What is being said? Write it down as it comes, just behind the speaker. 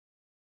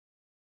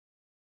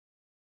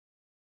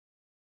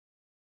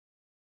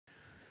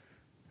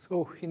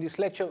So in this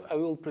lecture, I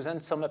will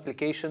present some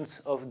applications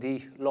of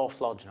the law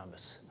of large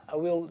numbers. I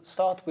will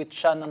start with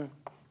Shannon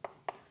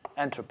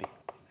entropy.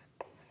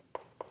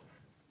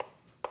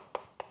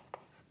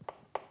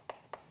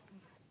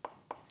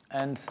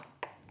 And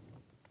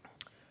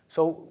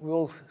so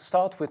we'll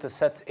start with a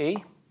set A,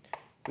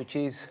 which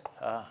is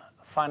a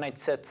finite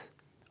set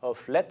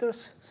of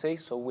letters, say.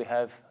 So we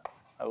have,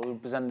 I will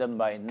represent them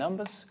by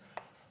numbers,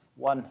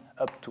 1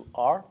 up to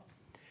R.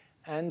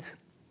 And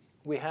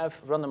we have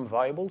random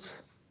variables,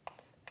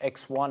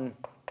 x1,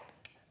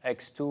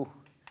 x2,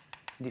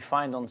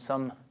 defined on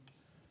some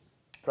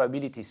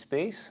probability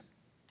space,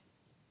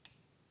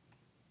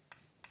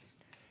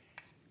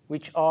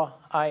 which are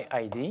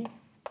IID.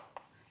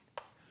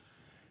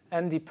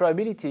 And the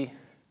probability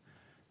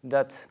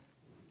that,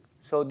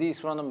 so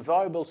these random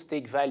variables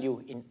take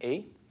value in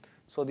A.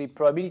 So the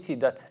probability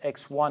that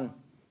x1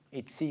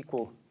 is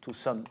equal to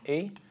some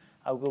A,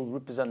 I will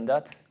represent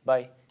that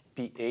by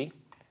PA.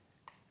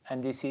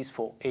 And this is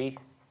for A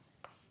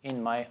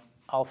in my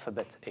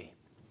alphabet A.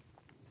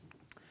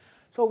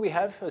 So we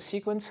have a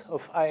sequence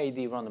of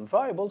IID random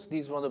variables.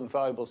 These random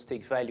variables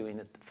take value in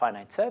a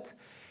finite set.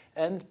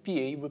 And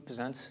PA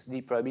represents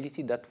the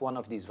probability that one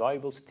of these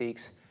variables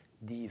takes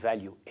the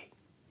value A.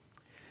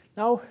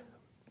 Now,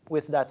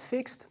 with that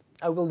fixed,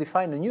 I will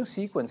define a new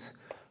sequence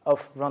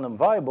of random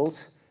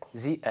variables,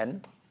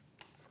 Zn.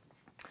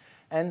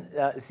 And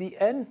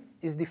Zn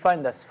is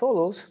defined as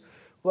follows.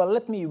 Well,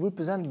 let me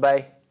represent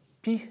by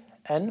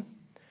Pn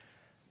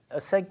a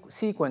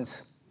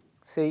sequence,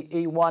 say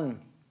A1,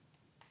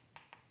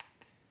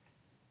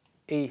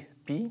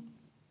 AP.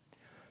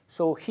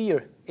 So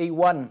here,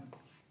 A1,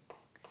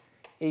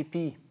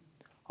 AP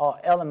are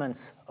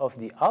elements of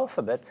the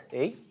alphabet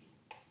A.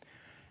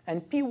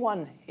 And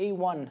P1,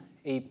 A1,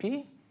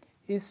 AP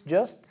is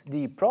just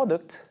the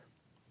product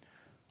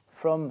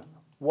from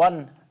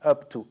 1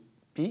 up to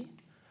P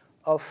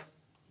of,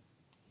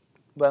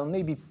 well,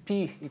 maybe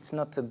P, it's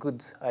not a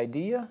good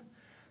idea.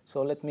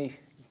 So let me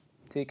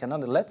take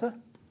another letter.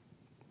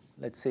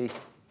 Let's say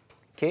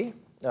K.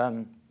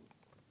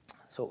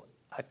 So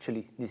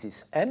actually, this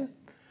is N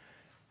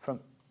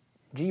from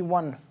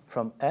G1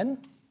 from N.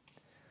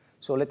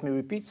 So let me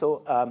repeat.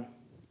 So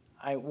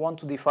I want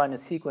to define a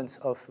sequence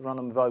of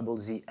random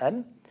variables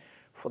Zn.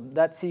 For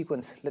that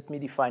sequence, let me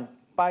define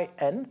pi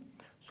n.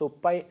 So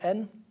pi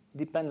n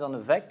depends on a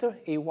vector,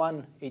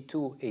 A1,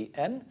 A2,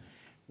 An,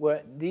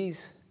 where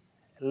these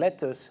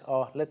letters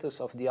are letters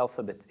of the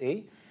alphabet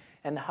A.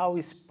 And how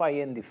is pi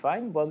n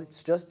defined? Well,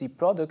 it's just the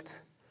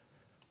product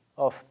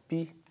of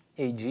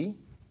Pag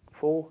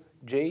for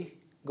j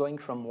going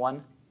from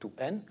 1 to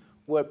n,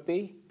 where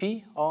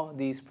P are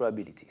these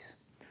probabilities.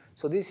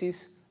 So this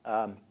is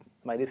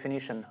my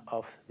definition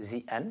of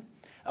Zn,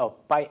 or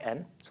pi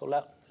n. So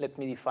let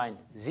me define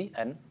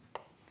Zn.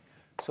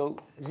 So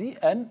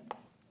Zn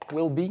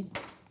will be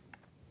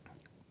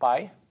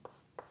pi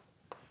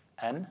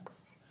n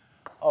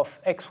of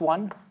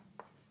x1,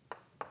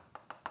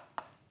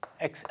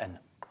 xn.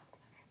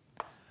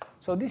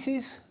 So this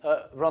is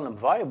a random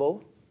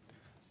variable,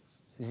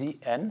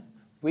 Zn,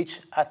 which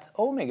at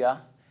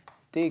omega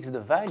takes the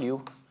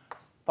value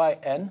pi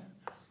n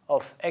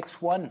of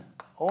x1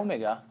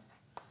 omega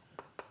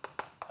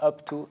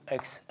up to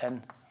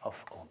xn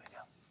of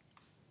omega.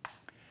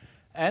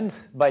 And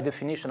by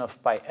definition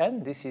of pi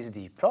n, this is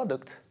the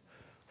product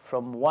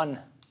from 1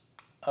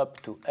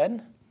 up to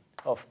n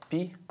of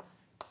p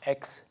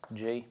x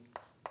j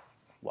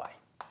y.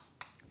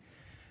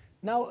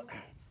 Now,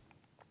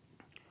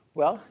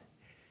 well,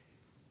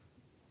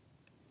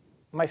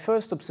 my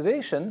first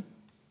observation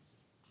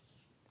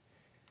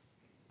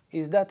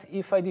is that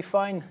if I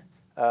define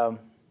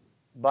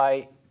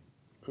by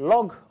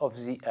log of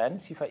Zn,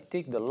 so if I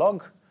take the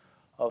log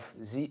of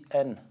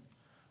Zn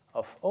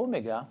of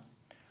omega,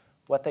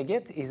 what I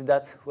get is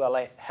that, well,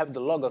 I have the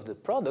log of the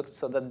product,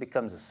 so that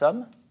becomes a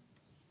sum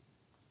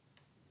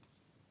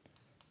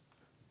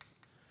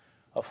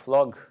of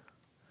log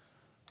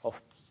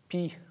of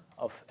p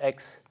of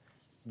x,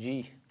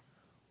 g,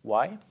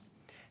 y.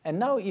 And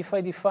now if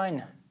I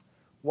define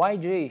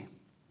yj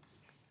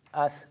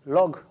as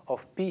log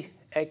of p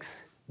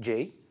x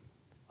j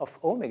of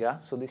omega,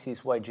 so this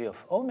is yj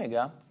of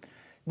omega,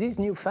 this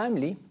new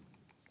family,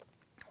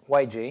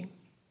 yj,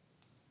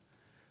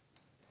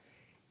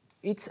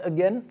 it's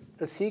again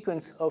a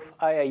sequence of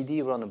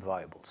IID random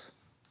variables.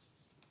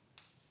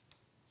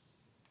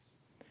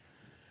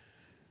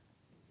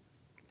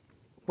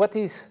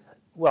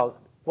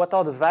 What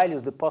are the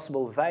values, the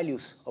possible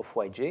values of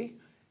yj?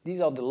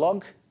 These are the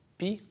log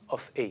p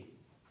of a.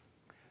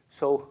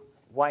 So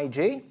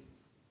yj,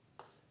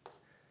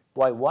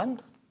 y1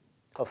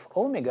 of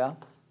omega,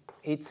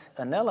 it's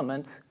an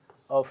element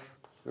of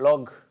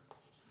log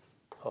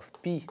of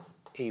p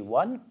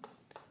a1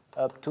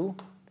 up to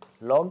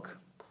log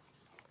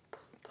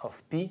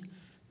of p,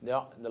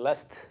 the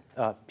last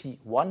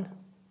p1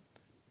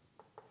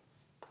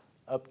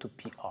 up to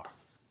pr.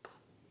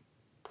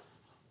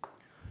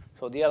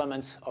 So the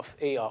elements of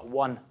A are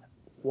 1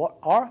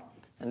 R,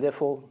 and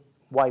therefore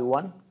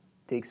y1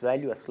 takes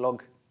value as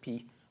log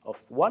p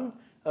of 1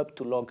 up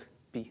to log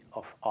P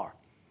of R.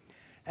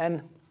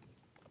 And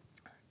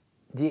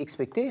the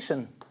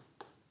expectation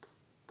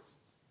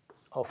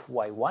of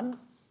y1,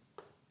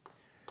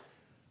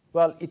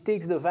 well, it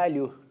takes the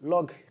value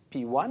log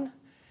P1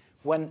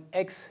 when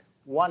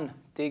x1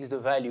 takes the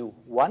value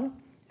 1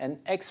 and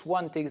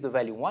x1 takes the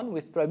value 1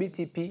 with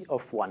probability P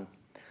of 1.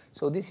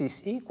 So this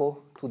is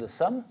equal to the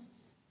sum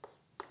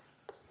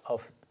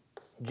of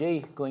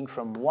j going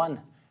from 1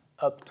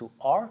 up to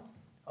R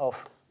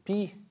of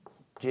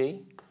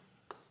Pj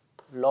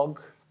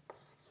log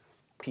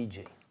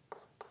Pj.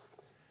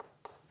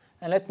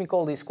 And let me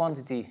call this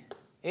quantity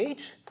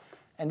H,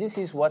 and this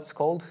is what's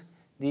called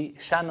the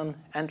Shannon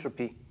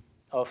entropy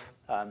of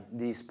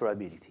this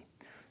probability.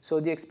 So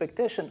the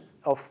expectation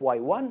of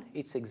y1,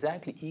 it's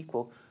exactly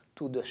equal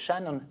to the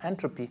Shannon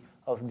entropy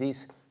of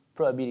this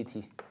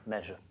probability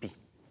measure P.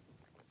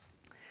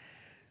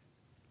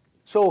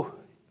 So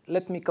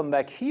let me come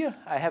back here.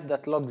 I have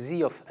that log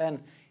z of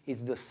n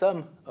is the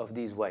sum of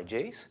these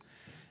yj's.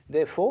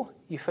 Therefore,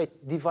 if I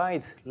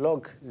divide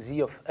log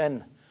z of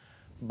n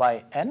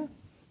by n,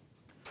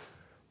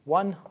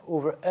 1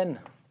 over n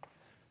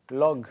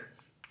log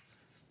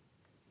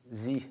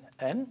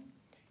zn,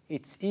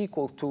 it's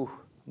equal to,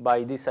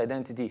 by this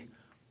identity,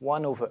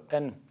 1 over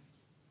n,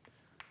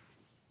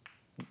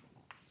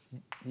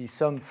 the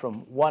sum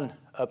from 1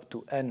 up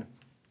to n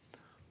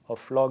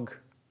of log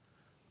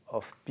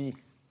of p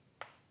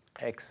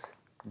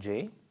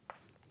xj,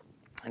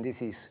 and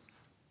this is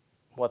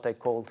what I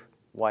called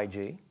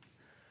yj.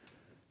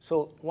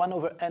 So 1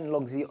 over n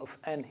log z of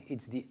n,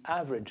 it's the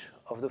average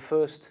of the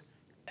first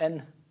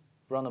n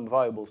random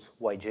variables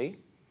yj.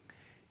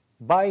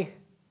 By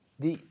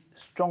the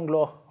strong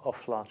law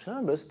of large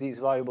numbers, these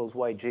variables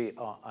yj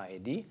are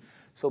IID.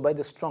 So by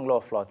the strong law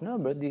of large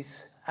number,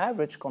 this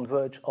average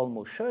converge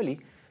almost surely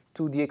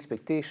to the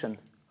expectation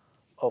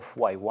of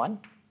y1,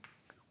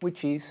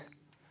 which is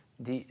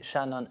the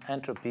Shannon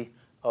entropy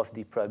of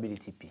the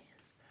probability P.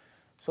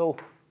 So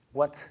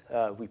what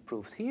we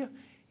proved here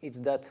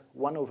is that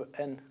 1 over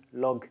n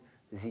log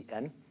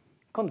zn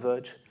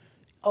converge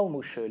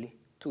almost surely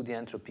to the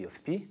entropy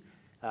of P,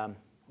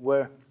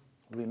 where,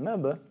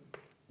 remember,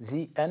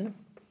 zn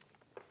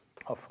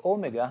of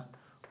omega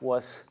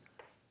was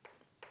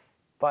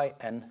pi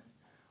n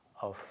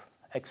of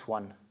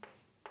x1.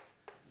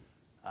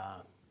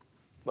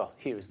 Well,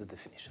 here is the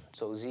definition.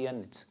 So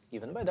zn, it's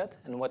given by that,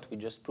 and what we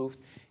just proved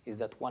is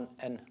that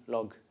 1n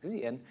log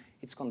zn,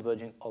 it's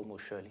converging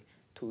almost surely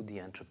to the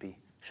entropy,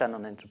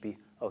 Shannon entropy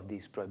of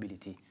this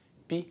probability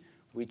P,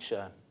 which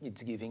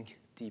it's giving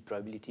the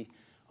probability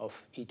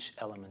of each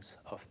element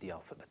of the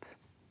alphabet.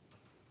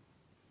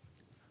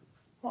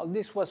 Well,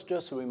 this was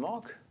just a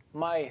remark.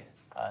 My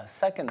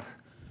second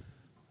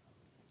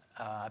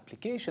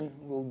application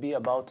will be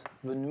about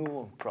the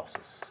renewal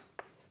process.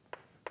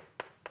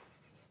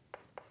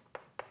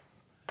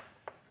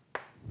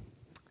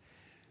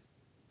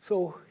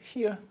 So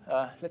here,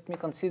 let me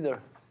consider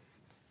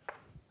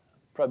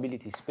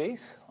probability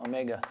space,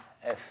 omega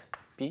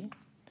fp,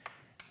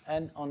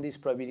 and on this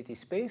probability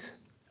space,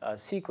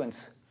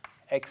 sequence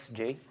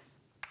xj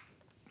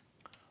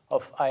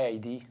of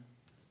IID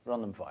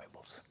random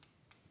variables.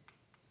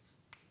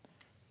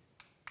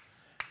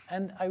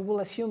 And I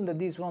will assume that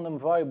these random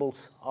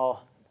variables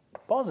are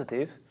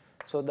positive,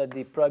 so that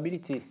the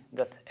probability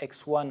that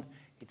x1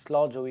 is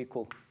larger or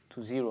equal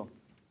to 0,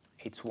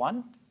 it's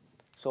 1.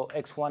 So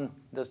x1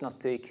 does not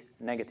take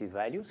negative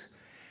values.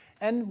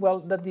 And, well,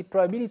 that the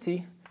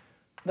probability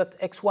that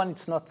x1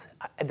 is not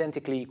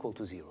identically equal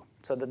to 0.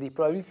 So that the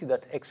probability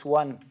that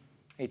x1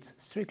 is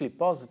strictly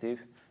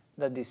positive,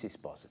 that this is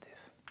positive.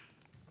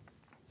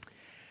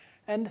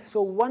 And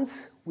so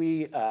once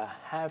we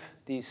have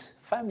this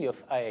family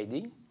of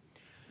IID,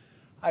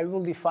 I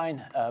will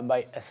define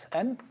by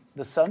Sn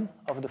the sum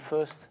of the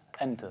first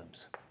n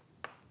terms.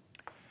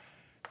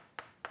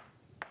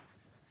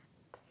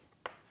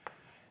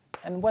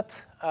 And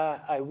what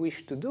I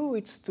wish to do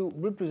is to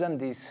represent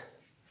this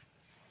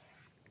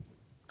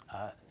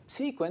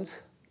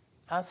sequence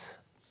as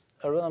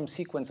a random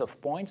sequence of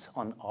points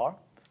on R.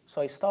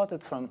 So I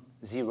started from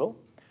 0,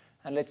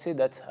 and let's say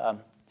that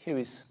here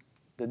is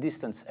the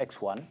distance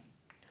x1.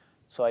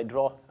 So I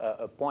draw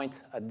a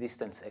point at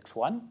distance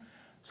x1.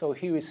 So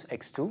here is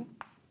x2,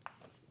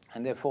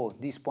 and therefore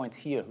this point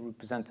here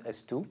represents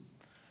S2.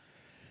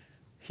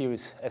 Here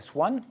is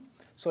S1.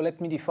 So let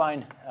me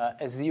define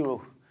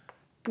S0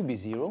 to be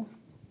 0.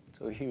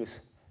 So here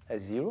is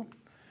S0.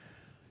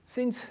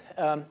 Since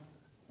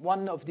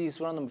one of these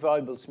random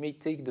variables may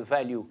take the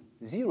value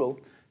 0,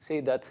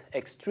 say that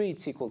x3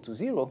 is equal to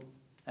 0,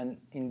 and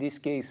in this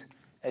case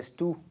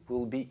S2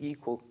 will be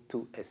equal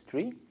to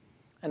S3,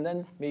 and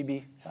then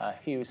maybe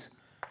here is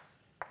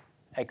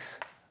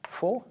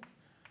x4,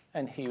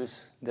 and here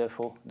is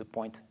therefore the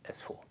point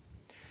S4.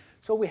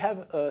 So we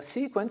have a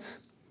sequence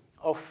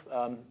of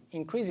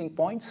increasing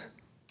points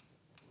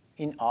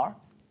in R,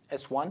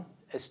 S1,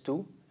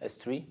 S2,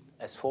 S3,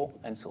 S4,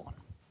 and so on.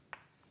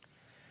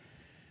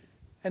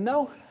 And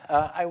now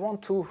I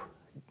want to,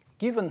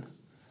 given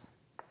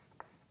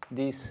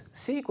this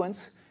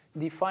sequence,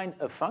 define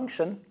a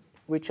function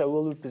which I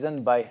will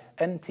represent by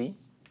nt.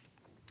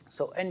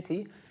 So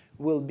nt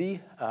will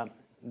be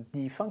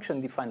the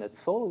function defined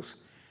as follows.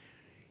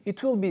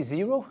 It will be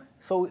 0,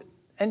 so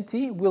nt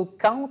will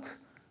count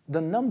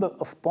the number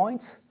of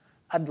points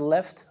at the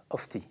left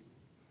of t.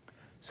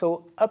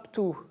 So up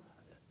to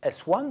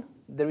s1,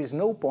 there is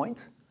no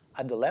point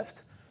at the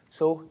left,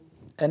 so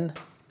nt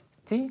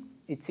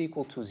it's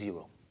equal to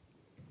 0.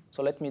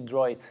 So let me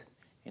draw it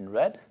in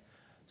red.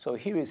 So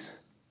here is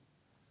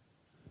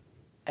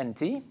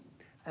nt,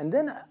 and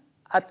then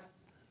at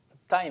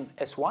time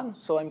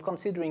s1, so I'm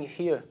considering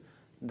here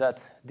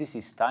that this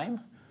is time.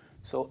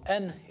 So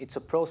n, it's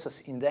a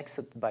process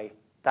indexed by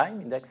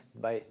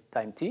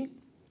time t.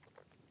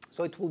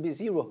 So it will be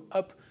 0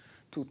 up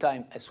to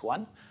time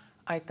s1.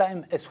 At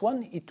time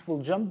s1, it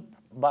will jump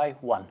by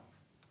 1.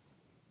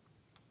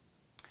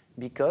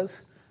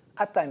 Because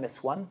at time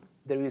s1,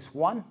 there is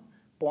 1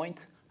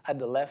 point at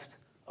the left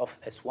of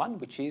s1,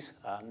 which is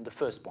the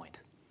first point.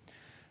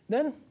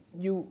 Then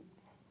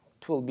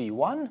it will be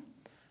 1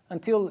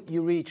 until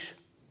you reach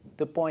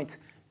the point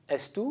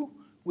s2,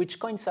 which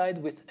coincides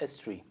with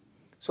s3.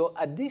 So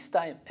at this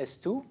time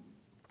s2,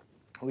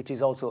 which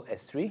is also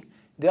s3,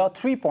 there are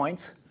 3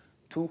 points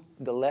to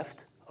the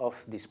left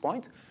of this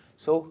point.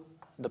 So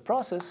the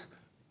process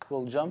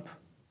will jump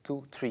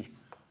to 3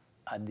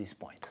 at this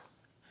point.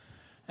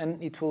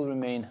 And it will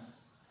remain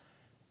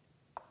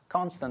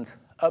constant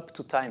up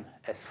to time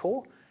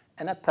s4.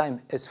 And at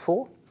time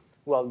s4,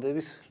 well, there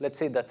is, let's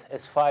say that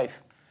s5,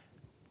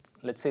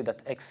 let's say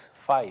that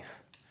x5,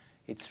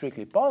 it's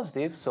strictly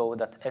positive, so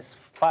that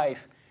s5,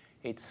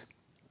 it's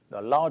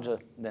larger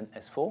than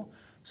s4.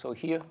 So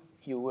here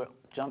you will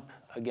jump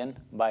again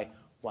by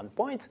 1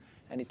 point,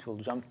 and it will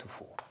jump to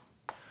 4.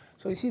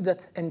 So you see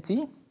that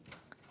nt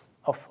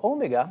of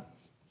omega,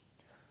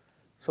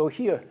 so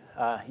here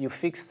you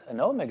fixed an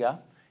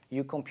omega,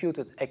 you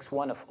computed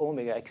x1 of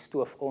omega,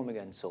 x2 of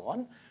omega, and so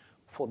on.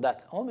 For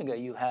that omega,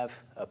 you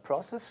have a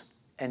process,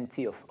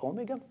 nt of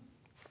omega,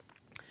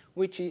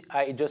 which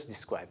I just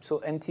described.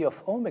 So nt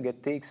of omega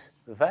takes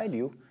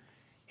value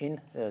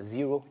in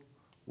 0,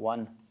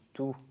 1,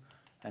 2,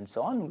 and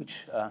so on,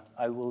 which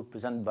I will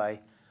represent by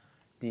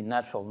the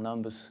natural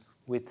numbers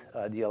with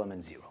the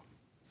element 0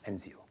 and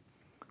 0.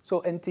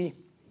 So nt,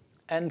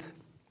 and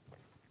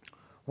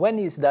when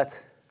is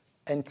that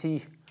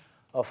nt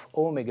of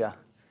omega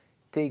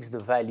takes the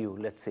value,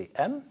 let's say,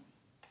 m?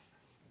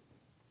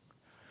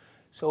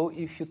 So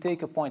if you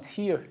take a point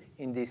here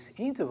in this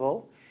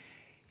interval,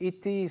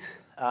 it is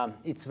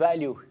its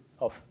value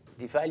of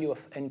the value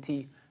of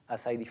nt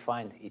as I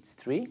defined, it's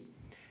 3.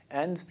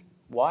 And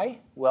why?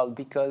 Well,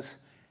 because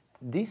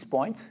this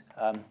point,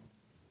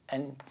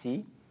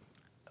 nt,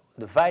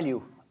 the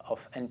value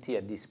of nt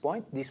at this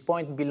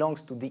point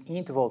belongs to the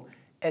interval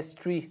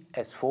s3,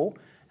 s4,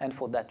 and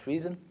for that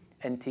reason,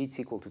 nt is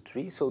equal to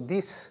 3. So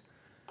this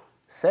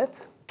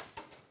set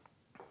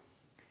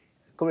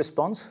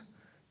corresponds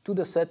to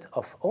the set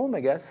of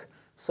omegas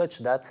such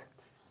that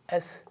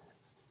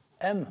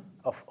Sm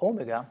of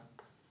omega,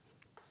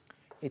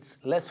 it's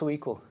less or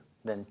equal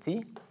than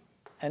t,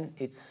 and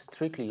it's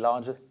strictly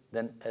larger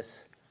than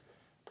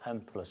Sm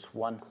plus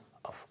 1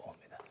 of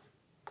omega.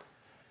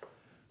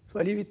 So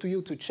I leave it to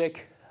you to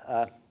check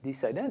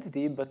this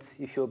identity, but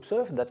if you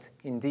observe that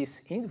in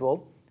this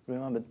interval,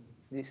 remember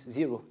this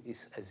 0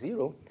 is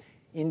S0,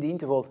 in the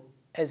interval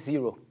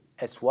S0,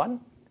 S1,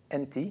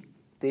 nt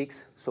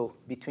takes, so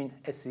between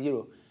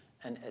S0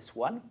 and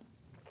S1,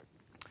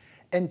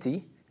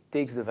 nt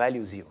takes the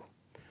value 0.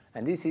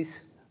 And this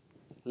is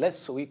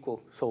less or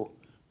equal, so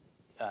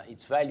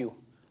its value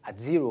at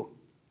 0,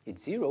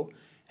 it's 0,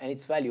 and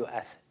its value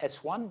as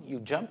S1, you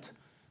jumped.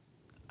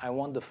 I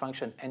want the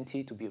function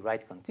nt to be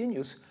right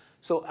continuous.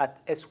 So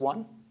at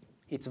S1,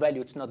 its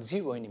value, it's not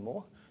 0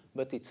 anymore,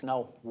 but it's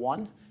now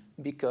 1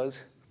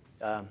 because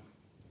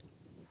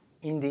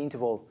in the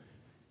interval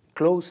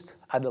closed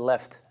at the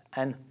left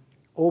and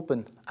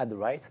open at the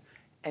right,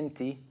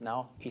 nt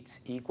now it's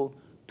equal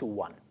to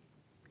 1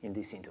 in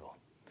this interval.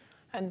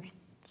 And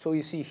so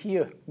you see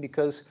here,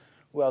 because,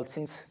 well,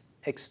 since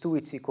x2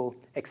 it's equal,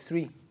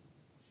 x3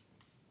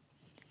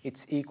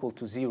 it's equal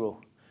to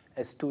 0,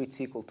 s2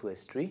 it's equal to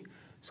s3,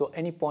 so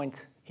any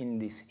point in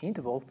this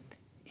interval,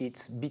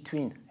 it's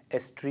between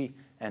s3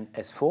 and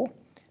s4,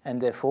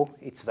 and therefore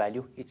its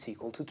value it's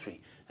equal to 3.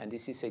 And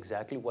this is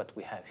exactly what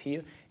we have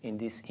here in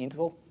this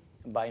interval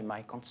by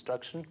my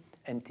construction,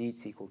 nt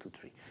is equal to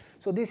 3.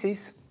 So this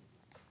is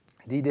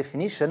the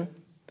definition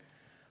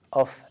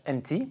of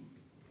nt.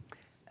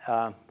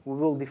 We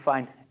will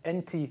define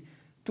nt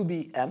to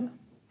be m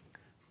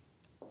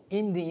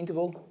in the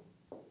interval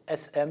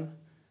Sm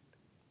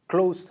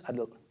closed at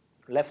the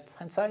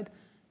left-hand side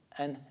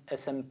and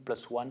Sm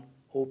plus 1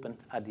 open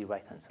at the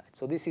right-hand side.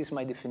 So this is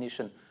my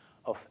definition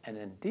of an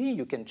nt.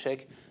 You can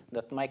check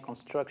that my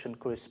construction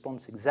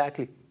corresponds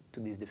exactly to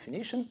this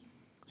definition.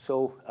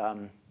 So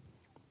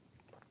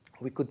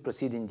we could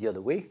proceed in the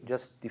other way,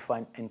 just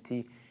define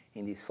nt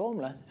in this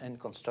formula and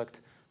construct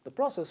the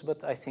process,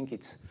 but I think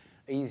it's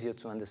easier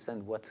to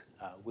understand what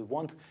we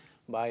want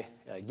by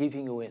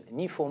giving you an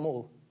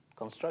informal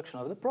construction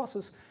of the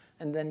process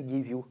and then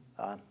give you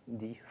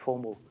the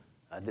formal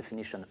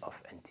definition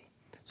of NT.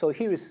 So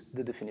here is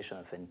the definition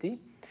of NT.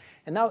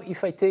 And now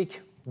if I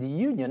take the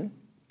union,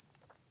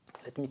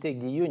 let me take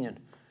the union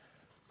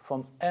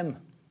from m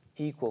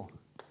equal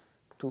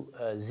to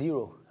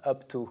 0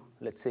 up to,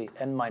 let's say,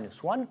 n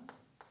minus 1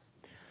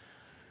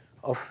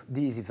 of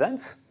these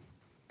events.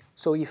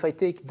 So if I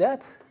take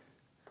that,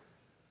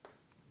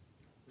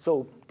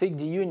 so take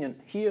the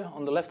union here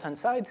on the left-hand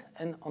side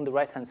and on the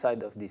right-hand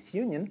side of this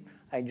union,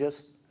 I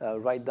just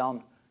write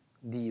down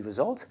the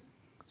result.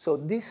 So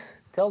this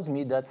tells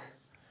me that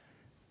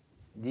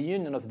the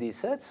union of these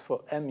sets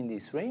for m in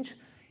this range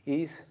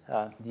is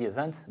the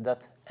event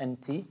that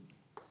nt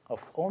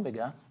of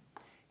omega,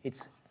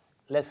 it's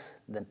less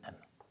than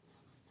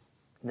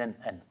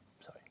n,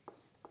 sorry.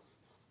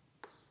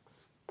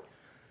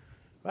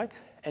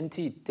 Right?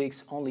 Nt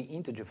takes only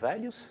integer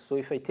values. So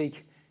if I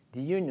take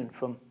the union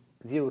from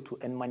 0 to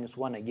n minus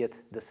 1, I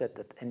get the set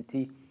that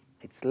nt,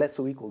 it's less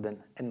or equal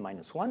than n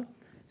minus 1.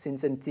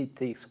 Since nt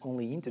takes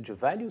only integer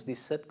values, this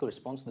set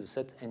corresponds to the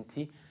set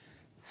nt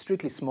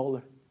strictly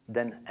smaller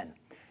than n.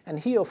 And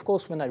here, of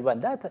course, when I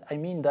write that, I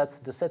mean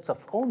that the sets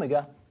of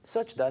omega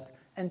such that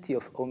nt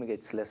of omega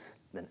is less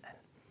than n.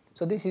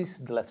 So this is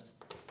the left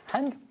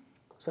hand.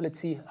 So let's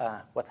see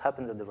what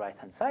happens at the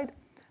right-hand side.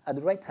 At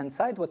the right-hand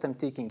side, what I'm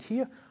taking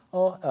here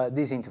are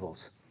these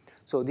intervals.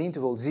 So the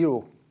interval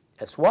 0,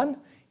 S1,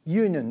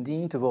 union the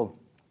interval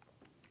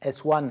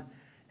S1,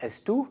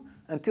 S2,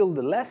 until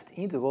the last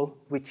interval,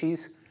 which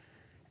is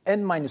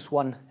n minus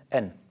 1,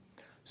 n.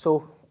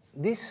 So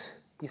this,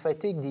 if I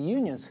take the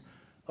unions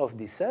of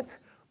these sets,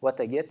 what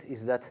I get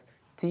is that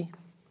t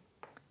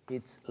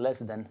is less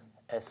than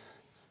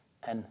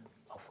Sn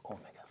of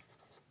omega.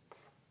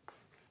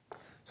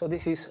 So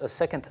this is a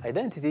second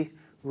identity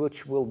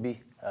which will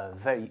be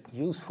very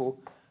useful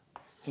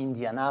in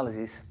the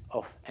analysis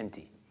of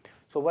NT.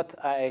 So what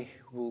I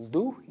will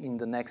do in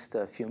the next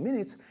few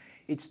minutes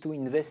is to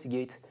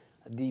investigate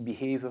the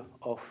behavior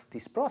of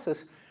this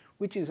process,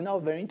 which is now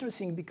very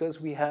interesting because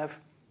we have,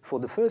 for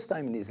the first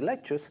time in these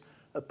lectures,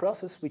 a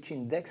process which is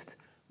indexed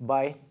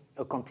by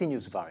a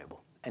continuous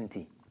variable,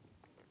 NT.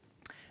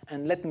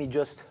 And let me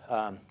just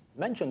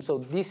mention, so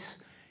this,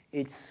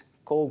 it's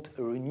called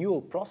a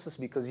renewal process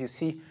because you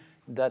see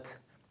that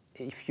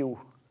if you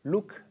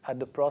look at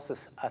the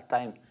process at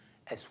time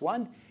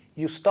S1,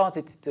 you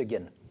started it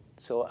again.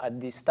 So at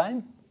this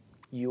time,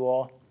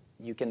 you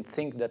can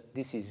think that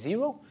this is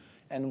 0,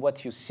 and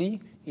what you see,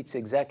 it's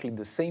exactly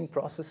the same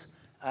process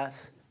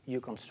as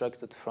you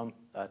constructed from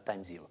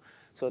time 0.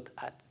 So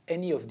at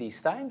any of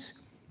these times,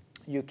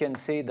 you can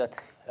say that,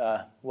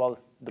 well,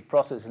 the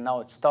process is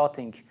now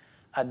starting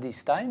at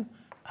this time,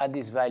 at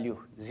this value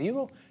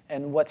 0,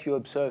 and what you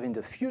observe in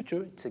the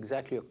future, it's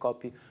exactly a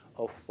copy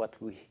of what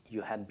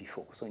you had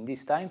before. So in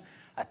this time,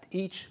 at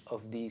each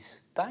of these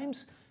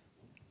times,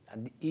 at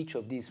each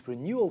of these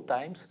renewal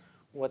times,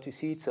 what you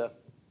see, it's a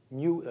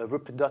new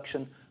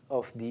reproduction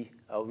of the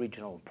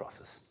original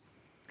process.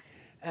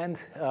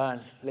 And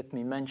let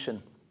me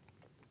mention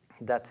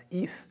that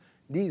if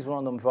these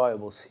random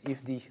variables,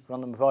 if the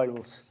random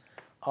variables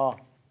are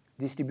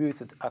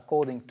distributed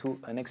according to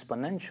an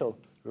exponential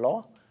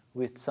law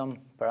with some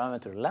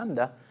parameter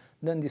lambda,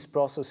 then this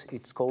process,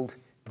 it's called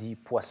the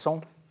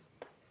Poisson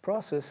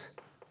process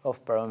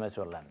of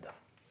parameter lambda,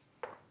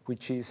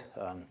 which is,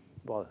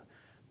 well,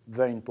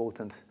 very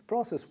important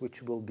process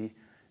which will be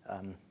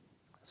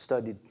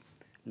studied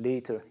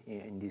later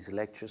in these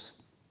lectures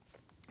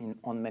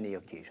on many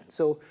occasions.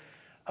 So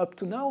up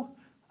to now,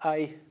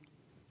 I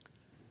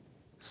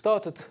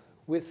started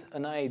with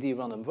an IID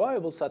random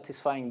variable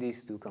satisfying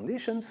these two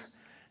conditions,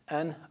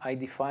 and I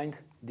defined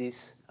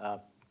this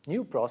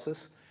new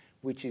process,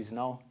 which is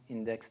now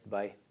indexed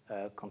by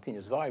a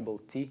continuous variable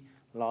t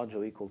larger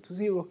or equal to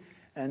 0.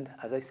 And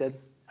as I said,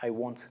 I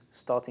want,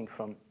 starting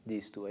from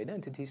these two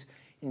identities,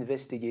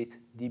 investigate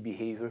the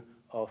behavior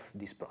of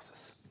this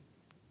process.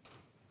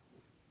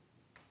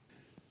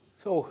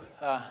 So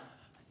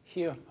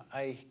here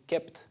I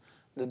kept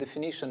the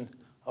definition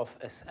of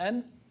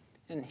Sn,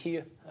 and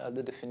here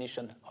the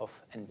definition of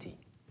Nt.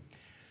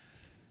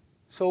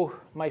 So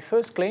my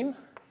first claim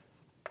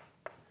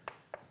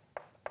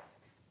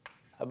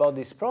about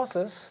this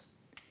process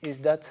is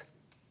that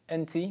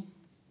Nt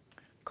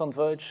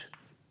converge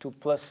to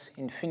plus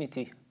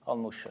infinity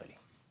almost surely.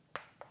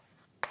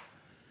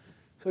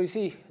 So you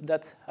see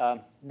that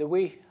the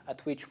way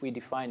at which we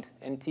defined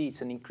Nt,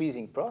 it's an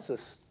increasing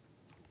process.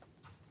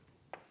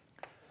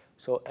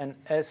 So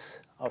Ns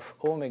of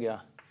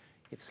omega,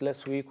 it's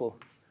less or equal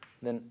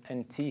than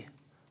Nt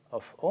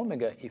of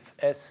omega if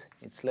S,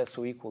 it's less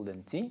or equal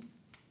than T.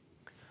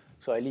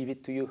 So I leave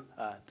it to you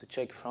to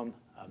check from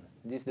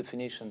this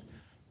definition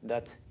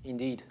that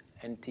indeed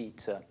Nt,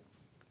 it's a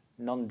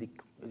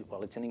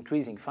it's an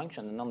increasing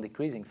function, a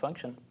non-decreasing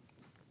function.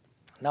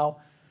 Now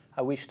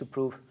I wish to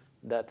prove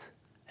that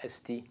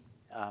St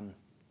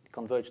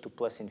converge to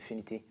plus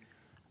infinity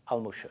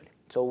almost surely.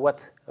 So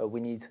what we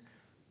need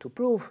to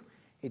prove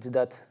it's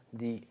that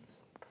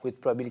with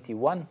probability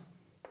 1,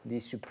 the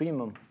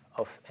supremum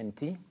of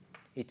nt,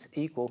 it's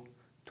equal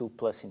to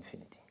plus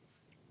infinity.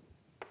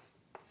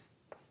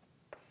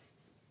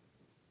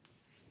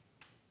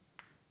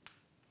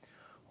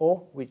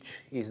 Or, which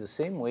is the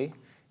same way,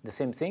 the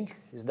same thing,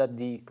 is that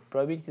the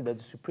probability that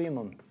the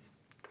supremum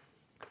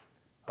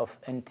of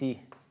nt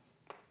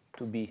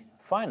to be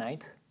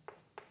finite,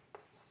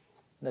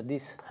 that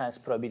this has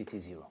probability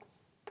 0.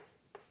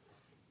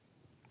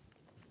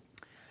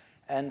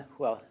 And,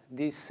 well,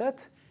 this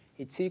set,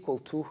 it's equal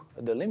to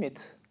the limit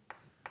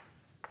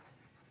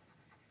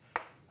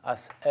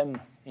as m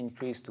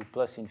increases to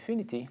plus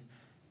infinity,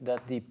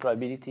 that the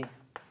probability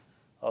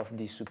of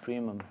the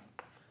supremum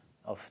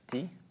of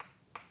t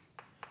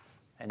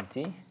and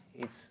t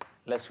is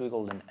less or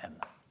equal than m.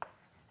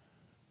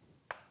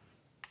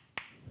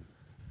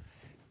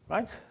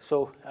 Right?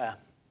 So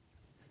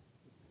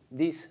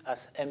this,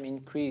 as m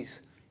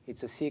increase,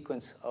 it's a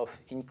sequence of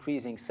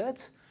increasing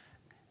sets,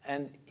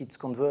 and it's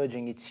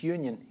converging, its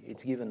union,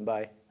 it's given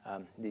by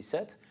this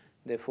set.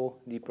 Therefore,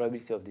 the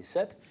probability of this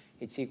set,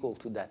 it's equal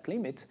to that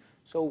limit.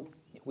 So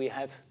we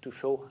have to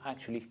show,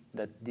 actually,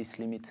 that this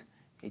limit,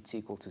 it's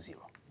equal to 0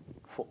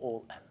 for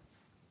all m.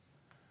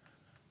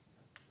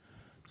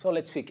 So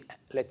let's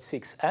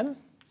fix m.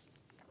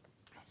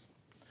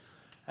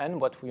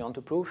 And what we want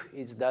to prove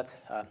is that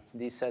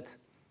this set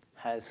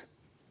has,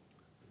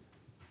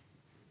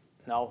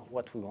 now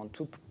what we want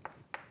to,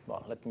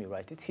 well, let me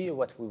write it here.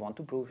 What we want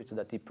to prove is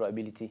that the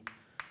probability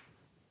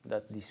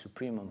that the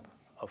supremum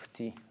of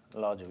t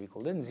larger or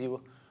equal than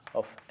 0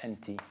 of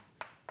nt,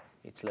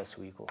 it's less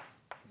or equal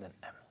than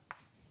m.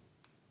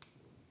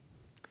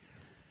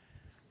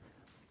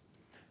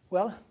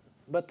 Well,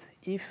 but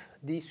if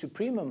the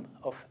supremum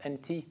of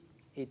nt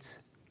is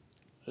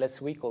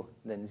less or equal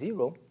than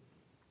 0,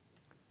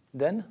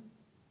 then,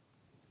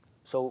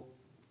 so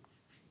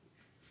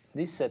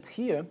this set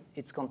here,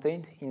 it's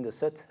contained in the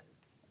set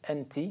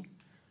nt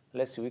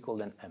less or equal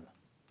than m.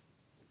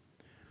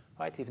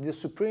 Right? If the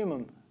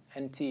supremum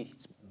nt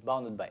is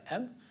bounded by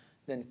m,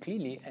 then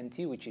clearly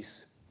nt, which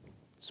is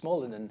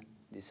smaller than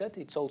this set,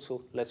 it's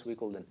also less or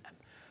equal than m.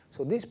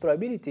 So this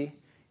probability,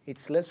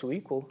 it's less or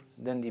equal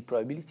than the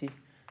probability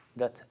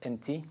that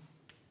nt,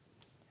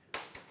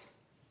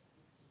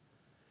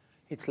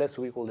 it's less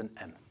or equal than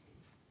m.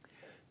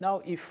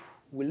 Now, if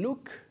we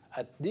look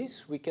at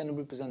this, we can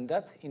represent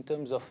that in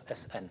terms of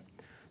Sn.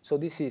 So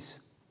this is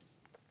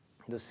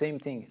the same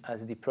thing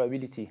as the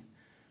probability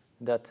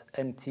that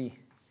nt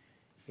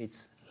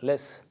is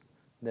less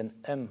than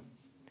m.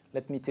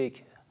 Let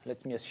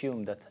me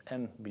assume that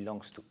m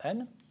belongs to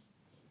n.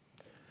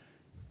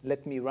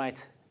 Let me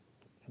write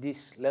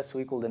this less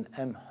or equal than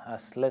m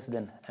as less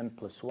than m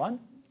plus 1.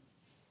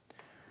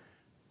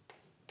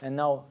 And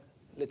now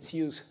let's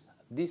use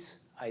this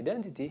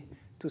identity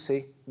to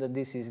say that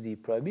this is the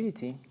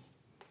probability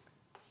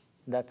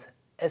that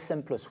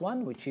Sm plus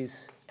 1, which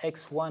is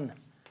x1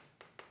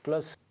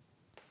 plus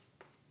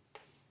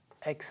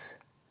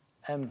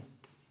xm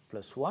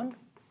plus 1,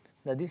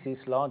 that this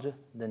is larger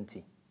than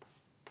t.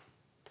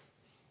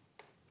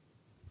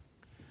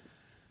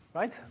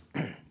 Right?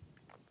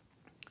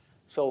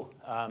 So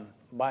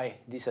by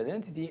this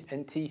identity,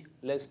 nt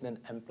less than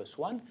m plus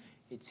 1,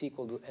 it's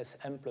equal to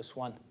Sm plus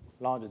 1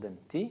 larger than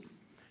t.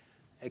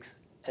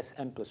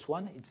 Sm plus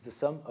 1, it's the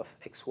sum of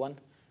x1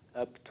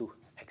 up to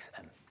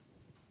xm.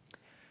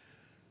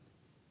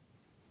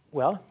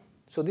 Well,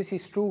 so this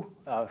is true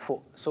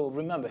so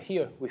remember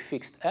here we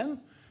fixed m,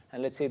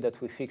 and let's say that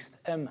we fixed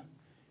m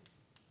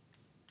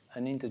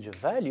an integer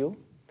value,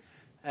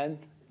 and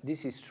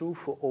this is true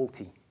for all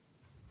t.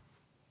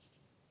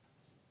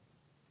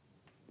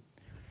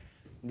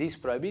 This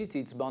probability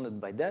is bounded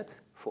by that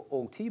for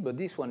all t, but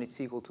this one is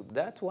equal to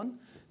that one.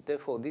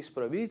 Therefore, this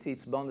probability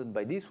is bounded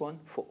by this one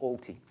for all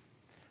t.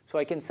 So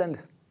I can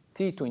send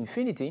t to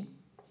infinity,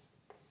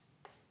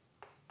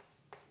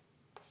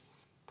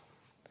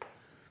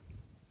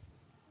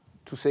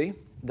 to say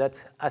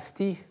that as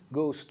t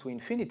goes to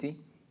infinity,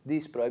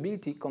 this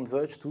probability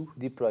converges to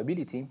the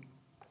probability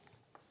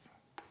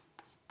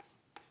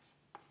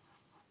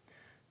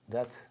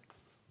that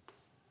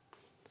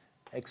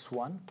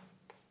x1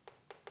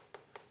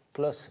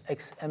 plus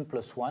xm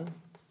plus 1,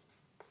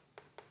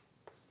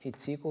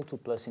 it's equal to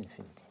plus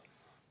infinity.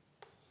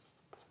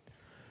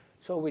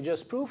 So we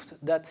just proved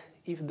that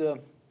if the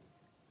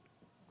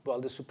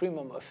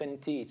supremum of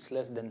nt is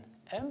less than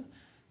m,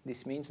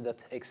 this means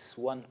that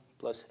x1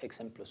 plus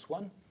xm plus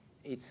 1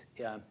 it's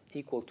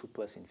equal to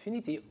plus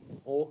infinity,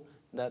 or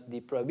that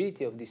the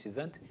probability of this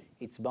event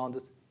is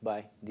bounded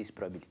by this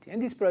probability.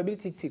 And this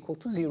probability is equal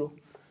to 0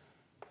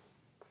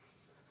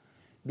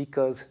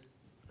 because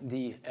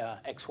the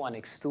x1,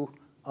 x2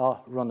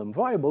 are random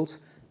variables,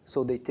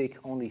 so they take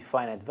only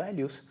finite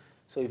values.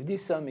 So if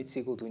this sum is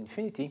equal to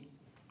infinity,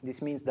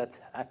 this means that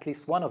at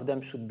least one of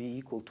them should be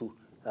equal to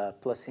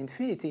plus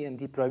infinity, and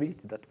the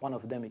probability that one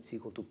of them is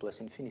equal to plus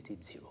infinity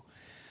is 0.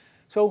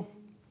 So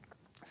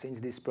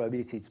since this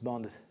probability is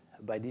bounded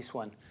by this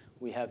one,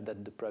 we have that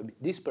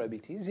this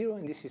probability is 0,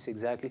 and this is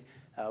exactly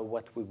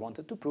what we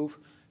wanted to prove.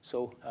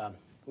 So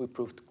we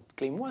proved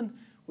claim 1,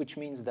 which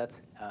means that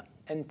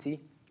NT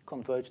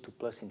converges to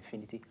plus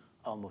infinity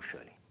almost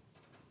surely.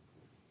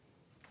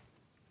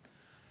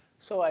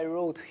 So I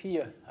wrote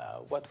here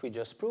what we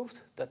just proved,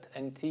 that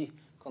NT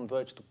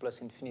converges to plus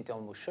infinity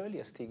almost surely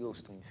as t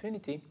goes to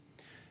infinity.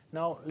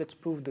 Now let's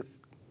prove the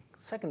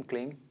second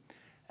claim.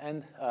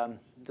 And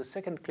the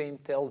second claim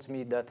tells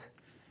me that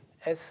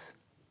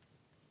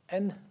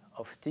Sn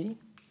of t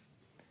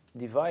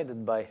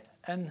divided by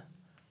n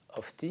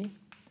of t,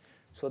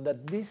 so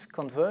that this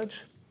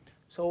converge.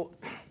 So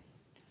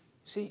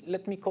see,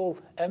 let me call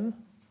m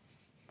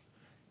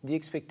the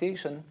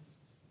expectation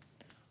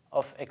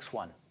of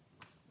x1.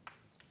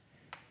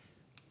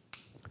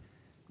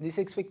 This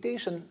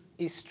expectation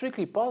is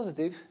strictly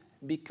positive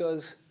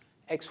because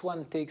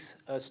x1 takes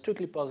a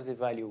strictly positive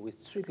value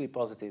with strictly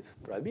positive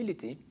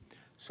probability.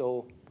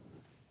 So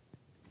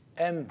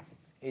m,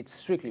 it's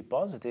strictly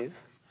positive,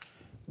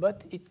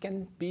 but it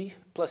can be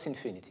plus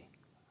infinity.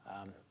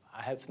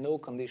 I have no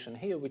condition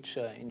here which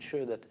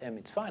ensure that m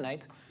is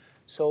finite.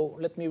 So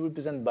let me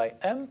represent by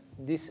m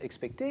this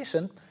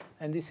expectation,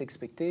 and this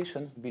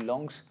expectation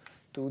belongs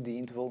to the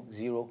interval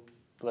 0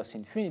 plus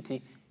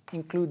infinity,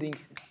 including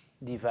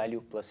the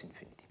value plus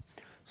infinity.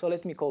 So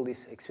let me call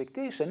this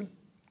expectation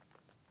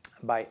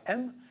by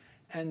m,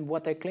 and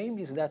what I claim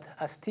is that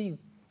as t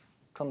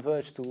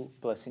converges to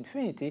plus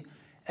infinity,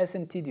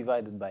 Snt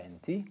divided by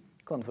nt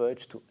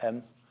converge to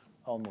m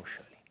almost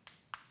surely.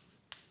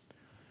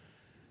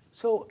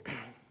 So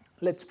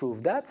let's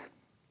prove that.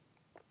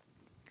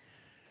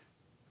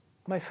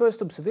 My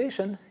first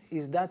observation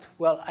is that,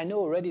 well, I know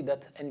already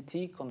that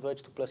nt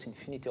converges to plus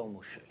infinity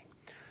almost surely.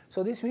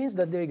 So this means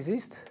that there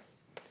exists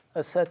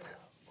a set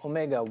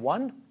omega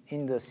 1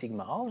 in the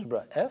sigma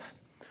algebra F,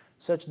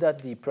 such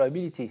that the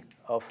probability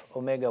of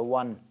omega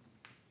 1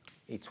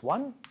 is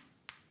 1.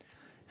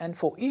 And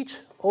for each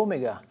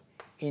omega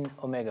in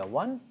omega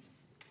 1,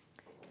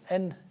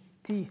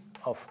 nt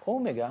of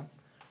omega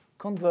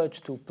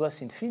converge to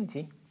plus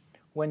infinity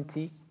when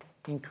t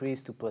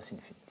increases to plus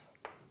infinity.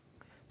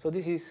 So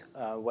this is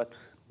what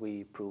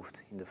we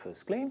proved in the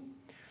first claim.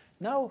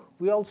 Now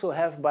we also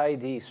have, by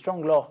the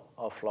strong law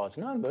of large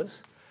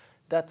numbers,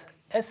 that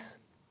S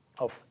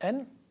of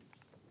n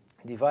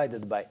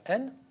divided by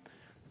n,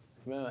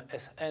 remember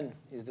Sn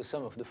is the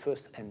sum of the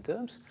first n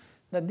terms,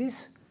 that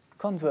this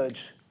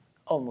converge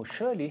almost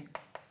surely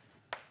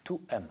to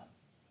m,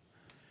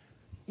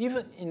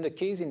 even in the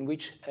case in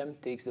which m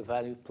takes the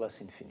value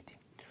plus infinity.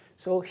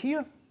 So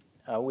here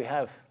we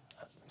have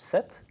a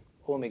set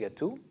omega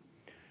 2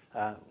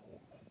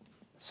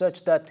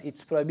 such that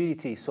its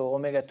probability, so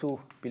omega 2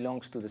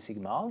 belongs to the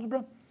sigma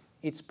algebra,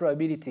 its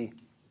probability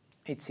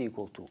it's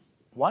equal to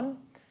 1.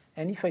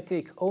 And if I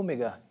take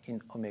omega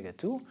in omega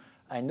 2,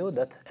 I know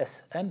that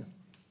Sn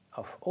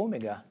of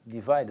omega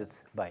divided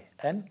by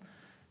n,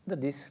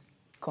 that this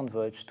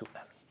converges to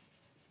m.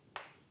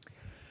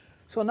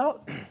 So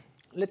now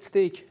let's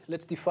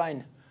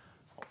define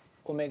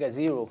omega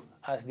 0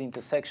 as the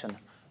intersection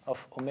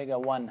of omega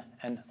 1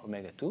 and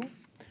omega 2.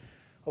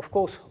 Of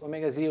course,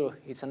 omega 0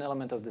 is an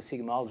element of the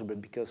sigma algebra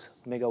because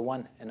omega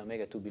 1 and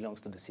omega 2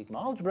 belongs to the sigma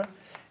algebra,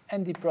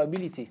 and the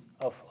probability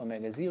of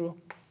omega 0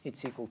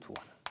 is equal to 1.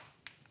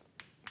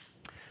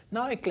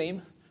 Now I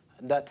claim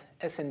that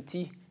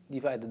Snt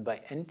divided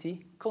by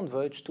nt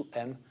converge to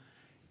m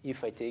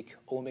if I take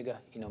omega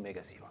in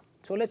omega 0.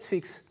 So let's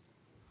fix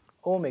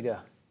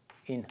omega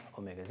in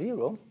omega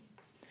 0,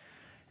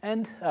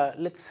 and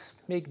let's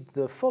make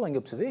the following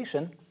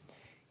observation.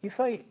 If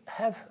I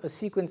have a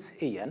sequence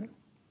an,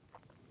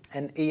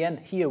 and an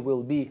here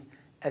will be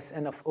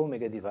Sn of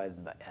omega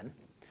divided by n,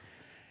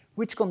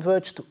 which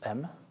converge to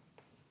m,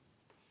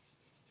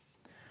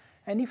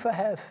 and if I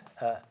have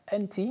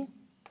nt,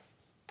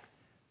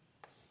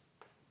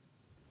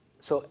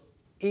 so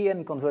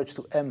an converge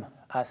to m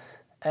as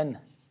n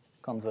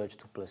converge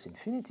to plus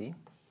infinity.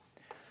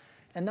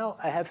 And now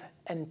I have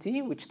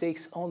nt, which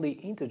takes only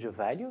integer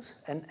values,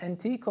 and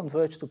nt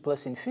converge to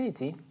plus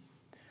infinity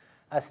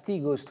as t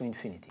goes to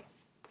infinity.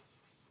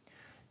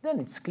 Then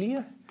it's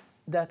clear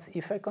that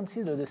if I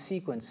consider the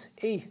sequence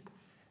a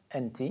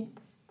and t,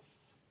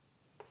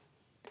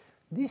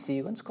 this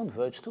sequence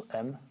converge to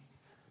m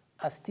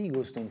as t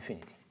goes to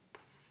infinity.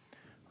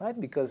 Right?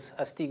 Because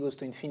as t goes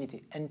to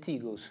infinity,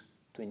 nt goes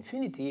to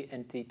infinity,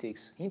 and t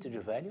takes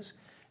integer values,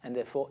 and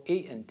therefore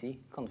a and t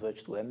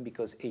converge to m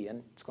because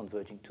an is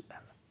converging to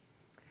m.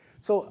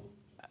 So,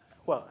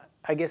 well,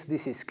 I guess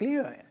this is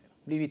clear. I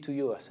leave it to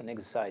you as an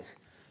exercise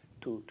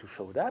to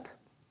show that.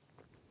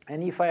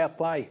 And if I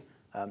apply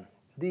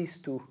these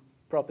two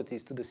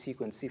properties to the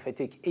sequence, if I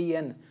take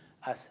an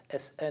as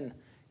Sn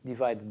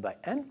divided by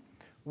n,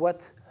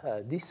 what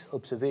this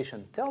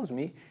observation tells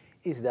me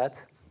is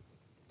that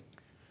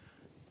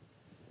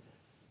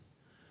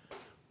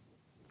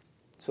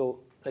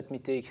so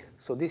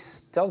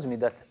this tells me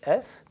that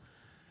S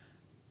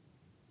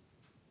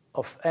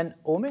of n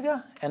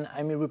omega, and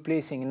I'm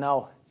replacing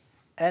now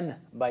n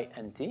by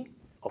nt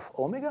of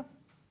omega,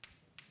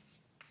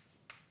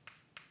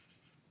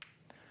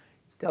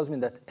 tells me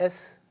that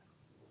S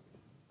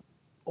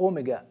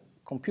omega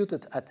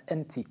computed at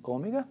nt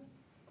omega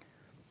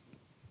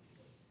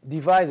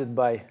divided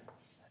by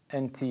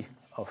nt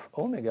of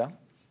omega,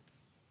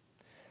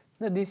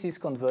 that this is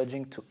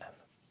converging to M.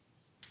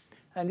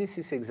 And this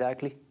is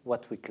exactly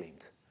what we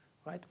claimed,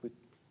 right?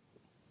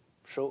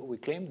 We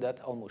claimed that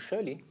almost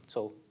surely,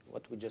 so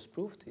what we just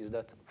proved is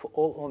that for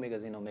all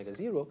omegas in omega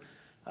 0,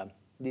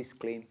 this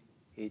claim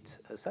is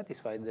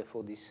satisfied,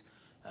 therefore this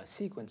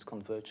sequence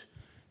converge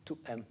to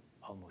M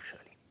almost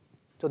surely.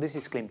 So this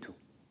is claim 2.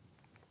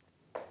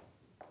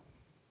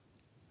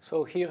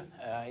 So here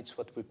it's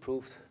what we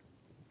proved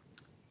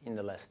in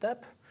the last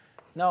step.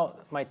 Now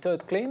my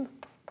third claim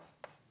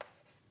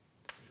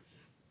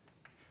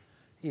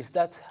is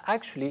that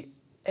actually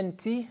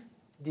nt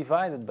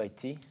divided by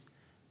t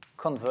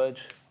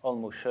converge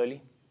almost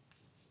surely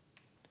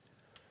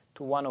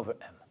to 1 over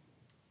m,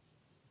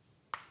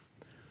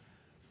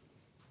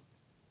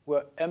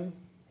 where m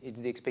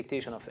is the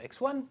expectation of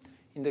x1.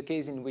 In the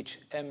case in which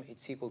m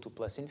is equal to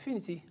plus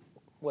infinity,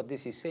 what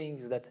this is saying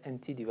is that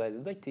nt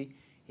divided by t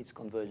is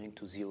converging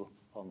to 0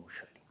 almost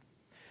surely.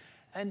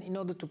 And in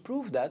order to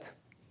prove that,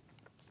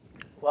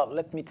 well,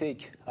 let me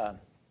take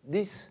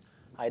this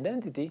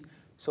identity.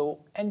 So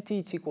nt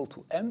is equal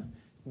to m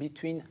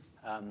between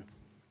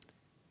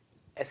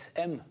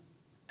sm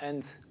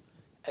and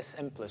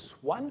sm plus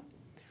 1.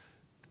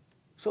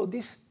 So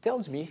this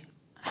tells me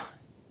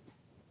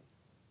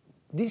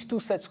these two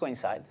sets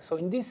coincide. So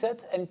in this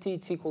set, nt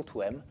is equal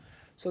to m.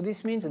 So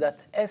this means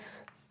that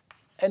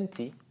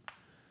nt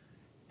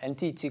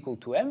is equal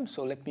to m.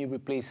 So let me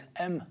replace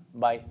m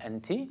by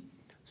nt.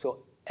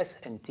 So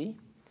snt,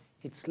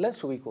 it's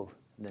less or equal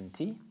than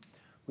t,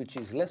 which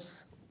is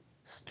less,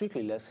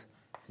 strictly less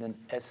than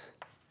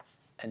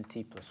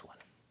snt plus 1.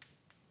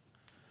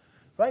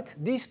 Right?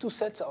 These two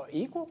sets are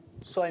equal.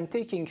 So I'm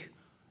taking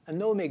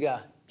an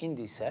omega in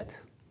this set.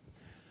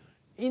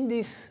 In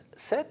this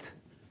set,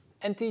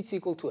 nt is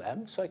equal to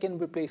m, so I can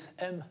replace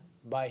m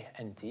by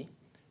nt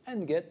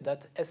and get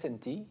that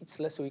snt, it's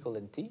less or equal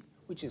than t,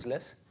 which is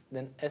less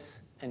than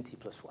snt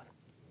plus 1.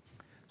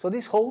 So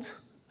this holds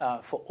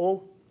for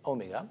all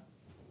omega.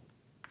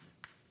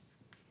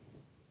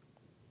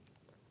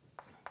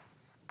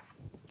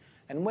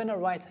 And when I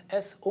write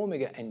s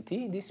omega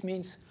nt, this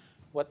means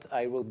what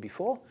I wrote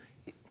before.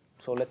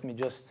 So let me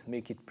just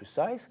make it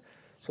precise.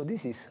 So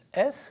this is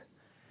s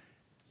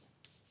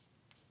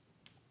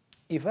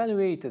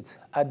evaluated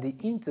at the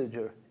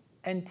integer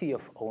nt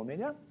of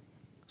omega.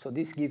 So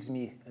this gives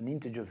me an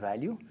integer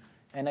value,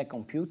 and I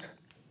compute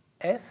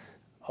s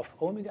of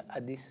omega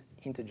at this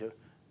integer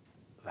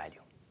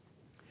value.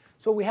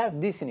 So we have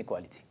this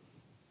inequality.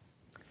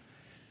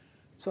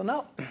 So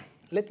now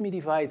let me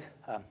divide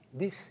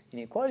this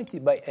inequality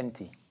by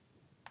nt.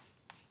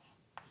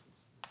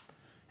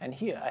 And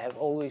here I have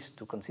always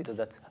to consider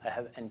that I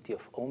have nt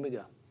of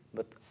omega,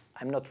 but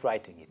I'm not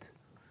writing it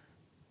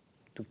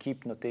to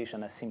keep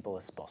notation as simple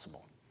as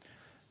possible.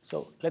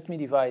 So let me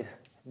divide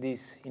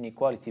this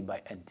inequality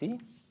by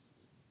nt.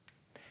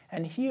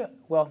 And here,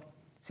 well,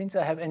 since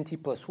I have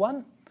nt plus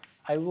 1,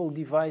 I will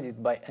divide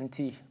it by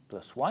nt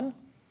plus 1.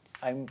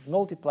 I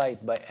multiply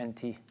it by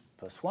nt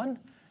plus 1,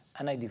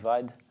 and I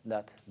divide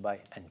that by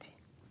nt.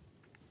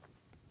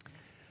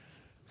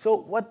 So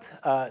what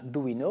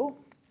do we know?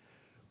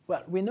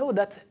 Well, we know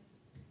that,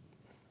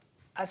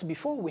 as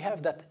before, we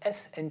have that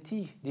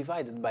snt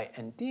divided by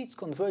nt is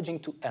converging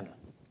to m.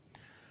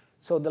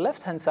 So the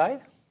left-hand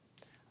side,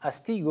 as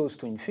t goes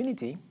to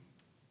infinity,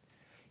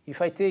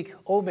 if I take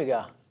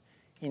omega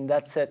in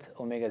that set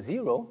omega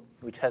 0,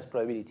 which has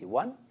probability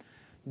 1,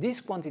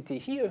 this quantity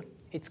here,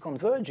 it's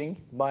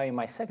converging by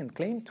my second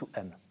claim to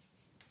m.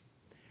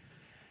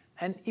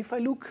 And if I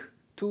look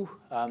to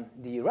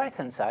the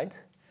right-hand side,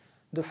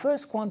 the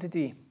first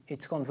quantity,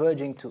 it's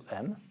converging to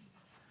m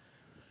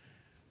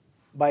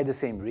by the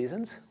same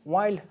reasons,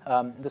 while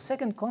the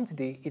second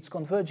quantity, it's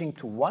converging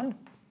to 1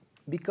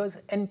 because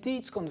nt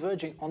is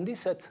converging on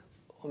this set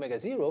omega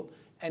 0,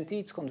 nt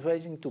is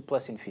converging to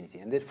plus infinity,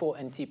 and therefore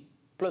nt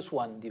plus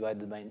 1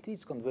 divided by nt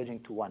is converging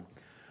to 1.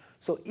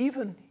 So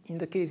even in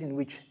the case in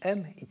which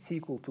m is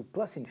equal to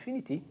plus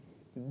infinity,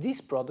 this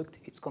product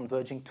is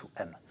converging to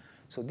m.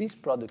 So this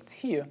product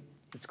here,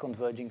 it's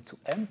converging to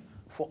m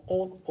for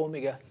all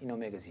omega in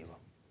omega 0.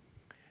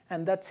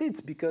 And that's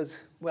it,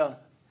 because, well,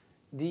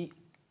 the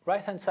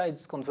right-hand side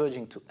is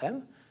converging to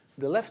m,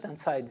 the left-hand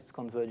side is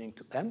converging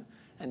to m,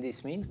 and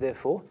this means,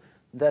 therefore,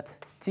 that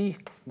t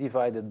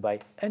divided by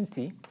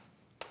nt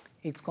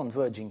is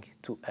converging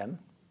to m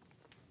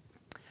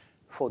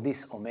for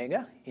this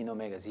omega in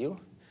omega 0,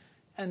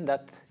 and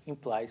that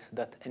implies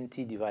that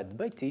nt divided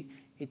by t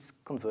is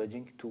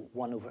converging to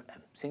 1 over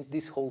m. Since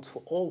this holds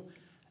for all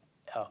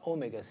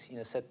omegas in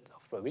a set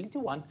of probability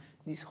 1,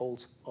 this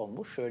holds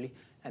almost surely,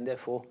 and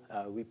therefore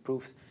we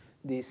proved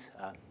this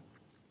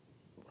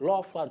law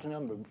of large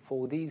number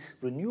for this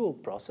renewal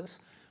process.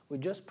 We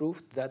just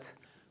proved that,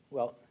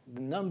 well,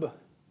 the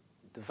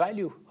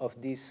value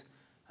of this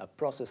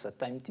process at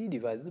time t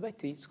divided by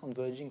t is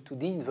converging to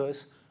the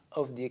inverse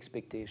of the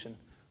expectation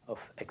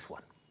of x1.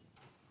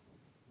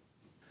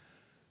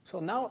 So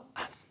now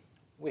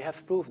we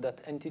have proved that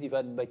nt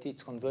divided by t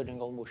is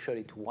converging almost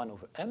surely to 1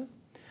 over m.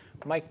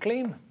 My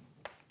claim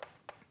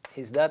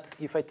is that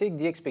if I take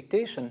the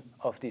expectation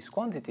of this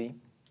quantity,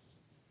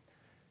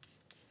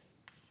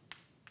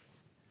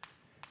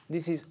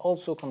 this is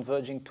also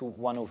converging to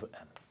 1 over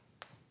m.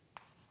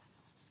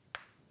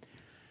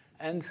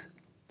 And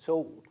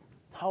so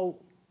how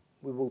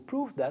we will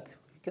prove that?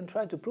 You can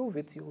try to prove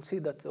it. You'll see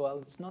that, well,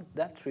 it's not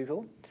that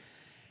trivial.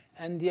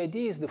 And the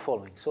idea is the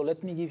following. So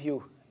let me give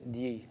you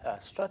the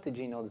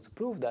strategy in order to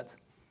prove that,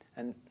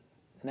 and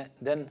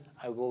then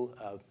I will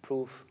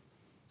prove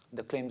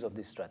the claims of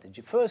this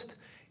strategy. First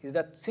is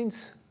that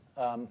since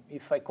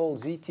if I call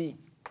zt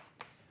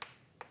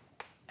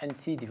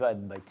nt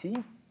divided by t,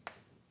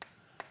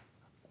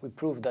 we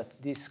prove that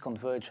this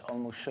converge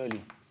almost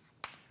surely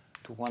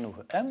to 1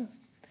 over m,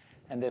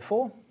 and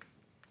therefore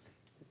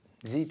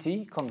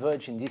zt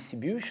converge in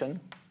distribution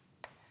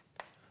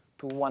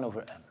to 1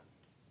 over m.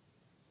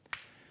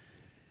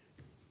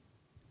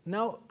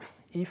 Now,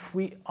 if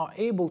we are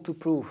able to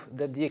prove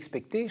that the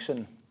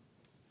expectation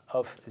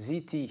of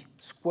zt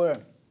square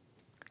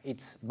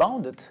it's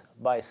bounded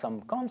by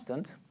some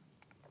constant,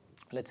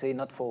 let's say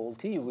not for all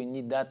t, we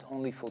need that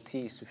only for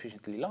t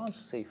sufficiently large,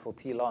 say for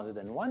t larger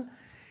than 1,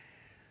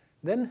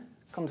 then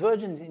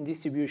convergence in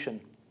distribution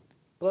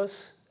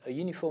plus a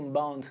uniform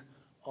bound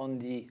on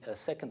the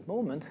second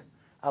moment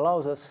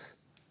allows us,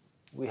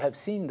 we have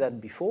seen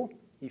that before.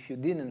 If you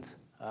didn't,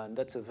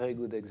 that's a very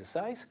good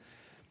exercise.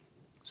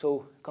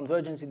 So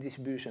convergence in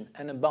distribution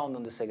and a bound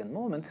on the second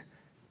moment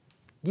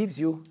gives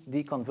you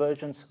the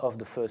convergence of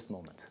the first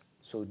moment.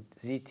 So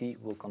zt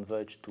will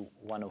converge to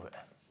 1 over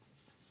m.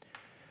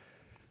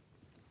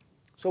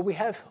 So we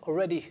have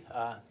already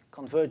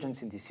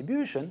convergence in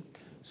distribution.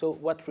 So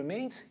what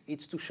remains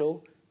is to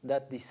show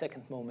that the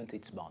second moment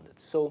is bounded.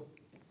 So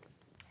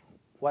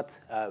what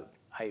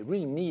I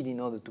really need in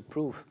order to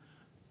prove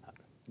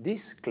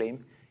this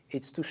claim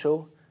is to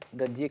show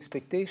that the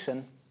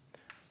expectation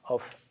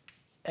of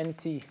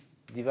nt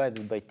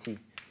divided by t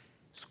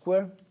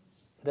square,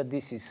 that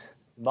this is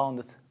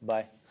bounded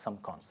by some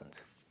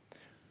constant.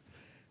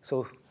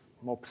 So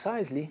more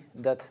precisely,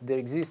 that there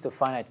exists a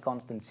finite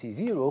constant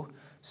c0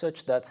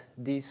 such that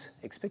this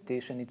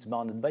expectation is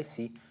bounded by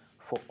c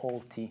for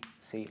all t,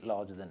 say,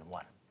 larger than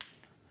 1.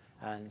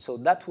 And so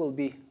that will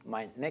be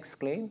my next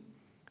claim.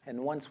 And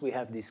once we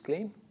have this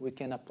claim, we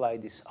can apply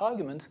this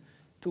argument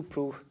to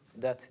prove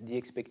that the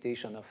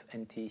expectation of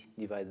nt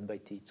divided by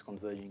t is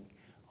converging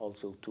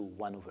also to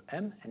 1 over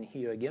m. And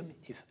here again,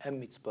 if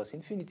m is plus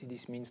infinity,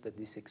 this means that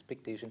this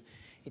expectation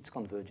is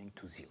converging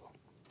to 0.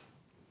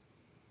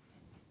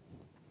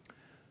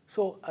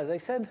 So as I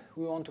said,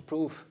 we want to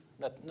prove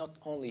that not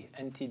only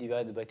nt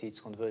divided by t is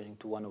converging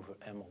to 1 over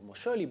m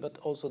almost surely, but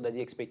also that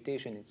the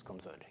expectation is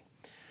converging.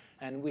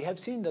 And we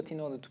have seen that in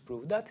order to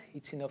prove that,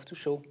 it's enough to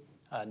show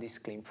this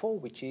claim 4,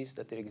 which is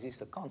that there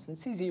exists a constant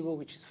c0,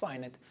 which is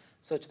finite,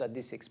 such that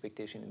this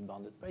expectation is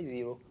bounded by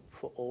 0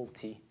 for all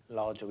t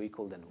larger or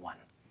equal than 1.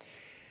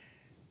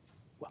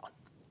 Well,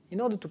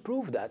 in order to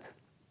prove that,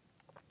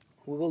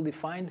 we will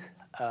define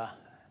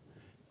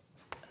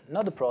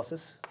another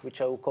process,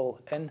 which I will call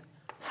n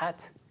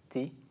hat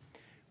t,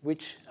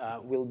 which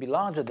will be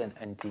larger than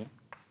nt,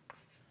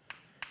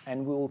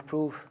 and we will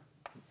prove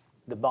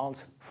the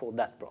bounds for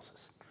that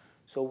process.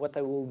 So what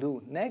I will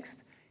do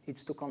next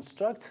is to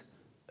construct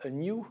a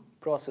new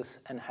process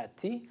n hat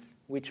t,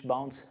 which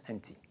bounds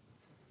nt.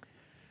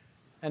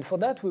 And for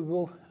that, we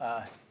will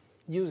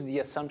use the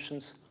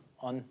assumptions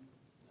on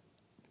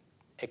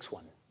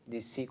x1,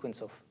 this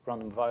sequence of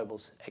random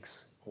variables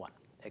x1,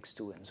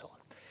 x2, and so on.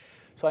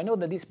 So I know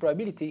that this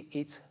probability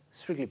is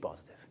strictly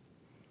positive.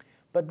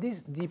 But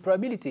the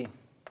probability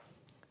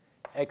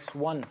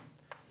x1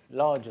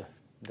 larger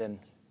than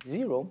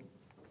 0,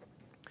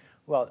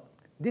 well,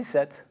 this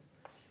set,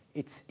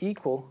 it's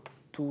equal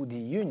to the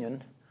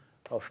union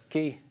of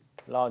k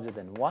larger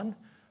than 1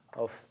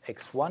 of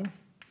x1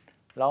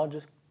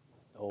 larger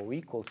or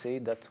equal, say,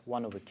 that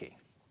 1 over k.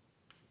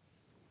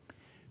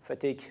 If I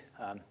take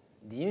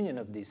the union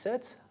of these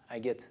sets, I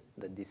get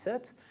that this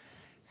set,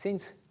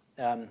 since,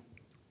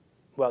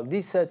 well,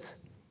 these sets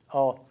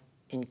are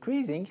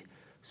increasing,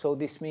 so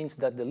this means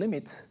that the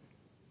limit,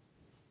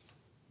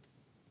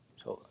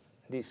 so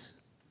this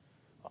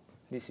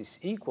is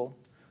equal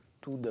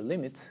to the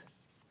limit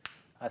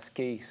as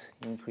k is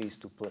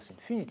increased to plus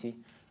infinity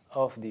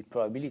of the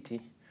probability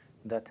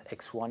that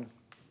x1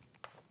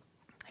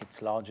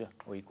 it's larger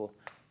or equal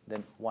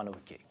than 1 over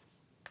k.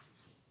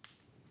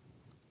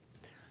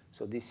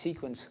 So this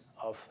sequence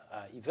of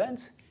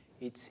events,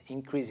 it's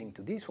increasing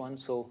to this one,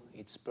 so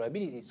its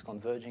probability is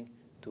converging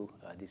to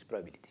this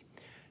probability.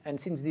 And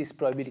since this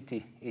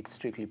probability is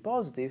strictly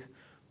positive,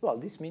 well,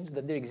 this means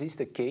that there exists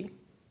a k.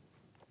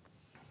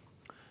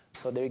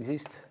 So there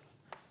exists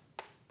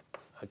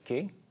a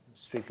k,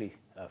 strictly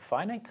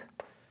finite,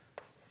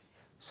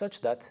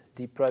 such that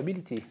the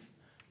probability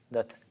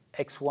that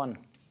x1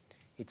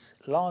 is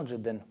larger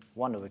than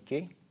 1 over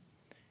k,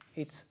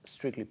 it's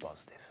strictly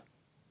positive.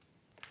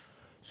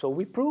 So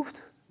we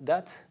proved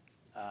that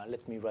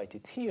let me write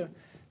it here,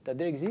 that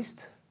there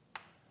exists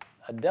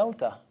a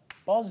delta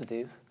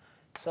positive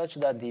such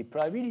that the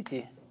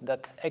probability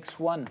that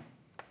x1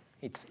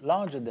 is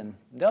larger than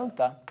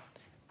delta,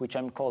 which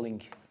I'm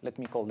calling, let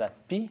me call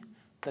that p,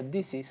 that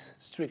this is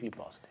strictly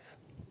positive.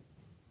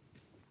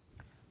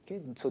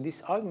 Okay, so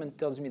this argument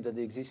tells me that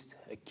there exists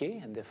a k,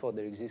 and therefore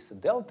there exists a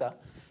delta,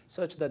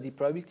 such that the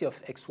probability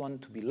of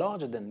x1 to be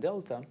larger than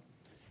delta,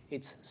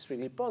 it's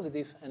strictly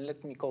positive, and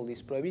let me call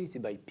this probability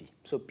by p.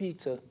 So p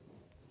is a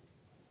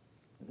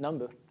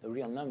number, a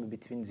real number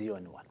between 0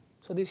 and 1.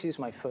 So this is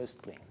my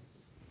first claim.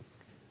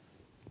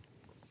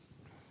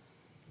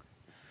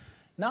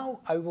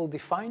 Now I will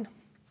define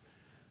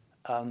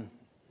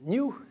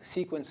new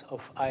sequence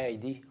of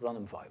IID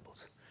random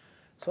variables.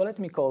 So let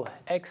me call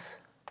x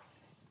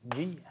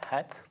g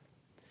hat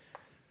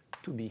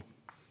to be,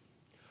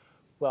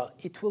 well,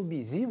 it will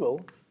be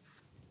 0.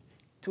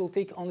 It will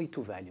take only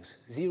two values,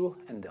 0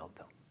 and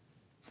delta.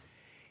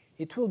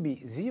 It will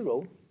be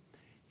 0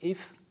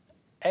 if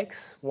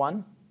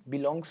x1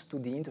 belongs to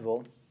the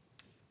interval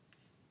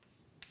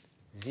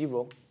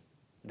 0,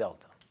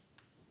 delta.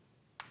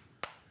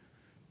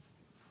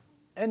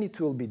 And it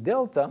will be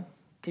delta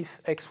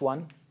if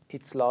x1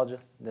 is larger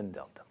than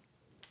delta.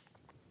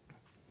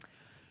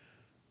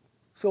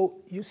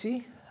 So you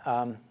see,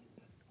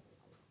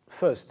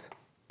 first,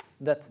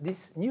 that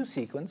this new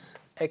sequence,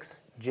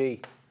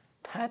 xj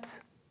hat,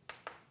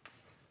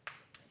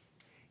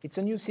 it's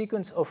a new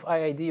sequence of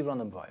IID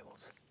random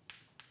variables.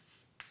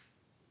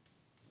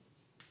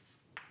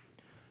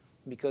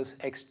 Because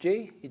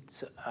xj,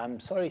 it's, I'm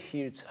sorry,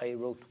 here I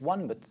wrote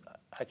 1, but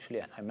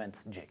actually I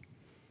meant j.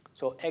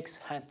 So x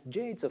hat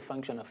j, it's a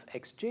function of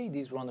xj.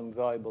 These random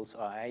variables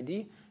are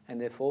IID, and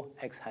therefore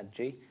x hat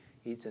j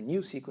is a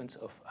new sequence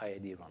of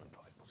IID random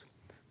variables.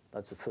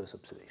 That's the first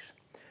observation.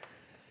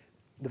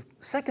 The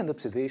second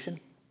observation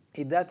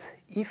is that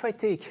if I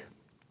take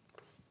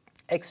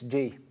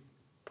xj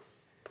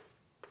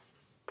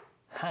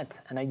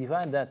hat and I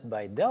divide that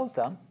by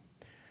delta,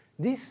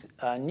 this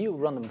new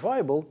random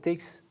variable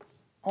takes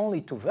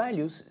only two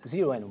values,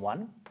 0 and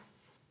 1.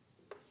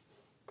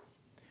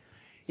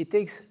 It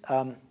takes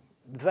the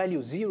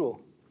value 0,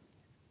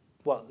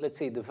 well, let's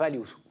say the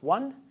value is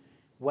 1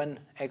 when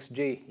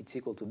xj is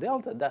equal to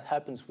delta. That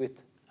happens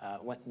with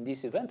in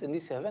this event, and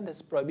this event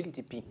has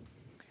probability p.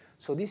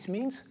 So this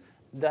means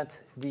that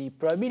the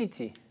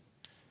probability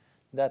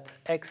that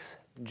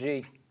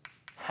xj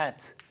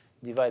hat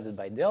divided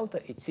by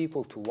delta, it's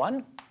equal to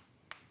 1,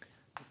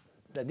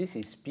 that this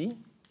is p,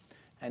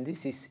 and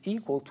this is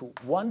equal to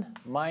 1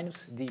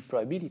 minus the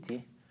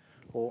probability,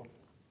 or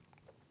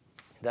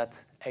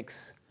that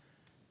xj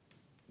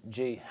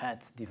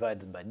hat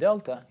divided by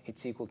delta,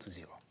 it's equal to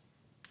 0.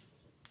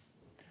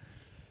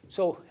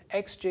 So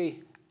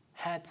xj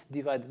hat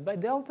divided by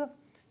delta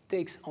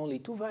takes only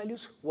two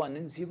values, 1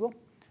 and 0,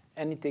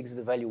 and it takes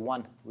the value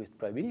 1 with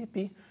probability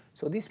p.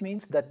 So this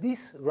means that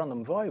these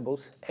random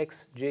variables,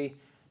 xj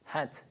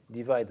hat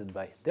divided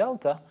by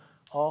delta,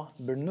 are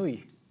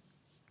Bernoulli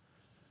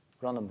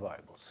random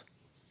variables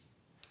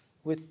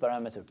with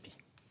parameter p,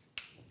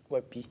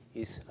 where p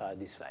is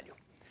this value.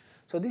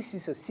 So this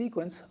is a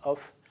sequence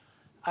of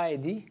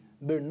IID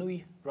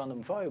Bernoulli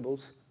random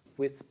variables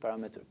with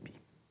parameter p.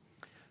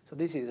 So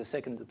this is the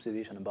second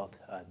observation about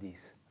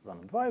these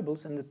random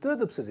variables. And the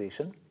third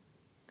observation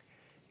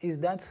is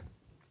that,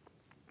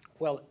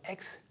 well,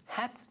 x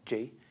hat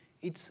j,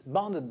 it's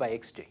bounded by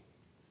xj.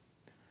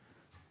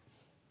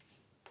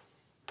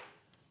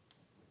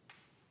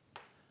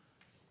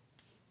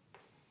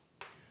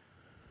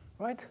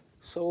 Right?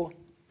 So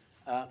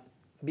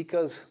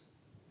because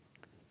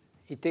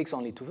it takes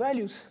only two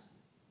values,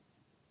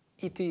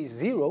 it is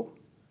 0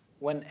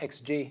 when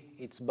xj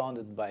is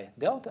bounded by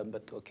delta,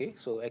 but okay,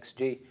 so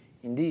xj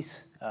in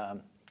this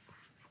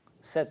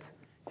set,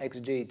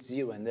 xj is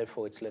 0, and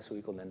therefore it's less or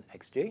equal than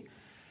xj.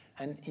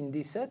 And in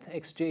this set,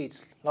 xj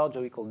is larger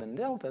or equal than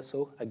delta,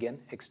 so again,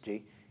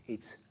 xj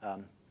is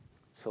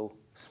so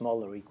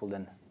smaller or equal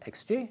than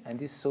xj, and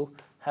this so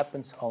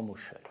happens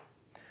almost surely.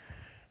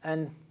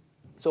 And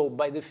so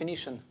by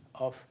definition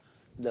of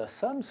the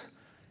sums,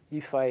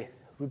 if I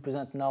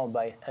represent now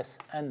by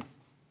Sn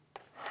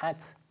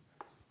hat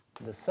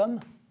the sum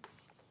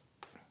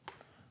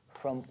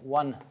from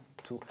 1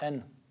 to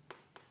n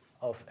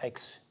of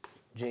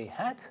xj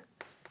hat,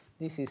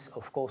 this is,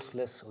 of course,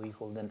 less or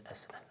equal than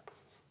Sn.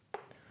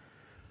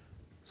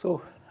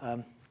 So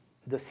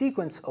the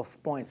sequence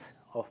of points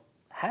of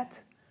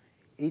hat,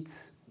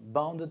 it's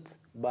bounded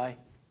by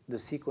the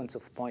sequence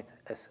of point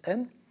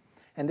Sn.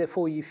 And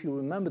therefore, if you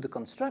remember the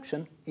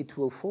construction, it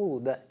will follow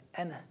that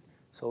n.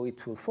 So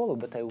it will follow,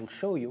 but I will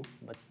show you.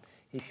 But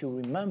if you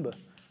remember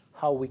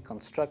how we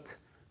construct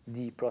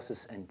the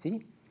process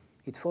nt,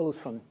 it follows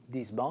from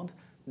this bound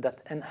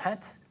that n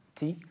hat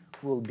t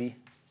will be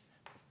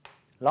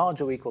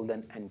larger or equal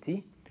than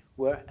nt,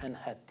 where n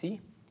hat t,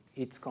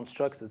 it's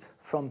constructed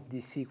from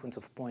this sequence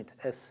of point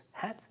s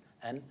hat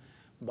n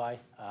by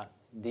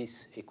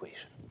this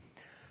equation.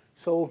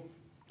 So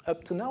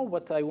up to now,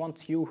 what I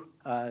want you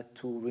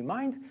to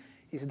remind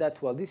is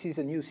that, well, this is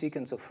a new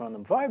sequence of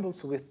random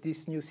variables. With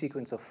this new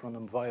sequence of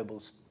random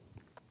variables,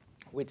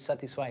 which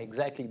satisfy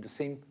exactly the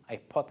same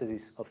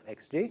hypothesis of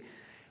xj,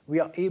 we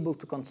are able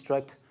to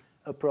construct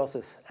a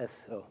process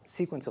as a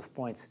sequence of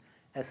points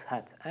s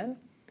hat n,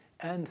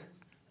 and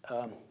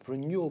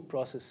renewal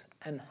process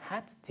n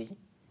hat t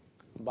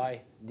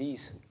by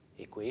these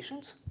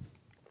equations.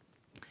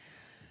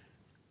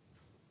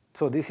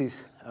 So this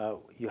is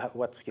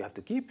what you have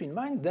to keep in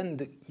mind. Then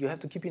you have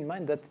to keep in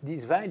mind that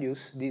these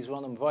values, these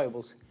random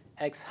variables,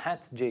 x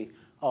hat j,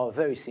 are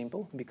very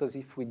simple, because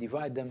if we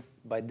divide them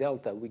by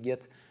delta, we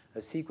get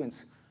a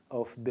sequence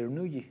of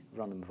Bernoulli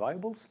random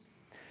variables.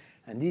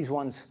 And these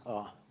ones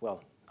are,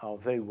 well, are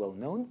very well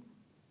known.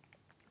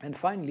 And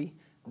finally,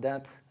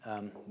 that,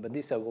 but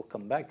this I will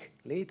come back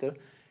later,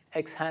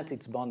 x hat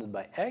is bounded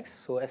by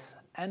x, so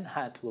Sn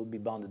hat will be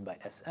bounded by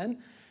Sn,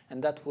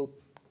 and that will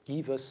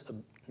give us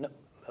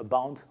a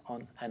bound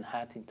on n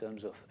hat in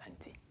terms of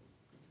nt.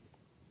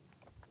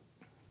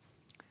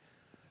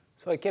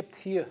 So I kept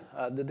here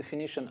the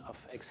definition of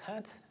x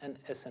hat and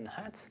Sn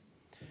hat,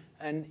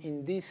 and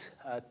in this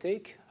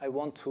take I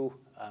want to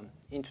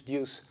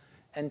introduce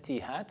nt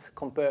hat,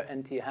 compare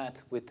nt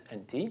hat with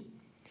nt,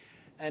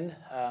 and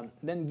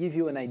then give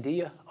you an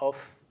idea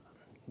of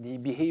the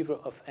behavior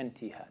of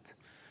nt hat.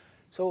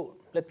 So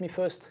let me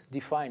first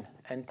define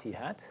nt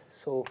hat.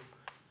 So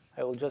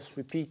I will just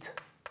repeat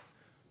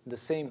the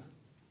same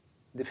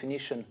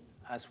definition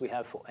as we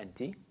have for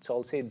nt. So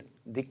I'll say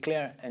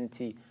declare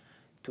nt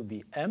to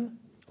be m,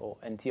 or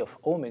nt of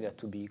omega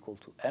to be equal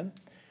to m,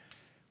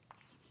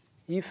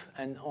 if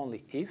and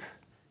only if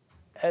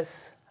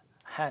s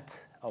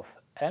hat of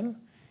m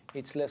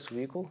it's less or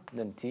equal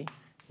than t,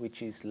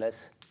 which is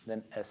less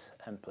than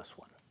Sm plus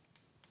 1.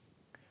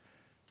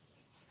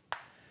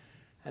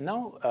 And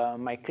now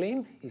my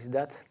claim is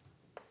that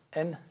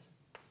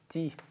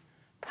nt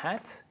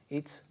hat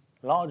is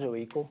larger or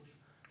equal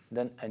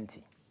than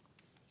nt.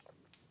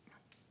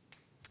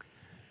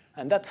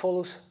 And that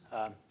follows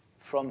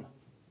from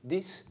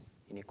this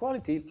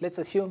inequality. Let's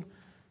assume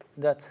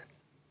that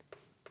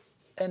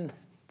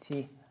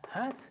nt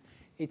hat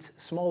is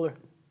smaller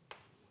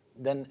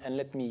than, and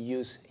let me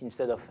use,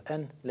 instead of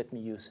n, let me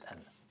use m,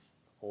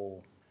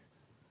 or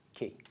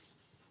k.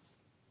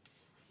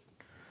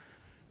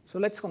 So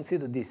let's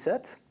consider this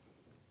set.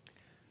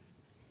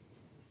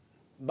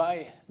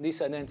 By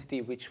this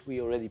identity, which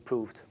we already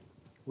proved,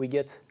 we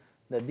get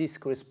that this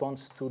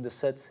corresponds to the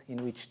sets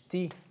in which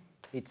t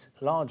it's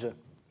larger,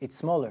 it's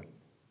smaller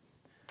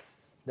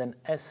than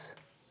s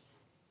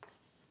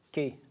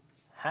k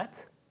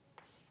hat.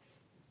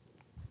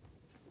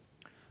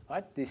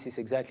 Right? This is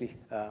exactly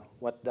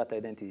what that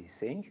identity is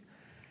saying.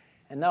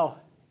 And now,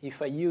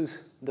 if I use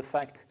the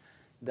fact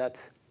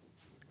that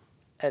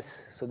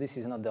s, so this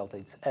is not delta,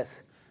 it's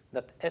s,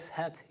 that s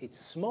hat is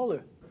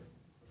smaller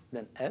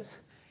than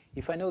s,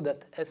 if I know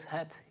that s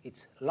hat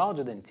is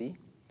larger than t,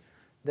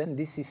 then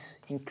this is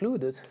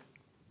included.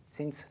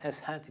 Since s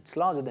hat is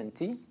larger than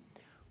t,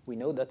 we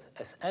know that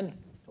Sn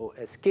or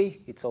Sk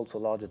it's also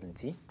larger than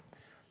t.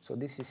 So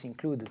this is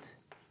included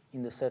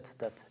in the set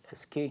that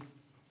Sk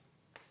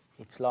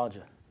it's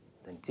larger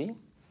than t.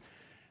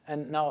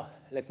 And now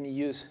let me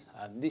use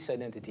this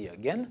identity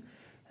again,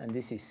 and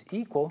this is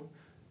equal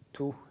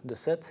to the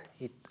set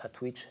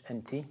at which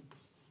nt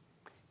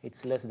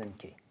it's less than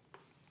k.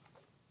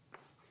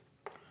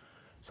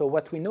 So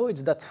what we know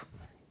is that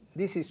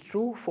this is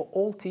true for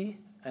all t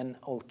and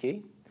all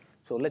k.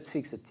 So let's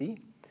fix a t.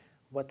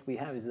 What we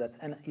have is that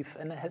if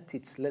n hat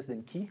is less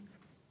than k,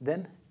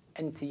 then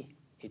nt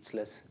it's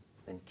less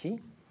than k,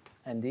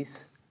 and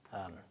this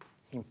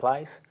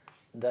implies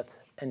that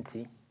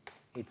nt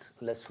it's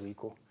less or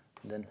equal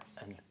than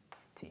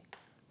nt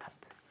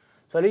hat.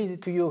 So I leave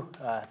it to you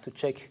to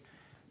check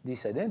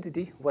this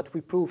identity. What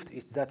we proved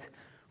is that,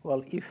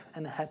 well, if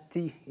n hat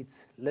t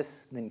it's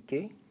less than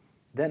k,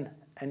 then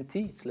nt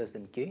it's less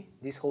than k.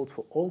 This holds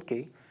for all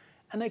k,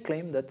 and I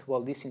claim that,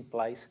 well, this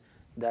implies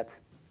that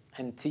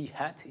nt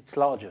hat it's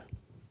larger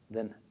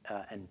than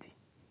nt.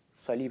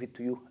 So I leave it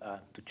to you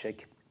to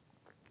check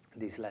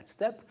this last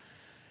step.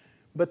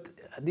 But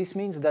this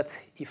means that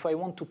if I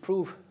want to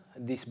prove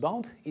this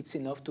bound, it's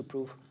enough to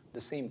prove the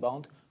same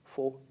bound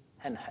for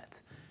n hat.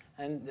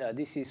 And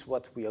this is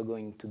what we are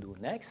going to do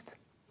next.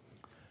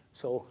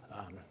 So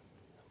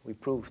we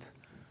proved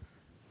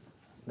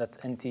that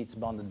nt is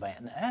bounded by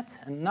n hat,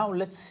 and now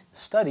let's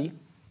study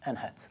n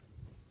hat.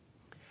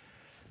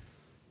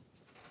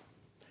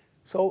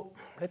 So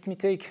let me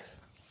take,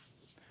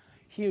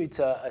 here it's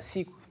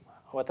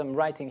what I'm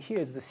writing here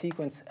is the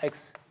sequence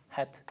x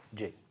hat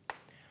j,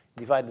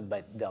 divided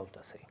by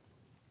delta, say.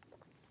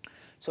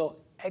 So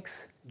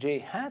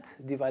xj hat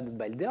divided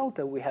by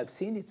delta, we have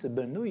seen it's a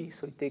Bernoulli,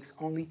 so it takes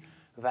only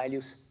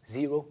values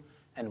 0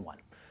 and 1.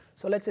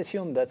 So let's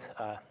assume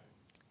that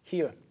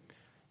here,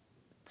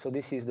 so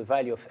this is the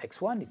value of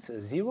x1, it's a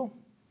 0,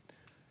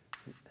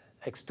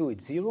 x2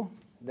 it's 0,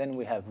 then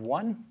we have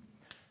 1,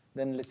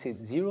 then let's say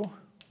 0,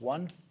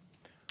 1,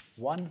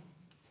 1,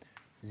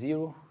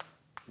 0,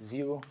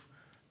 0,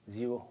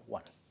 0,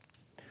 1.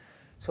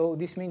 So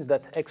this means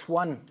that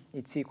x1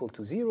 is equal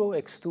to 0,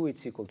 x2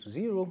 is equal to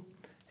 0,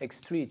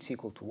 x3 is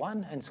equal to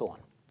 1, and so on.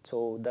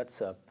 So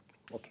that's,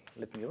 okay,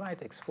 let me write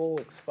x4,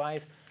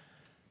 x5,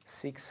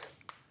 6,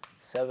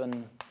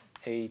 7,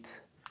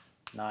 8,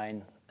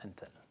 9, and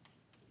 10.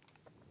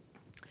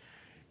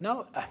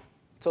 Now,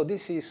 so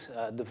this is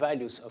the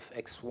values of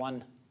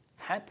x1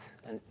 hat,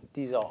 and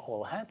these are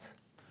all hats.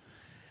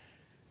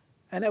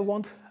 And I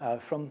want,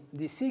 from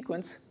this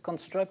sequence,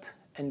 construct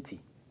NT.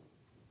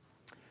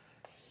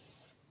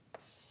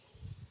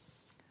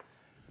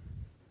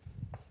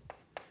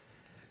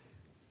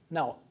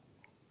 Now,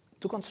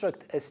 to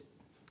construct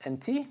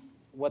NT,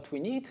 what we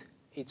need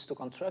is to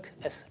construct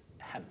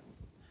S_hem.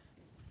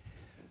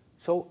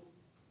 So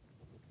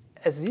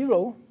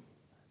S0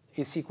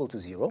 is equal to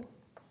 0.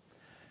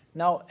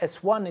 Now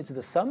S1 is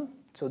the sum,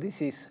 so this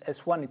is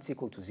S1 is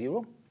equal to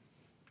 0.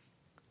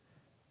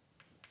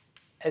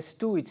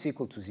 S2 is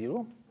equal to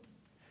 0.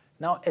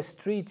 Now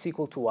S3 is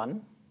equal to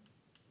 1.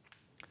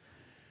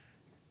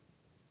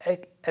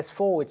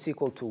 S4 is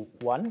equal to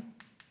 1.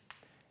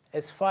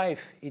 S5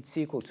 is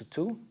equal to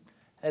 2.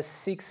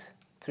 S6,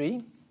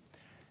 3.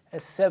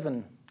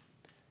 S7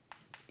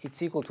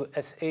 it's equal to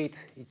S8,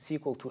 it's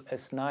equal to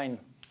S9,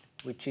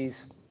 which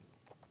is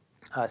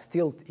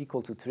still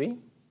equal to 3.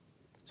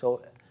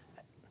 So,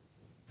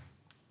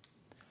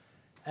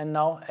 and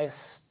now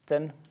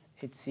S10,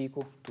 it's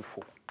equal to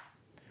 4.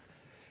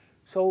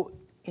 So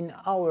in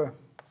our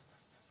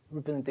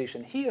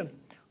representation here,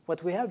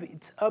 what we have,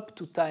 it's up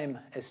to time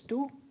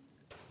S2,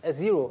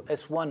 S0,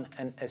 S1,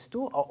 and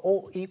S2 are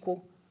all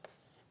equal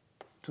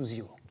to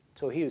 0.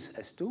 So here's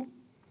S2.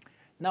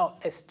 Now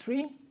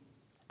S3,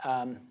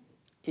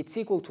 it's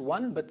equal to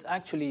 1, but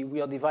actually we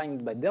are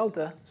dividing by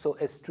delta, so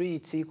S3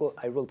 it's equal,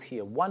 I wrote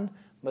here 1,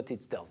 but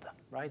it's delta,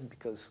 right?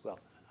 Because, well,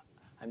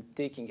 I'm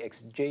taking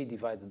xj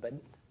divided by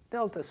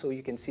delta, so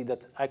you can see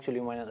that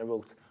actually when I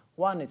wrote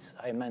 1,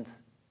 I meant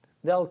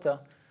delta,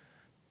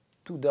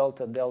 2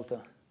 delta,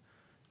 delta,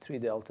 3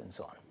 delta, and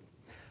so on.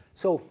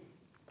 So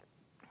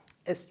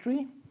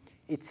S3,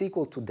 it's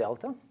equal to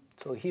delta,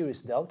 so here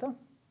is delta,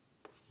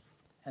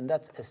 and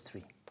that's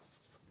S3.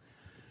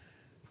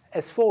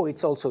 S4,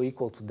 it's also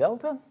equal to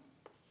delta.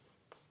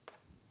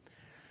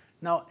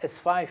 Now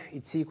S5,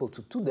 it's equal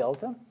to 2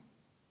 delta.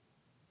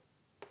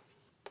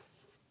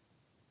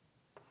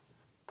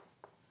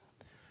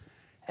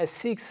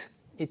 S6,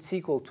 it's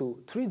equal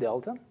to 3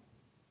 delta.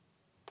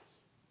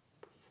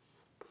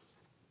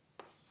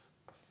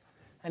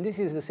 And this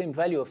is the same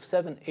value of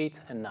 7, 8,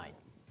 and 9.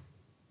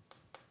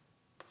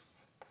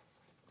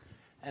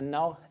 And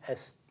now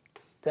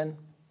S10,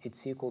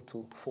 it's equal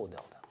to 4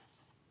 delta.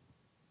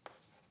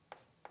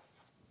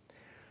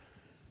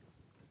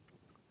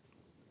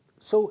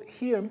 So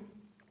here,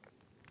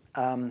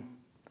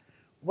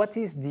 what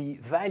is the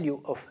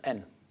value of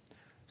n?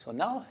 So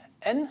now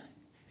n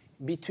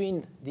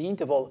between the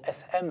interval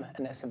Sm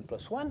and Sm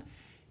plus 1,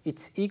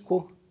 it's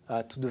equal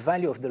to the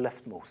value of the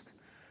leftmost.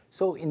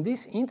 So in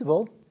this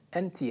interval,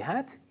 nt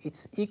hat,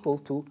 it's equal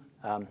to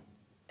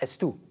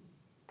S2.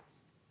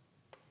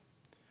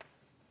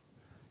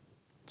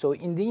 So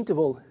in the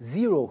interval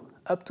 0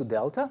 up to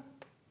delta,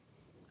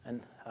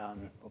 and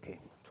okay,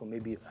 so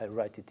maybe I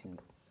write it in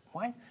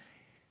y,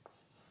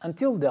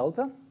 until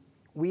delta,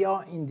 we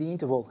are in the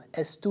interval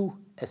S2,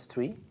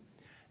 S3,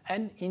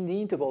 and in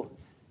the interval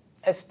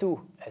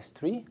S2,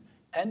 S3,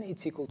 and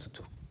it's equal to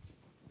 2.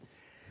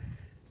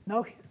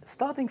 Now,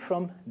 starting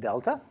from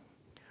delta,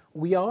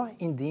 we are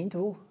in the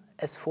interval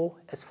S4,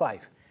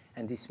 S5,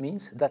 and this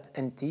means that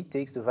nt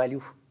takes the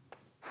value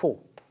 4.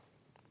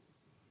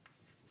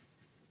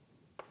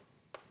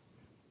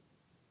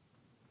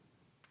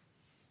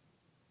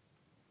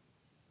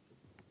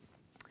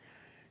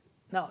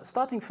 Now,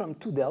 starting from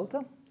 2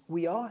 delta,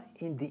 we are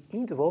in the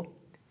interval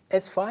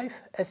S5,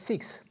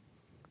 S6.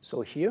 So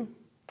here,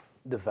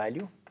 the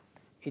value,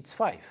 it's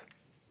 5,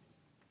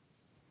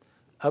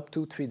 up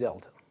to 3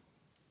 delta.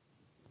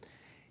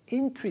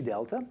 In 3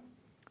 delta,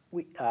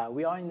 we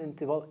are in the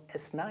interval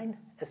S9,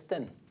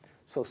 S10.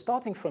 So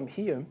starting from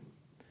here,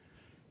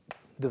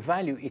 the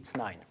value, it's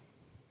 9,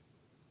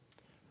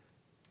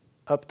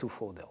 up to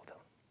 4 delta.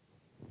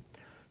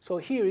 So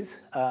here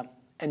is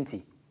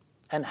nt,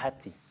 n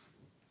hat t.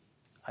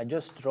 I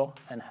just draw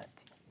n hat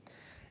t.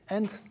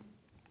 And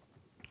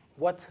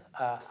what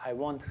I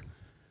want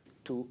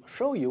to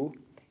show you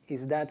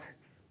is that,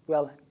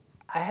 well,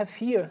 I have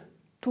here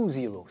 2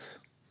 zeros.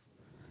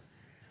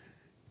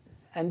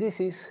 And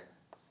this is,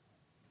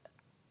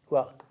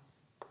 well,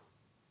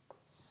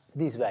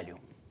 this value.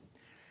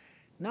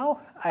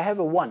 Now I have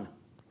a 1,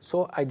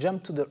 so I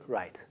jump to the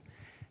right.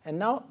 And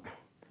now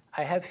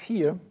I have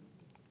here,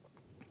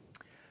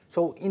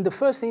 so in the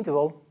first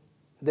interval,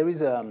 there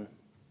is a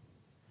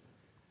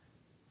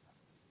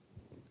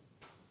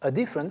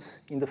difference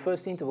in the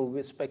first interval with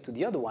respect to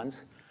the other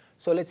ones.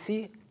 So let's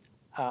see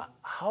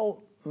how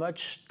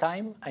much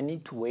time I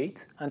need to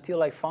wait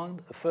until I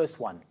found the first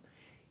one.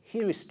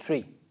 Here is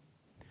 3.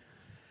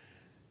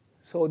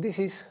 So this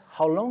is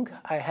how long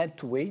I had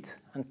to wait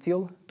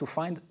until to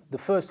find the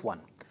first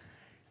one.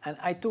 And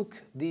I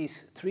took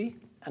these 3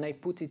 and I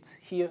put it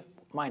here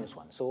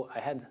 -1. So I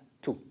had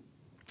 2.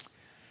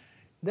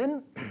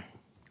 Then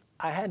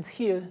I had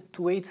here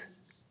to wait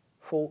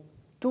for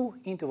 2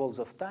 intervals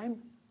of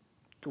time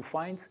to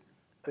find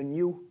a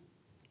new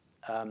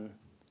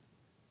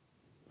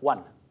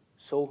 1.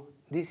 So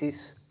this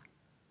is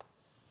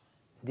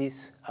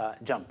this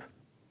jump.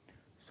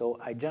 So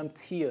I jumped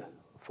here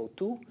for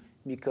 2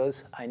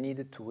 because I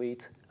needed to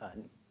wait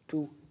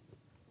 2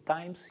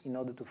 times in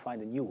order to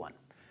find a new one.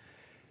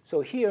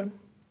 So here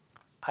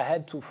I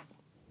had to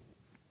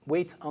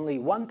wait only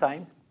 1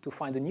 time to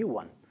find a new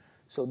one.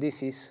 So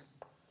this is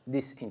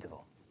this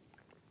interval.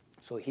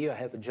 So here I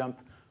have a jump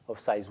of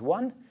size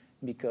 1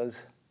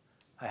 because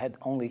I had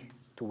only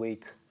to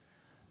wait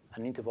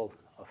an interval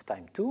of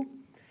time 2.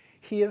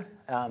 Here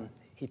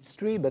it's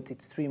 3, but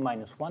it's 3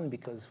 minus 1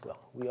 because,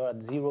 well, we are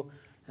at 0,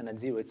 and at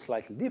 0 it's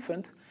slightly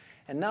different.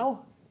 And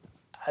now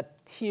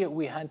here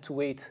we had to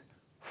wait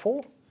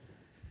 4,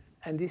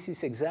 and this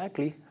is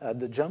exactly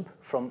the jump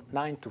from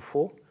 9 to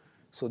 4.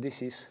 So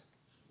this is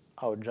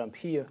our jump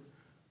here,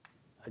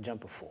 a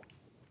jump of 4.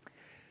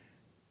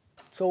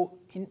 So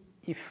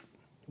if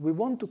we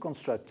want to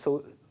construct,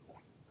 so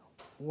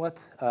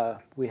what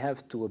we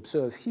have to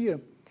observe here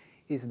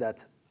is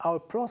that our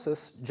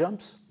process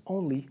jumps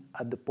only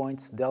at the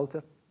points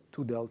delta,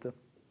 2 delta,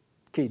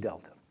 k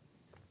delta.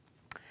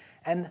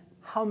 And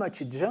how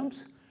much it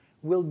jumps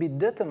will be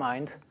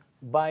determined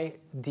by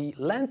the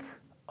length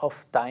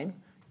of time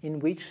in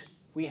which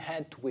we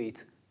had to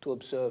wait to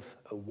observe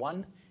a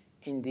 1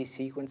 in this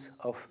sequence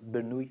of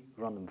Bernoulli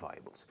random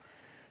variables.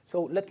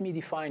 So let me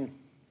define,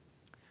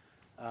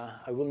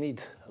 I will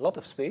need a lot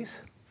of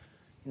space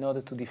in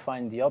order to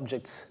define the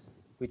objects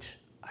which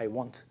I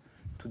want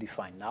to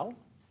define now.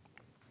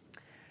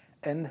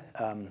 And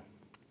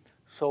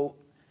so,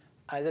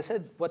 as I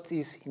said, what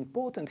is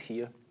important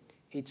here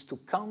is to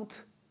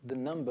count the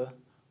number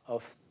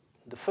of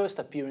the first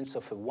appearance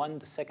of a 1,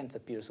 the second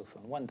appearance of a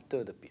 1, the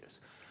third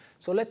appearance.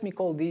 So let me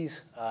call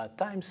these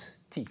times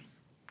t.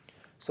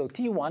 So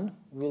t1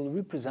 will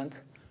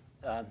represent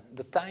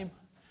the time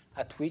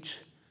at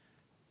which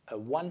a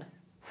 1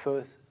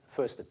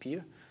 first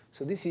appears.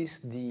 So this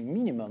is the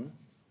minimum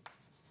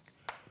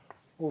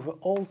over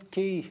all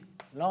k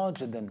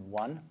larger than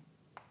 1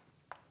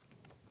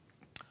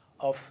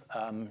 of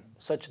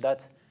such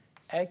that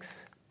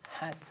x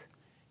hat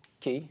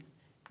k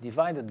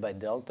divided by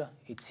delta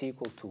it's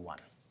equal to 1.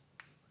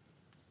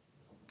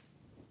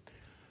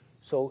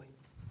 So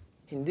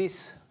in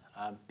this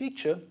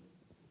picture,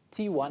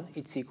 t1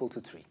 it's equal to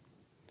 3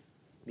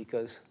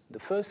 because the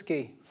first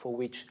k for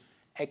which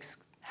x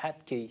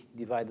hat k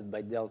divided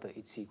by delta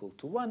it's equal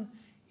to 1,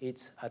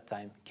 it's at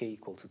time k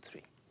equal to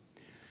 3.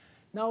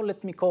 Now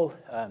let me call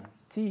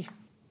t2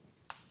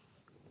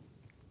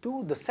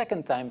 the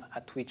second time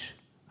at which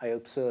I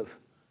observe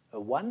a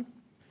 1.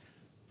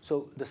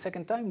 So the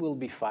second time will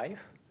be 5.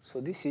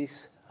 So this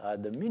is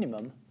the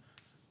minimum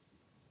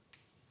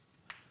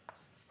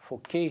for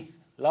k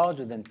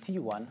larger than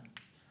t1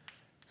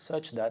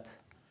 such that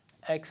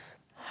x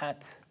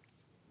hat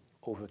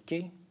over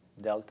k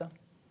delta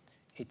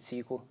it's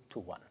equal to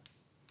 1.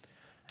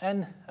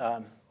 And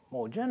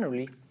more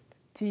generally,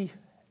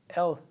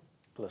 tl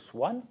plus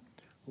 1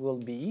 will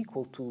be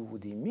equal to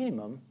the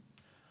minimum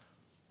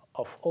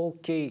of all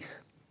k's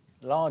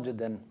larger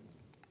than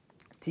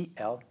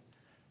tl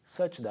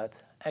such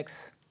that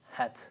x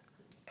hat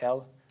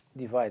l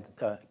divided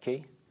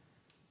k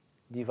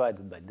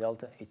divided by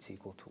delta it's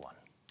equal to 1.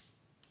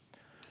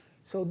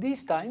 So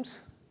these times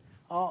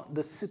are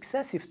the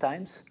successive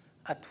times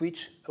at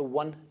which a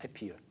 1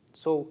 appears.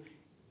 So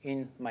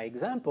in my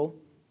example,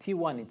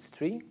 t1 it's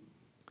 3,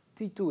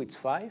 t2 it's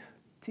 5,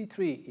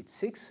 t3 it's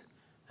 6,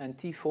 and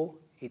t4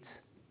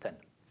 it's 10.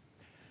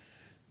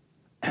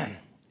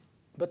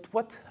 But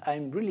what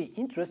I'm really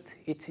interested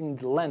in is in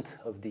the length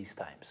of these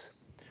times.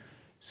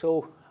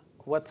 So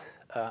what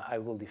I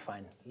will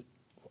define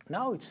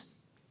now it's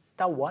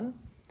tau1.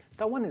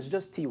 Tau1 is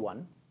just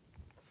t1.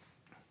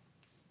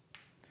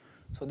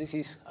 So this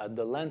is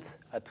the length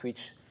at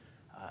which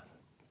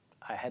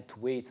I had to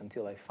wait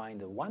until I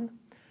find a 1.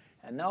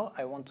 And now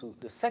I want to,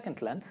 the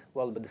second length,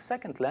 well, but the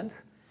second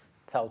length,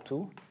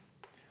 tau2,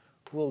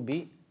 will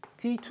be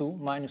t2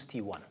 minus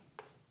t1.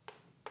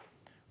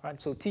 Right,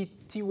 so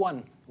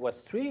t1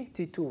 was 3,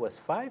 t2 was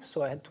 5,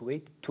 so I had to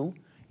wait 2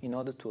 in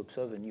order to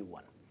observe a new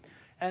 1.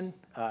 And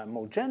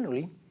more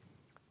generally,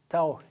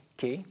 tau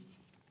k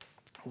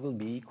will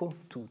be equal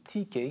to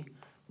tk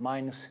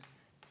minus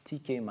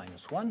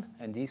 1,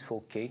 and these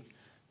for k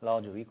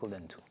larger or equal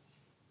than 2.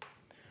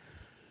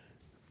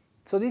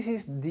 So this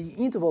is the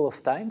interval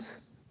of times,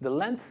 the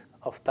length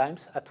of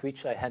times at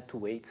which I had to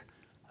wait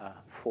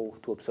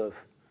to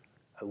observe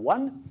a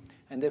 1,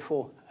 and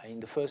therefore in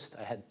the first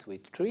I had to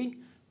wait 3.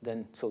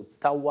 Then so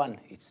tau1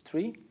 it's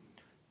 3,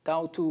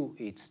 tau2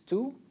 it's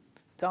 2,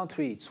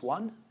 tau3 it's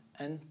 1,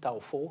 and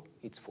tau4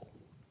 it's 4.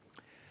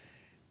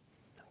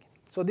 Okay.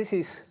 So this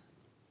is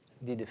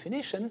the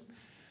definition,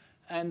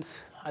 and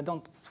I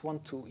don't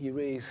want to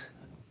erase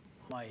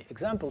my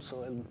example,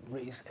 so I'll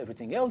erase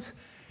everything else.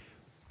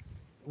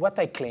 what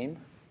I claim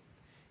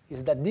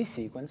is that this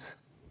sequence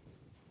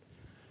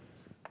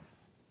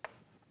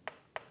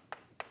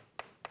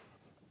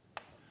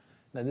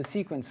the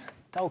sequence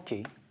tau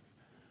k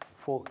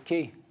for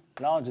k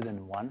larger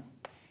than 1,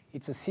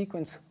 it's a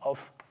sequence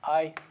of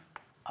IID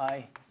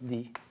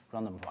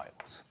random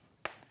variables.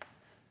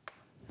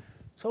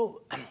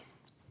 So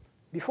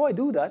before I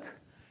do that,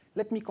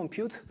 let me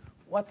compute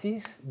what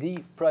is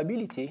the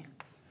probability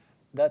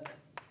that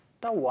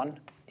tau 1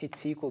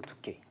 is equal to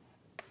k.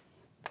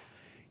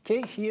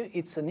 K here,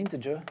 it's an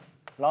integer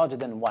larger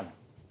than 1.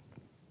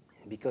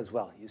 Because,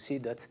 well, you see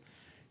that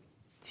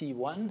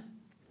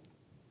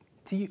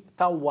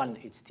tau 1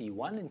 is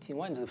t1, and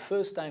t1 is the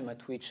first time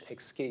at which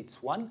xk is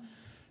 1.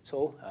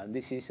 So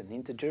this is an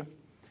integer,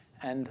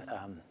 and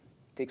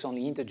takes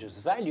only integers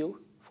value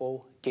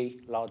for k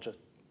larger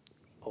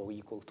or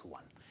equal to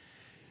 1.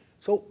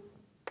 So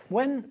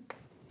when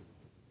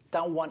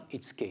tau 1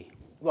 is k?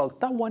 Well,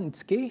 tau 1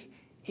 is k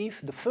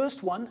if the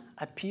first one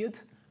appeared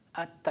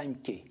at time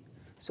k.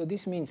 So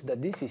this means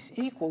that this is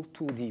equal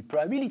to the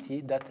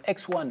probability that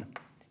x1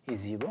 is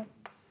 0,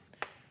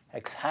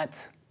 x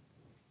hat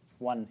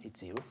 1 is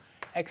 0,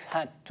 x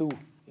hat 2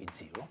 is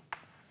 0,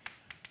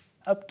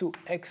 up to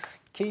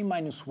xk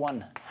minus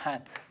 1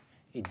 hat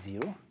is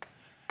 0,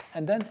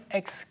 and then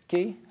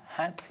xk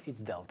hat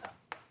is delta.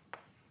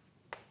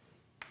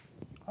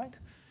 Right?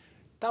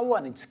 Tau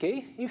 1 is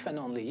k if and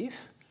only if,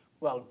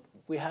 well,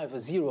 we have a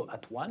 0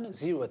 at 1, a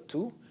 0 at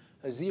 2,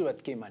 a 0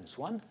 at k minus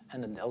 1,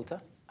 and a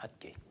delta at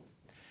k.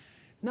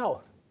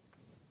 Now,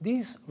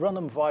 these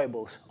random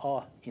variables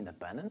are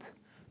independent,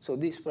 so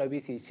this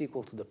probability is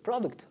equal to the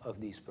product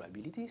of these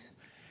probabilities,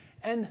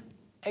 and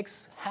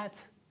x hat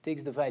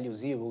takes the value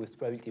 0 with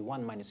probability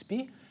 1 minus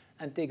p,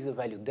 and takes the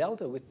value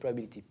delta with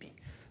probability p.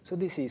 So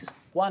this is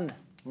 1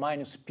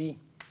 minus p,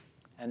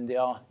 and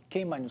there are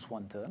k minus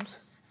 1 terms,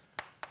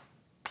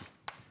 p.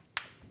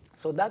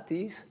 So that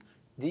is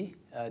the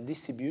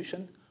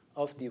distribution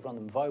of the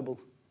random variable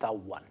tau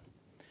 1.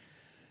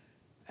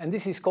 And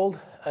this is called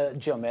a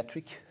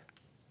geometric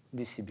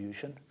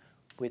distribution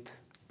with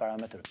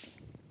parameter p.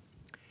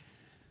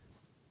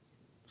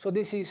 So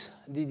this is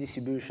the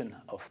distribution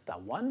of tau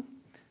 1.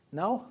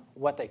 Now,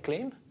 what I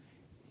claim,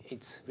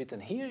 it's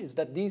written here, is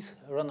that these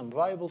random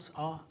variables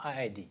are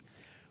IID.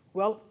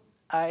 Well,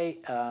 I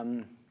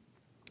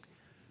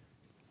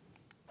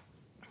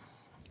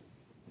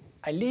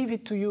leave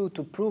it to you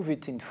to prove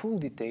it in full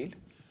detail.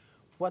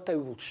 What I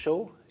will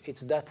show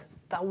is that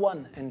tau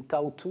 1 and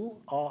tau 2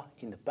 are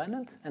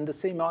independent, and the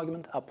same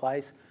argument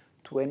applies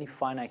to any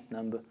finite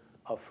number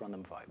of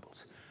random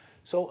variables.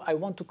 So I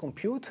want to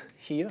compute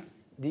here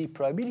the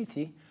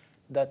probability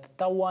that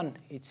tau 1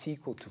 is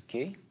equal to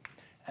k,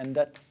 and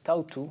that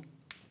tau 2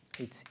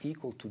 is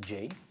equal to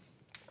j,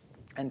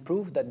 and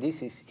prove that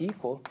this is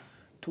equal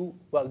to,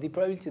 well, the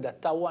probability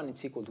that tau 1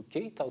 is equal to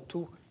k, tau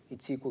 2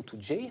 is equal to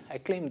j. I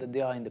claim that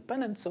they are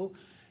independent, so,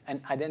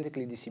 and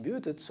identically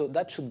distributed, so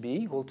that should be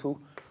equal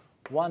to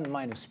 1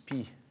 minus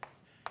p,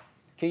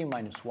 k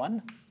minus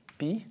 1,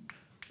 p,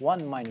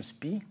 1 minus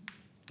p,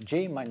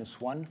 j minus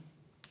 1,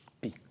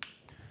 p.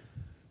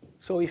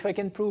 So if I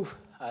can prove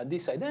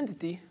this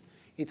identity,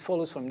 it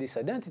follows from this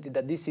identity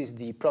that this is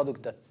the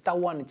product that tau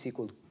 1 is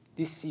equal to,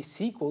 this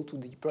is equal to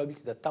the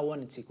probability that tau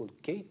 1 is equal to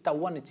k, tau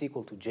 1 is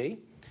equal to j,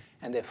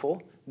 and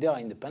therefore they are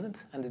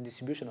independent, and the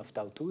distribution of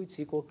tau 2 is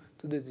equal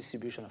to the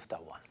distribution of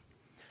tau 1.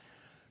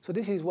 So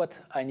this is what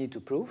I need to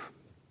prove.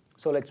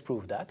 So let's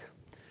prove that.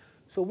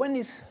 So when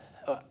is,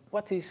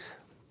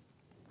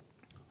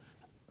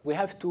 we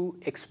have to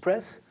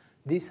express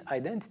this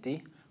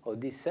identity or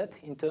this set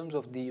in terms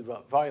of the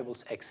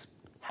variables x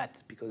hat,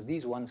 because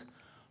these ones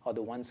are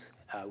the ones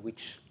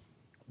which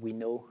we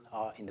know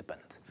are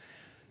independent.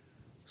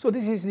 So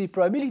this is the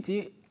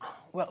probability.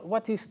 Well,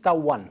 what is tau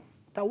 1?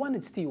 Tau 1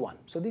 is t1.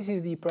 So this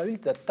is the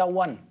probability that tau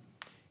 1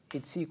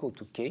 is equal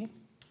to k.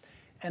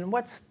 And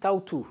what's tau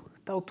 2?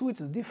 Tau 2 is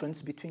the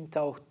difference between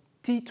tau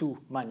t2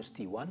 minus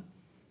t1,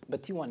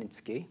 but t1 is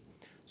k.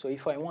 So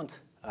if I want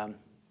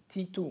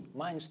t2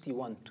 minus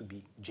t1 to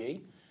be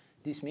j,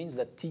 this means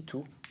that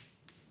t2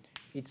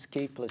 is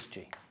k plus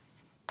j.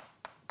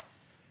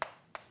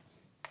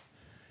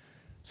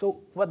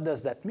 So what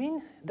does that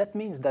mean? That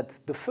means that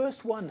the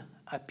first one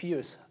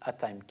appears at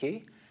time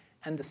k,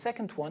 and the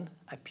second one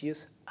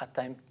appears at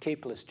time k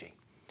plus j.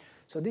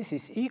 So this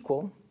is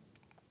equal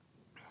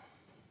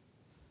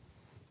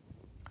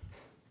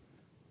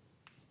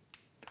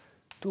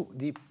to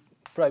the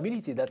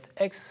probability that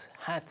x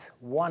hat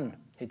 1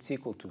 is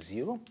equal to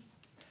 0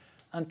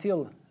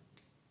 until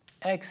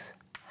x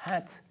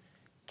hat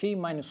k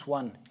minus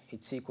 1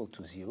 is equal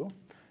to 0.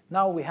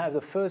 Now we have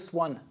the first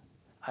one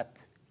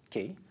at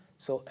k,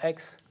 so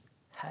x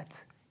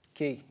hat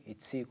k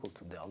is equal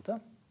to delta.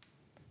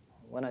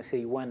 When I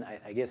say 1,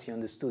 I guess you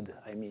understood,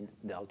 I mean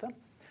delta.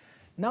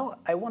 Now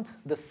I want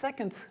the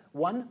second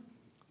one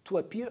to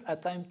appear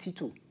at time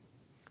t2,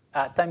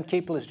 at time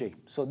k plus j.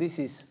 So this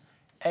is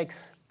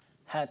x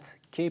hat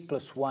k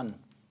plus 1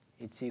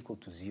 is equal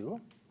to 0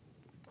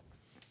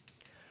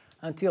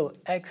 until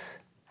x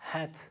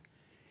hat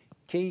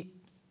k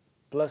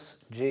plus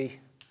j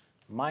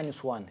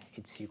minus 1,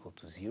 it's equal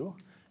to 0.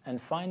 And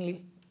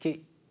finally,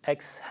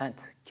 x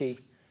hat k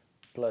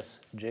plus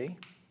j,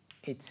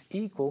 it's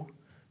equal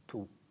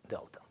to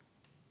delta.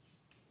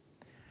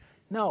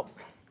 Now,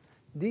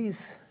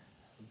 these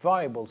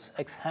variables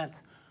x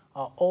hat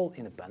are all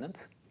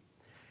independent.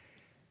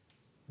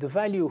 The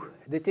value,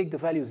 they take the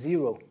value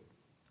 0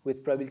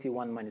 with probability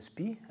 1 minus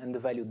p, and the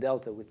value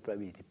delta with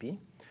probability p.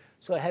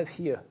 So I have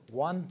here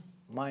 1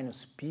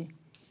 minus p,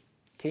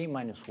 k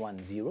minus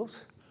 1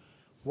 zeros,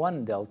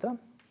 1 delta.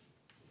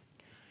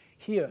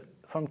 Here,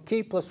 from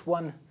k plus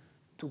 1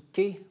 to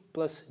k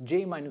plus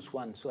j minus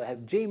 1, so I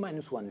have j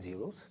minus 1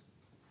 zeros,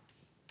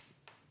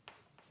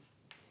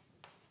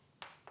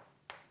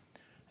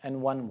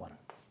 and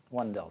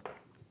 1 delta.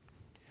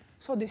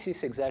 So this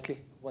is exactly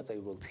what I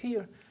wrote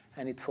here,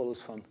 and it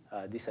follows from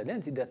this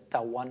identity that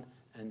tau 1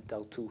 and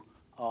tau 2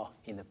 are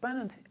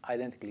independent,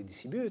 identically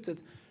distributed,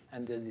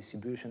 and this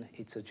distribution,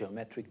 it's a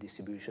geometric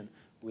distribution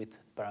with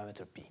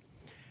parameter p.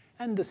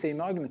 And the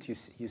same argument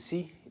you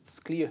see, it's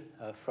clear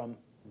from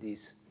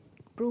this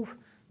proof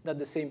that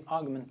the same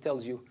argument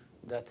tells you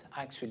that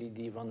actually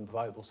the random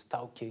variables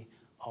tau k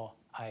are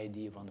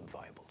IID random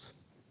variables.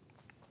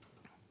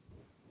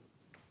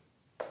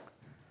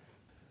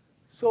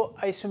 So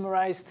I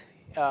summarized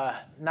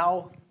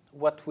now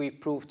what we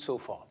proved so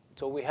far.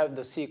 So we have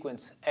the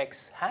sequence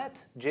x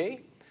hat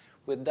j.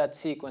 With that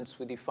sequence,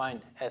 we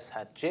define s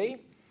hat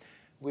j.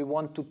 We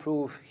want to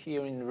prove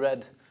here in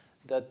red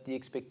that the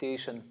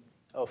expectation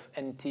of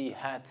nt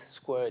hat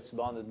squared is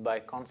bounded by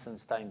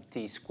constants times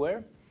t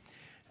squared.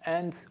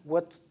 And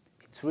what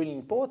it's really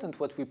important,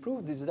 what we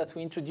proved is that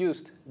we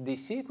introduced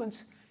this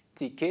sequence,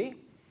 tk,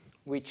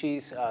 which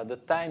is the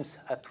times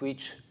at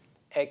which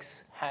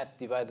x hat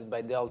divided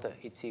by delta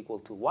it's equal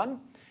to 1.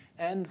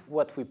 And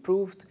what we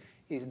proved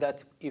is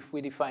that if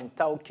we define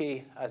tau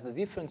k as the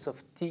difference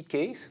of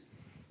tks,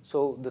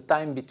 so the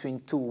time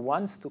between two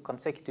ones, two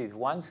consecutive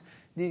ones,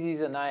 this is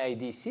an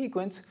IID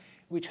sequence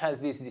which has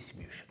this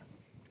distribution.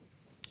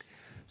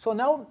 So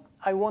now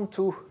I want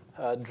to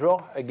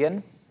draw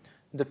again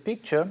the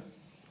picture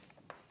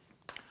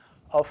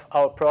of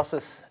our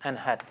process n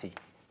hat t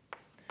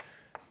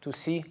to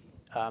see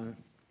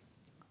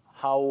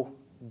how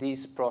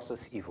this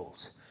process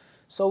evolves.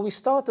 So we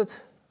started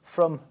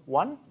from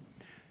 1.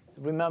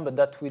 Remember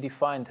that we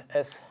defined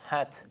s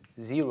hat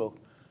 0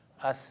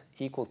 as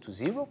equal to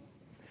 0.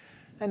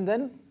 And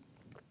then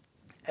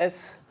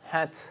s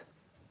hat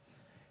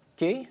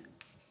k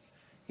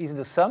is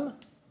the sum,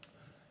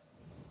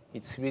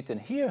 it's written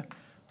here,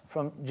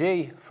 from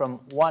j from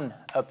 1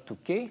 up to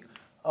k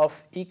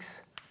of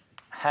x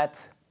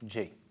hat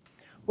j.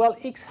 Well,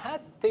 x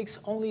hat takes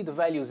only the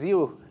value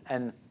 0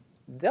 and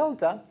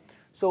delta,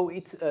 so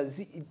it's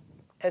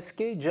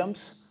sk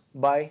jumps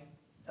by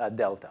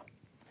delta.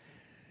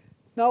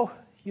 Now,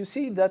 you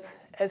see that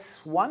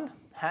s1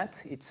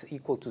 hat, it's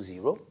equal to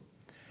 0.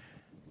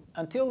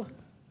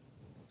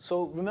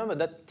 So remember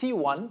that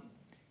t1,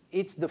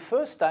 it's the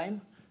first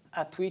time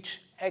at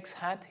which x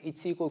hat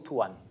it's equal to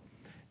 1.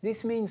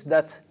 This means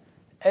that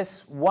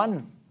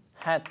s1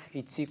 hat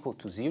it's equal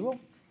to 0,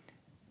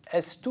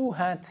 s2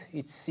 hat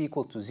it's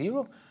equal to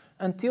 0,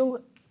 until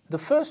the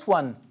first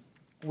one,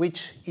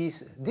 which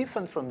is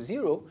different from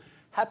 0,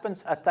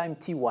 happens at time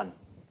t1.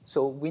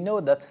 So we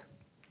know that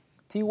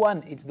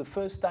t1 it's the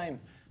first time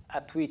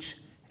at which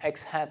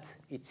x hat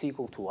it's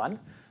equal to 1.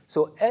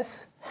 So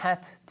s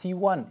hat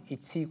t1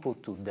 it's equal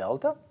to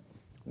delta,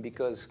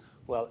 because,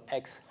 well,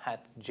 x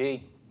hat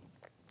j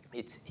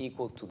it's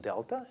equal to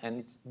delta,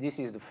 and this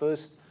is the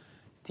first,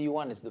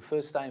 t1 is the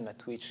first time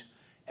at which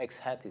x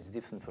hat is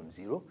different from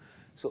 0.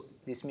 So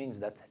this means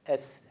that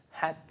s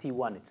hat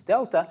t1 it's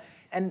delta,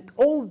 and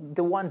all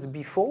the ones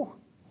before,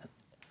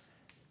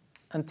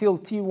 until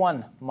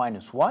t1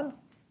 minus 1,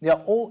 they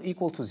are all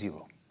equal to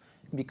 0,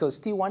 because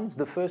t1 is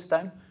the first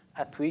time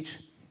at which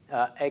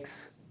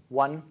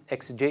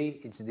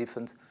xj is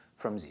different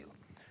from 0.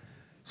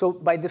 So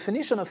by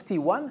definition of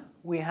t1,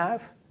 we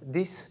have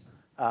these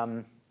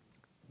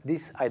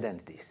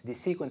identities, this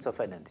sequence of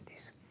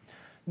identities.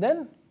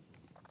 Then,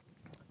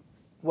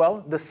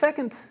 well, the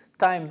second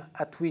time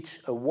at which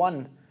a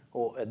 1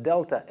 or a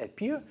delta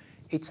appear,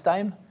 it's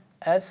time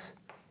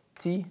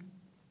st2.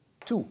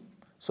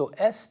 So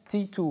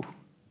st2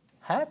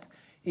 hat,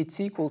 it's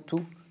equal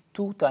to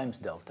 2 times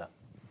delta.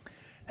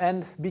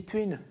 And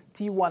between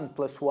t1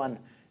 plus 1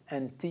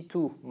 and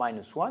t2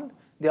 minus 1,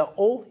 they are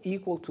all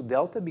equal to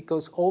delta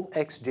because all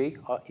xj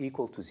are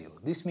equal to 0.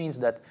 This means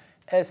that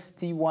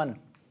st1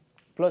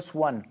 plus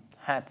 1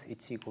 hat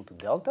it's equal to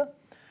delta.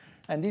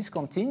 And this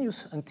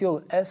continues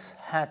until s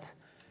hat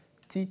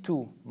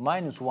t2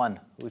 minus 1,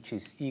 which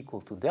is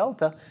equal to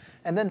delta.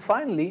 And then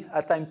finally,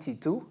 at time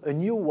t2, a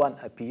new 1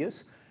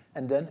 appears,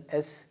 and then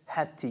s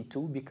hat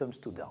t2 becomes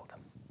 2 delta.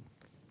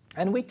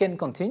 And we can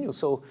continue.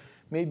 So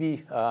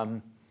maybe,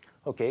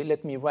 OK,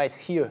 let me write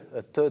here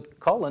a third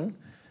column.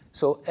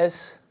 So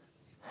s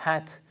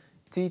hat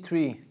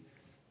t3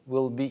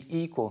 will be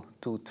equal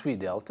to 3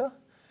 delta.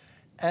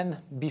 And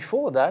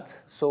before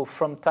that, so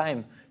from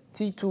time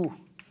t2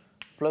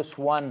 plus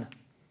 1,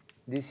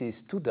 this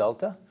is 2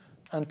 delta,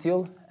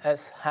 until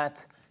s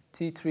hat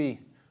t3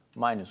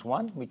 minus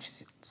 1, which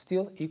is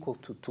still equal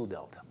to 2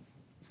 delta.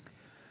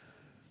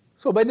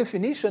 So by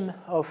definition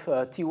of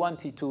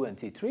T1, T2, and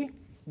T3,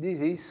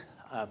 this is,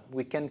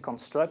 we can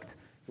construct,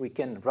 we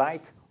can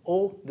write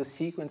all the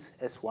sequence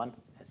S1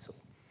 and so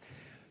on.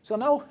 So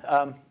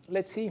now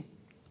let's see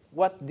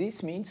what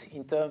this means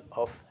in terms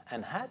of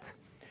n hat.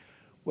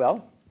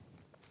 Well,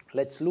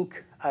 let's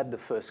look at the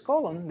first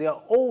column. They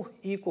are all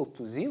equal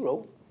to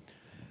 0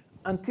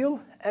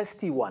 until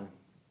ST1,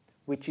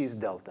 which is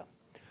delta.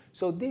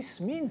 So this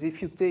means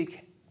if you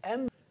take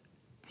m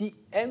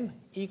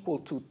equal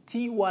to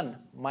T1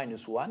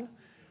 minus 1,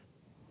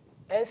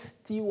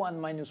 ST1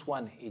 minus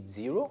 1 is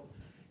 0,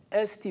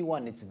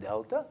 ST1 is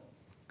delta.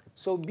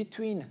 So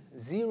between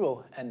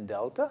 0 and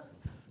delta,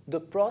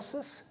 the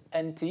process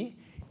NT,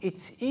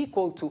 it's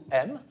equal to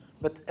m,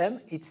 but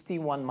m is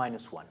T1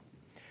 minus 1.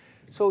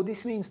 So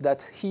this means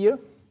that here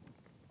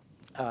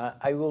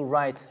I will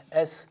write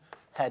S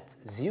hat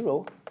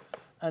 0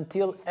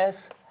 until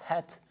S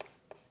hat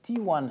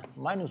T1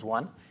 minus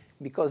 1,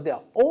 because they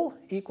are all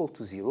equal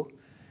to 0.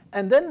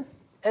 And then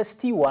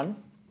ST1,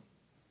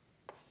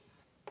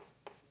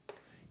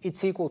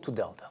 it's equal to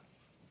delta.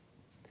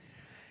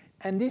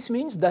 And this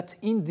means that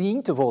in the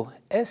interval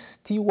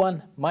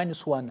ST1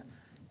 minus 1,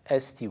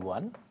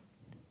 ST1,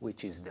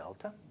 which is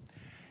delta,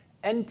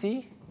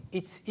 NT,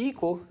 it's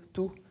equal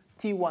to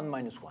T1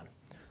 minus 1.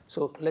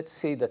 So let's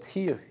say that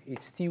here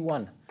it's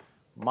T1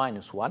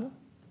 minus 1.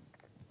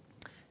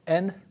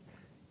 And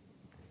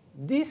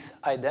this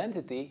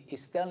identity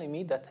is telling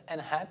me that n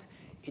hat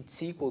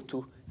it's equal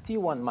to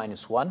T1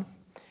 minus 1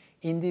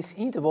 in this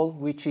interval,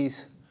 which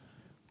is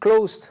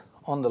closed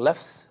on the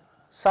left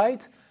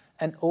side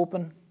and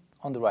open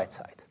on the right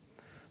side.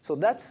 So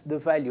that's the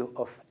value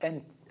of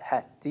n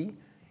hat t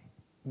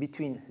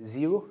between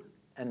 0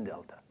 and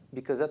delta,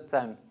 because at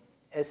time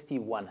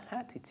st1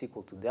 hat it's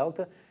equal to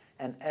delta,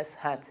 and s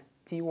hat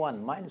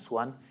t1 minus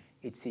 1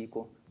 it's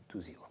equal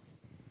to 0.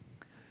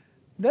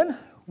 Then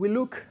we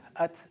look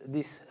at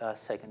this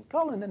second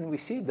column, and we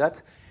see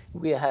that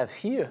we have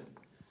here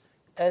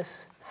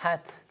s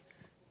hat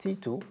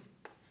t2,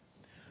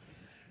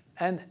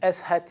 and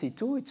s hat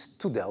t2 it's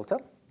 2 delta.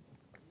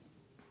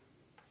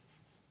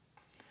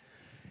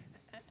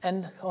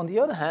 And on the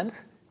other hand,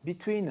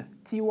 between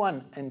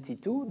T1 and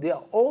T2, they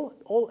are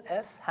all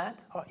S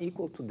hat are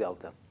equal to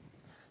delta.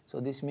 So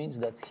this means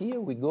that here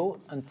we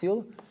go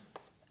until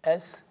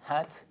S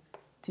hat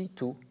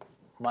T2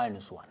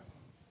 minus 1.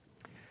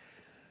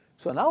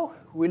 So now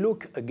we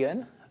look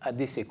again at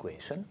this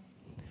equation,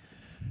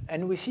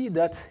 and we see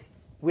that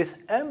with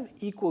m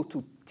equal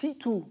to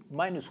T2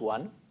 minus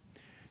 1,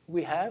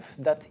 we have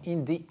that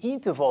in the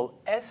interval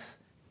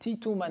S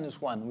T2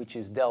 minus 1, which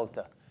is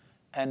delta,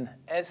 and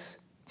S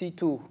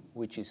T2,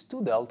 which is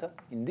 2 delta,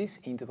 in this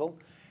interval,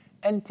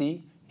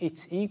 NT,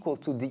 it's equal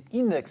to the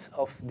index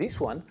of this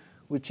one,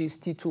 which is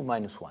T2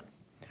 minus 1.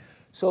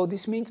 So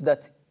this means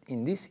that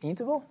in this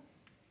interval,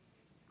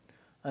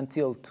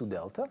 until 2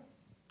 delta,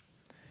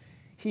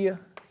 here,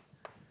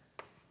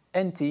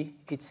 NT,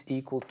 it's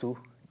equal to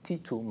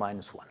T2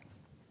 minus 1.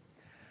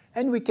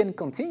 And we can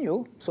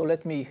continue, so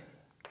let me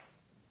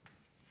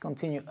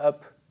continue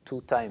up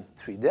to time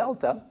 3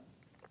 delta.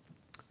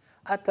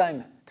 At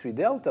time 3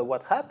 delta,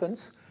 what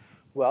happens?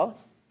 Well,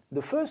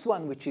 the first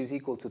one, which is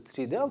equal to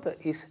 3 delta,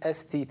 is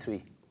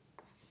ST3.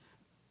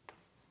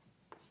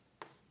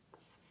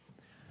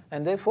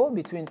 And therefore,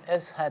 between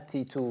S hat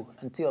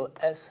T2 until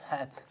S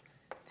hat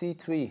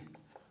T3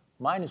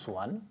 minus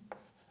 1,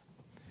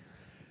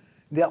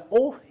 they are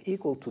all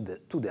equal to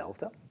 2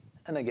 delta.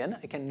 And again,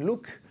 I can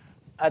look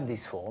at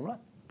this formula,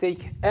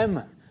 take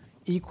m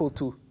equal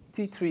to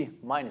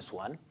T3 minus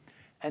 1,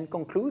 and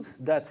conclude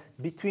that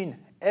between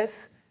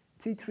S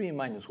T3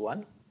 minus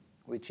 1,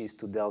 which is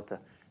 2 delta,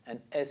 and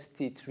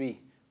ST3,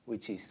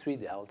 which is 3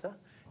 delta,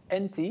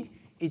 NT,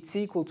 it's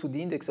equal to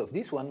the index of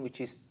this one, which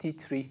is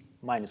T3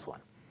 minus 1.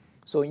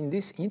 So in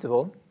this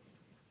interval,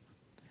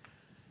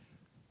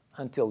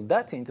 until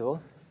that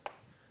interval,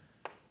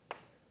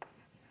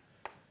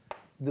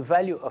 the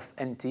value of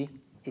NT,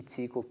 it's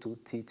equal to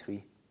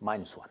T3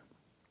 minus 1.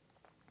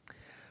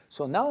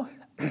 So now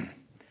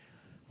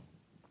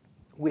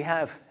we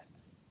have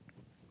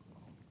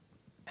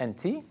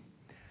NT,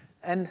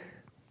 and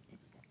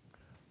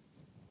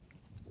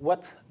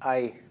what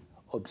I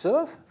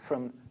observe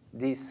from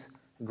this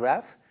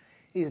graph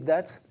is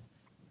that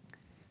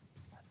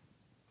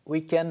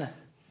we can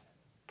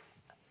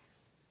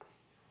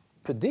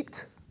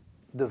predict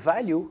the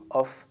value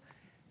of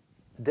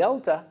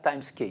delta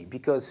times k,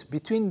 because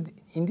between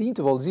in the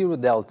interval 0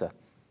 delta,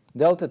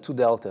 delta 2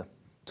 delta,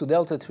 2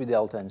 delta 3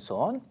 delta, and so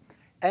on,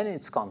 n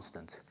it's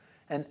constant,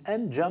 and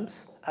n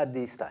jumps at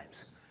these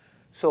times.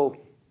 So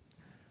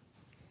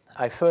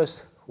I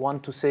first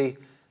want to say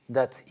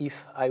that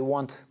if I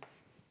want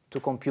to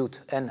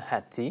compute n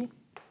hat t,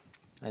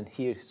 and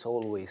here it's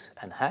always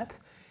n hat,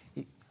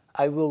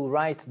 I will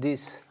write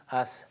this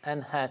as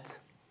n hat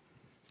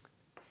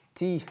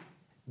t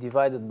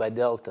divided by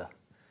delta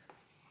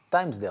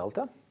times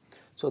delta.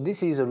 So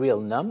this is a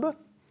real number.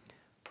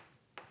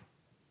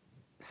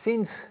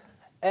 Since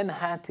n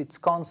hat is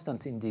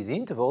constant in these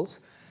intervals,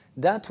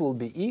 that will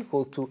be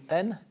equal to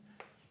n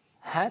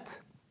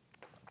hat.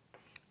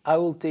 I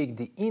will take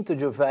the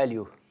integer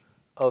value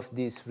of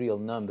this real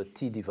number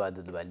t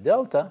divided by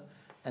delta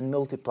and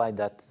multiply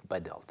that by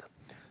delta.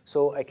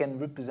 So I can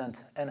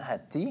represent n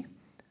hat t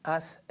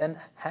as n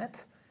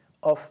hat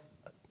of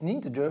an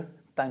integer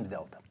times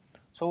delta.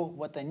 So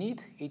what I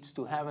need is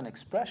to have an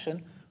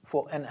expression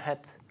for n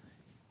hat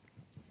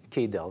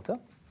k delta.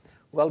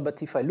 Well,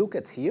 but if I look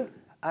at here,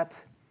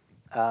 at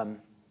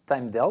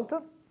time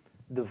delta,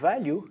 the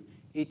value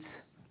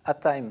is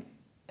at time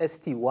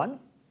st1,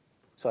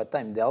 so at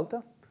time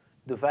delta,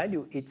 the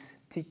value is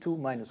t2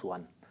 minus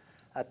 1.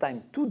 At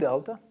time 2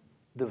 delta,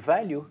 the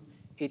value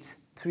is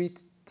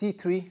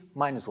t3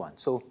 minus 1.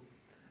 So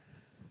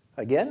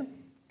again,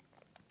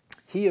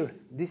 here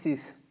this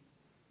is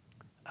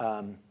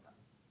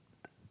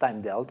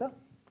time delta.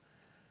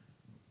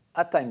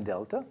 At time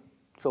delta,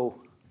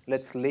 so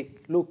let's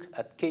look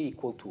at k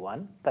equal to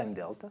 1, time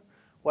delta.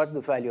 What's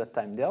the value at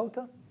time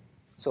delta?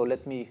 So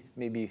let me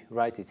maybe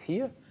write it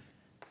here.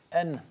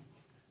 N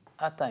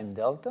at time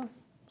delta,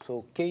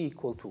 so k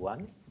equal to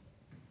 1,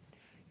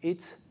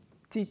 it's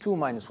t2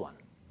 minus 1.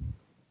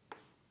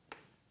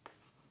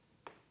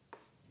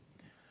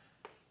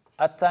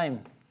 At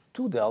time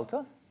 2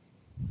 delta,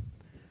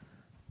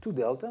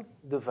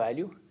 the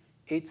value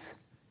is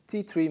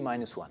t3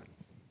 minus 1.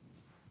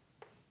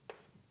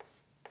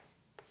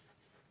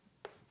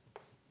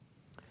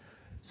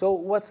 So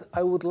what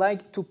I would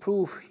like to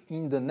prove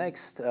in the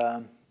next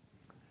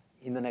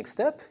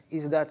step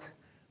is that,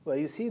 well,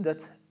 you see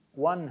that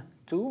 1,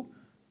 2,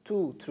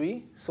 2,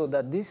 3, so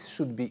that this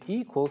should be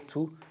equal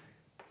to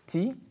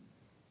t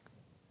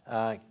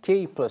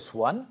k plus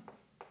 1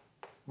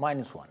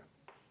 minus 1.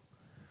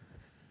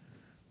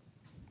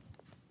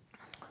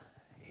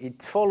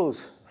 It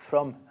follows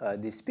from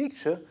this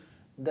picture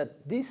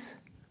that this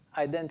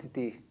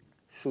identity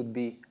should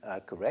be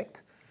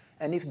correct.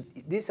 And if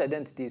this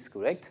identity is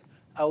correct,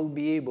 I will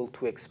be able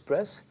to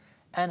express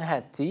n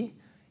hat t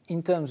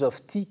in terms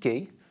of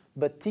tk,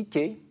 but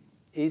tk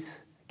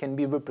can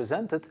be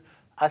represented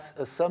as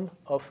a sum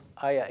of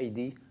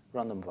IID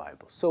random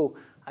variables. So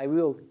I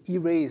will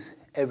erase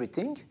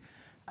everything.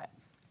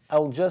 I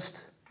will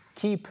just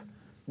keep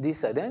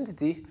this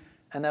identity,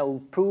 and I will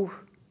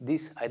prove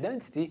this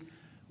identity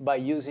by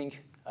using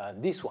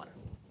this one.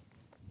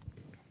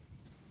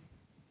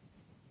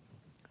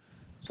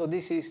 So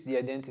this is the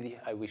identity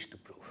I wish to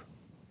prove.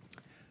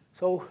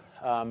 So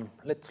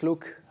let's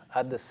look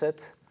at the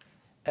set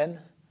n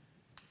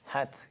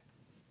hat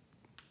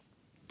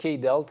k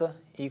delta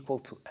equal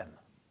to m.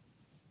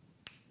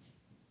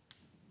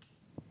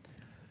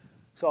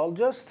 So I'll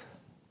just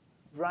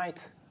write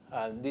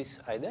this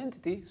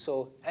identity.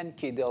 So n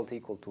k delta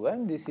equal to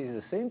m. This is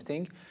the same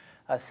thing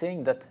as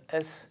saying that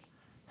s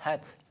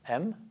hat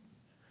m,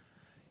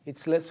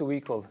 it's less or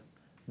equal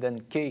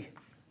than k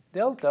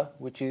delta,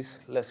 which is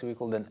less or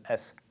equal than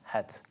s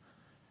hat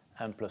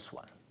m plus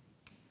 1.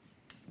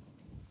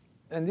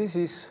 And this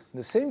is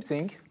the same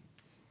thing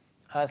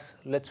as,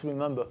 let's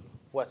remember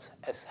what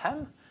s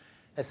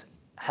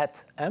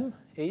hat m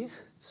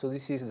is. So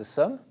this is the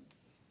sum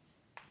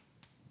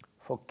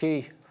for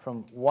k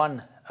from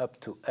 1 up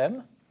to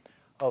m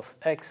of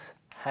x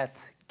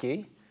hat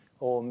k,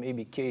 or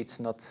maybe k, it's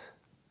not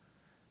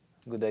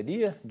a good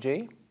idea,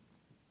 j.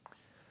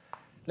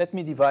 Let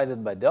me divide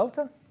it by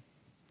delta.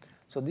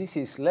 So this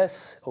is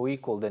less or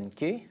equal than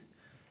k,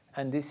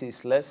 and this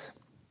is less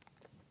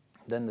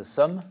than the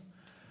sum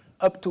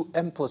up to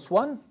m plus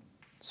 1.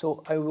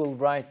 So I will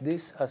write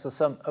this as a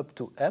sum up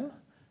to m,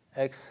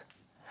 x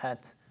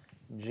hat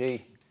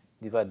j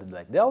divided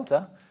by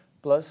delta,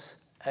 plus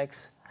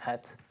x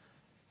hat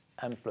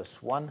m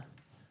plus 1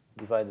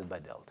 divided by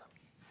delta.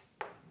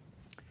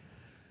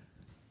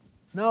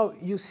 Now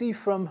you see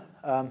from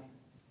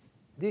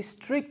this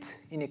strict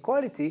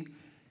inequality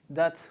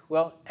that,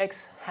 well,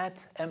 x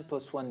hat m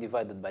plus 1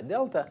 divided by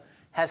delta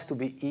has to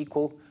be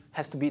equal,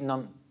 has to be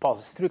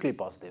strictly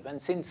positive.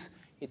 And since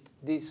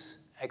this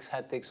x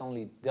hat takes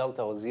only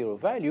delta or 0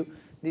 value,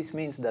 this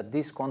means that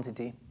this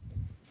quantity,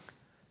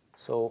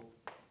 so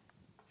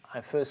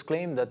I first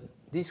claim that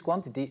this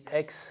quantity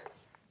x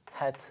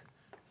hat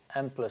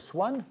m plus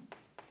 1,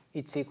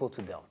 it's equal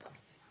to delta.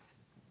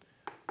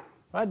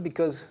 Right?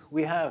 Because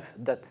we have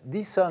that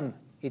this sum,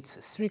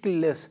 it's strictly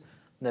less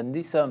than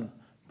this sum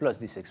plus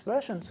this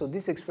expression. So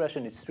this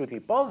expression is strictly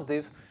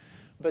positive,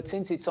 but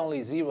since it's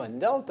only 0 and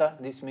delta,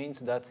 this means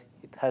that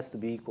it has to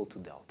be equal to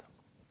delta.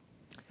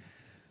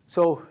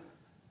 So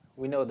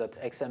we know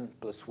that xm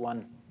plus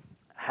 1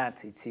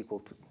 hat it's equal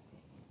to,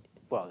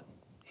 well,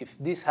 if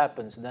this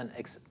happens, then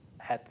x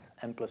hat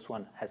m plus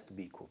 1 has to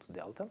be equal to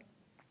delta.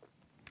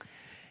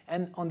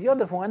 And on the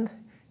other one,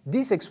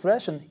 this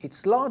expression,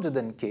 it's larger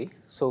than k,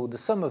 so the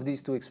sum of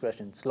these two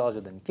expressions is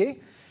larger than k,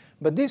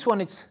 but this one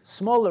it's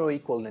smaller or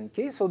equal than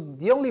k, so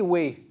the only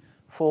way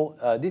for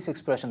this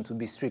expression to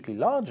be strictly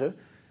larger,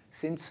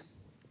 since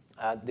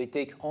they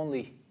take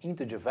only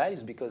integer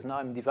values, because now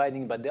I'm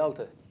dividing by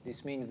delta.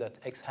 This means that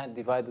x hat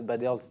divided by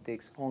delta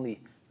takes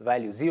only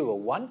value 0,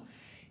 1.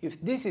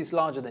 If this is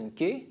larger than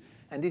k,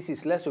 and this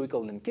is less or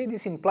equal than k,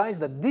 this implies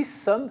that this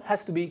sum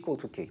has to be equal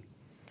to k.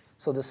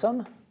 So the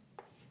sum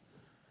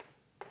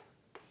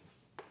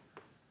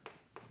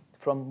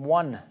from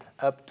 1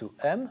 up to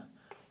m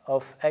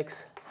of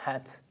x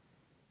hat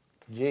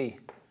j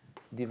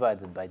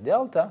divided by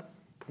delta,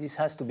 this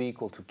has to be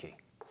equal to k.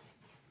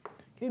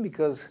 Okay,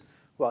 because,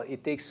 well,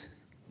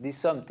 this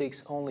sum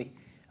takes only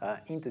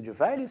integer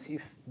values.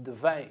 If the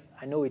value,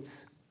 I know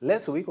it's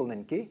less or equal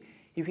than k.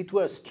 If it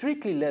were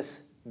strictly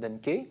less than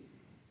k,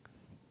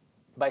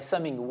 by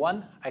summing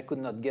 1, I could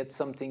not get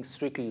something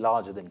strictly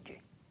larger than k.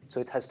 So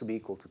it has to be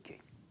equal to k.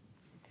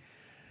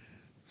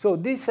 So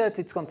this set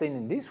is contained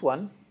in this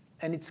one,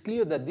 and it's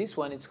clear that this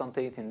one is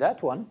contained in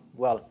that one.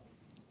 Well,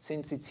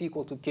 since it's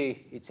equal to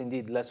k, it's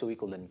indeed less or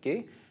equal than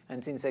k.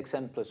 And since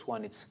xm plus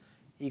 1 is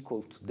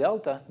equal to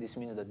delta, this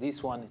means that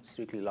this one is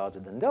strictly larger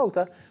than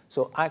delta.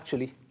 So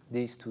actually,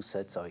 these two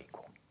sets are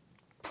equal.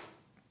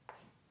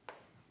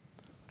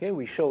 Okay,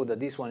 we show that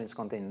this one is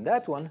contained in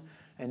that one,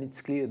 and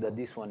it's clear that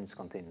this one is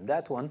contained in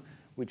that one,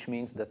 which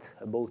means that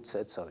both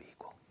sets are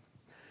equal.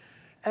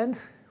 And,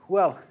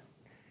 well,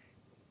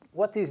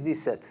 what is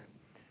this set?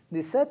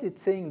 This set is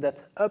saying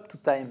that up to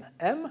time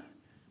m,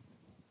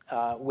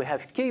 we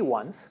have k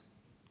ones.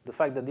 The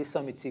fact that this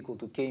sum is equal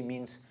to k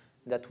means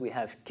that we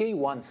have k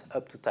ones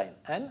up to time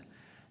n.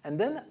 And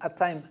then at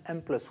time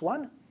m plus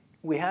 1,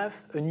 we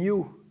have a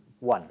new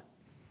 1.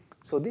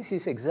 So this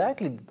is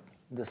exactly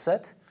the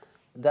set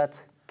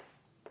that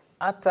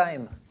at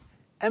time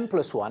m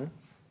plus 1,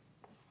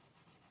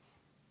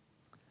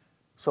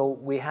 so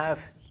we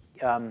have,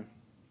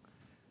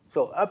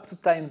 so up to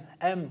time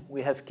m,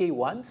 we have k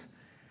ones.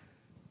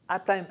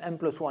 At time m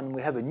plus 1,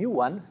 we have a new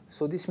one.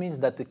 So this means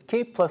that the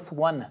k plus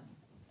 1,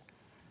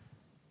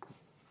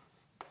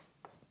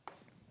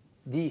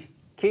 the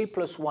k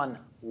plus 1,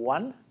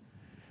 1,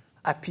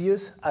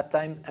 appears at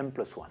time m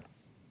plus 1.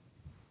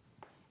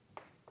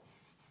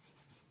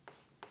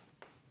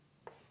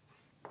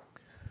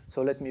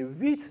 So let me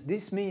repeat.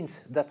 This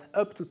means that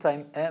up to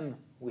time m,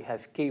 we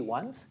have k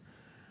ones.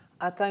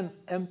 At time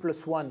m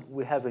plus 1,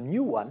 we have a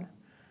new one.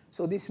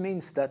 So this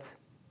means that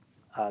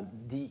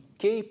the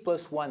k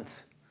plus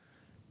 1th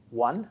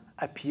 1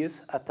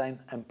 appears at time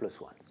m plus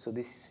 1. So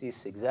this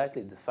is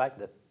exactly the fact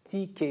that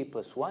tk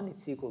plus 1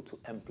 is equal to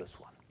m plus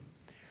 1.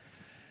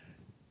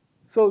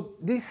 So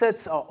these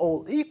sets are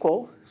all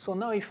equal. So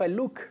now if I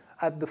look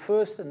at the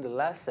first and the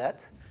last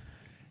set,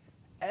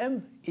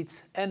 m,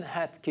 it's n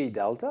hat k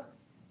delta.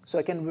 So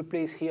I can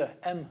replace here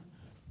m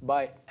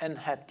by n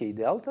hat k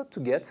delta to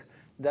get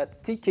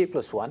that tk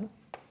plus 1,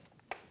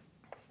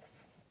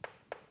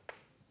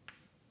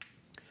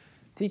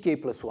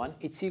 tk plus 1,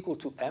 it's equal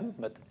to m,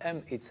 but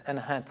m it's n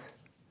hat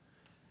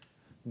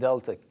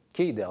delta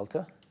k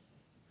delta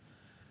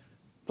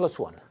plus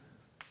 1.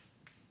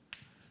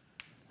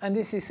 And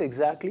this is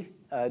exactly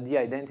the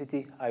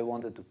identity I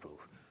wanted to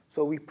prove.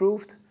 So we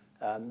proved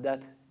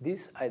that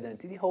this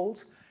identity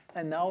holds,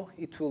 and now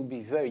it will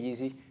be very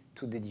easy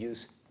to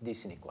deduce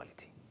this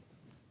inequality.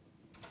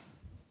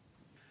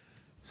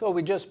 So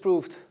we just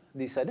proved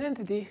this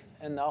identity,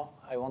 and now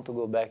I want to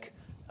go back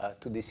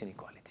to this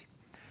inequality.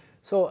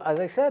 So as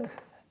I said,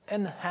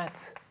 n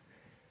hat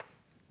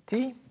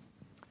t,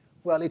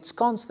 well, it's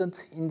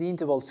constant in the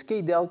intervals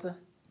k delta,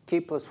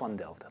 k plus 1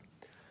 delta.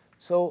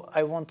 So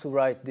I want to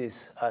write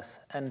this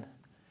as n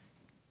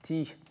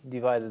t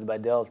divided by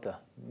delta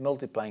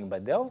multiplying by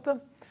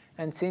delta.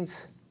 And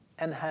since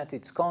n hat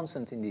is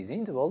constant in these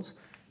intervals,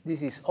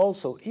 this is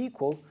also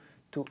equal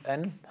to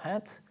n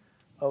hat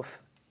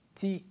of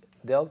t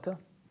delta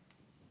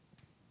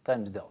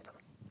times delta.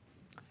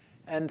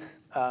 And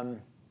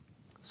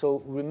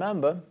so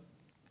remember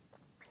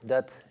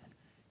that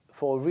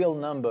for a real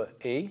number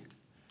a,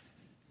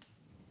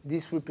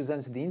 this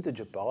represents the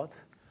integer part.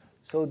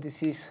 So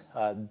this is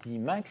the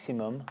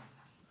maximum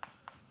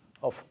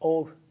of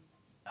all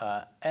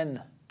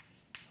n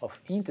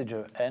of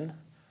integer n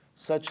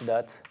such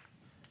that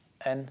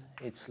n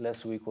is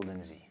less or equal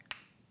than z.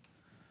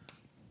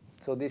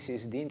 So this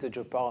is the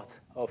integer part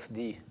of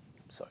the,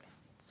 sorry,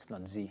 it's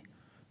not z,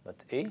 but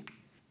a,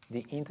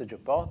 the integer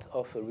part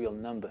of a real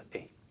number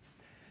a.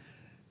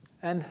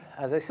 And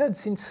as I said,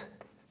 since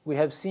we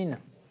have seen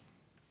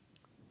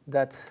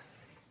that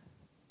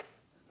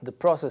the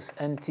process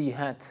nt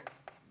hat,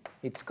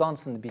 it's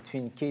constant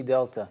between k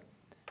delta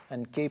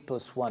and k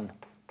plus 1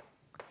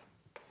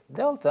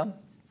 delta,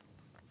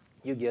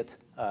 you get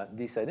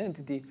this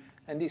identity.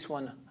 And this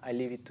one, I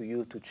leave it to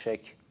you to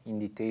check in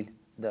detail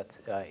that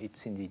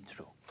it's indeed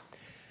true.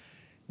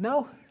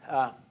 Now,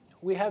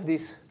 we have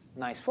this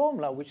nice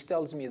formula which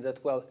tells me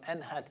that, well,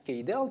 n hat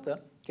k delta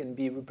can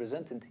be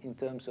represented in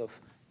terms of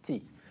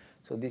t.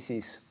 So this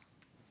is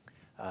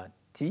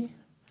t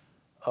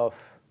of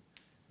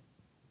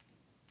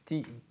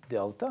t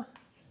delta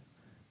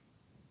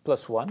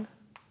plus 1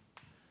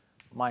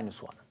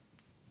 minus 1.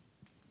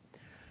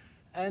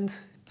 And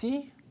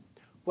t,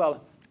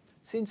 well,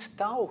 since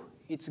tau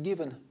it's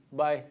given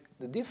by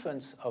the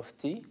difference of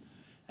t,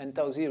 and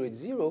tau 0 is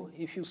 0.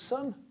 If you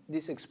sum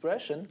this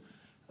expression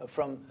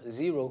from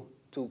 0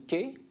 to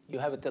k, you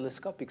have a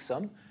telescopic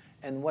sum,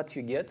 and what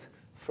you get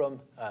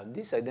from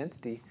this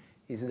identity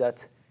is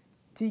that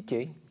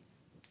tk,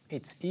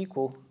 it's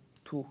equal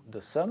to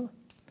the sum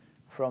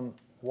from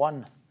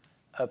 1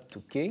 up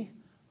to k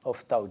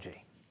of tau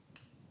j.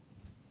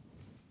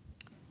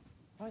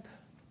 Right?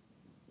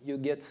 You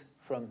get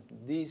from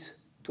these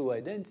two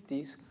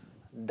identities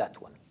that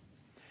one.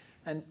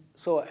 And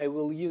so I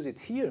will use it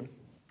here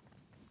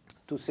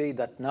to say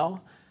that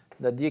now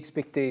that the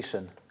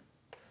expectation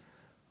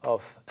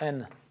of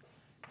n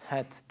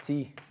hat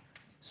t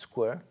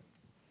square,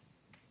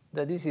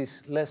 that this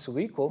is less or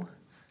equal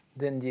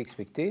than the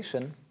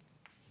expectation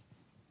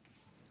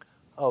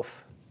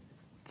of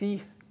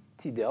t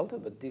delta,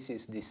 but this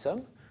is the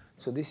sum.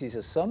 So this is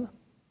a sum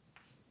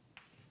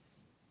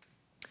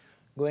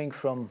going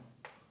from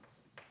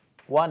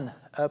 1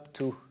 up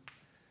to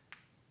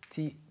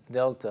t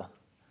delta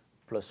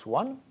plus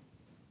 1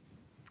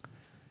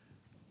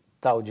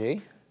 tau j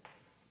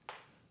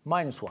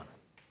minus 1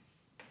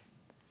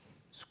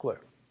 square.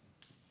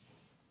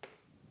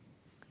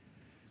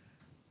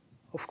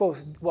 Of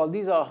course, well,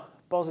 these are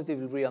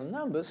positively real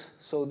numbers,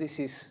 so this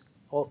is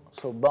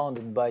also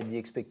bounded by the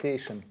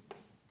expectation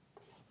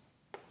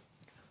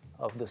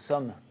of the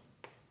sum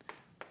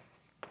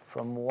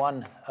from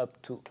 1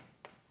 up to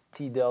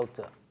t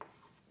delta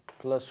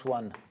plus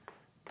 1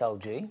 tau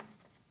j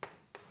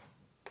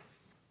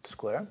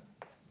square.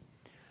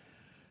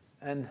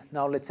 And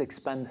now let's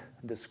expand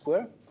the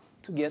square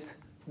to get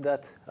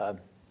that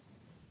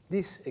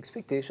this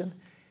expectation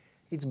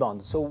is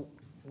bounded. So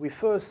we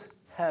first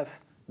have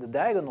the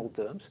diagonal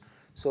terms.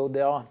 So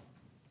there are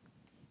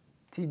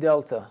t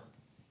delta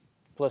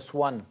plus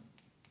 1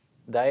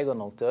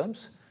 diagonal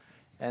terms,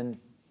 and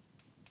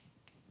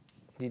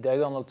the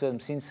diagonal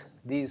terms, since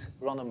these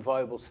random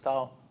variables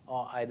tau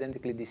are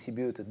identically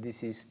distributed,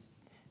 this is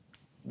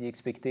the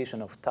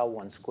expectation of tau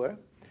 1 square.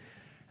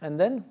 And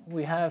then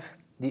we have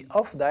the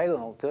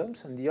off-diagonal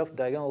terms, and the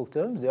off-diagonal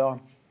terms, they are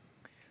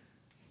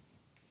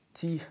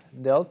t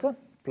delta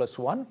plus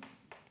 1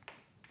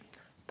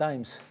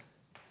 times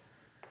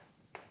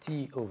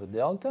t over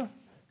delta.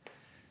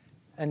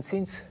 And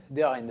since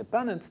they are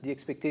independent, the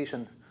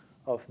expectation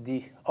of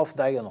the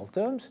off-diagonal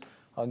terms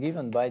are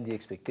given by the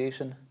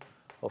expectation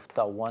of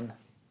tau 1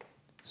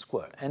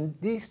 square. And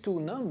these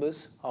two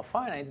numbers are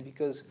finite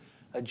because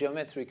a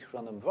geometric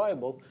random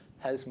variable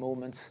has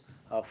moments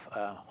of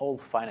whole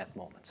finite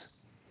moments.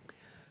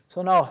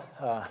 So now,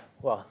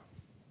 well,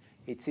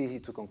 it's easy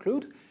to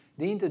conclude.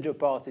 The integer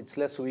part, it's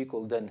less or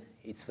equal than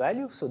its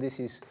value. So this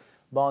is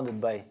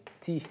bounded by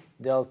t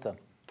delta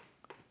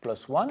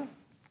plus 1.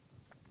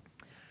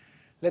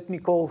 Let me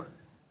call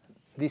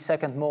the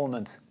second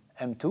moment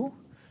m2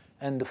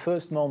 and the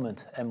first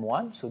moment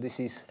m1. So this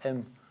is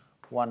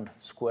m1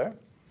 square.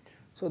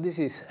 So this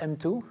is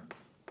m2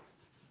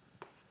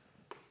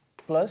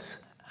 plus,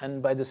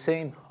 and by the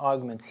same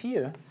argument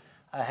here,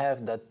 I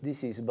have that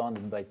this is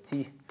bounded by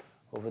t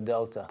over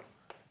delta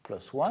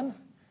plus 1,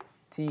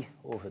 t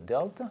over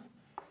delta,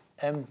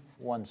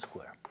 m1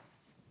 square.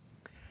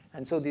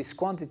 And so this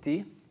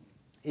quantity,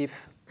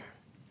 if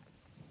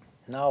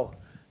now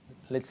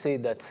let's say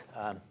that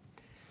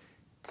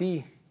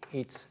t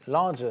is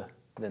larger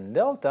than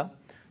delta,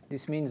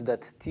 this means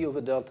that t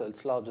over delta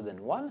is larger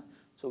than 1.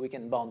 So we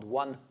can bound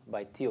 1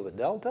 by t over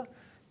delta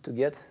to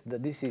get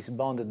that this is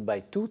bounded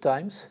by 2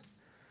 times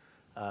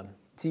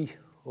t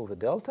over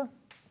delta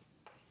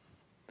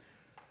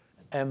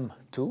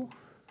m2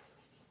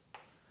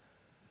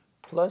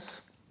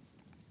 plus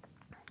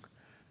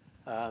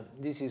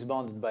this is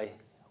bounded by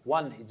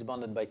 1, it's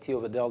bounded by t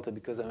over delta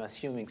because I'm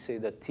assuming, say,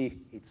 that t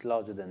is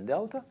larger than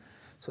delta.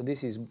 So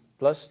this is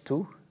plus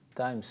 2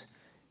 times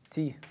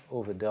t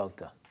over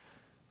delta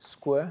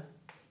square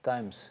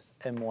times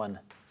m1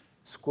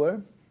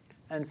 square.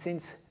 And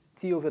since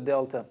t over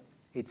delta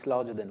it's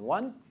larger than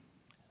 1,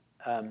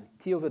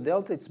 t over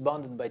delta it's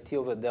bounded by t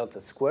over delta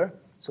square.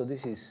 So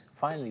this is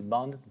finally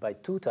bounded by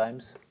 2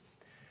 times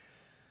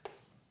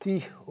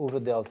t over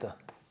delta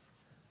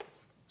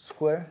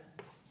square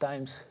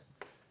times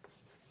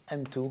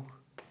m2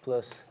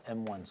 plus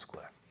m1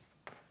 square.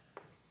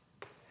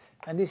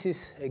 And this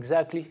is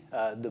exactly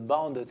the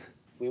bound that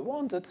we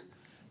wanted.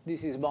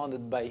 This is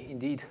bounded by,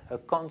 indeed, a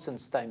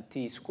constant times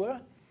t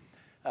square.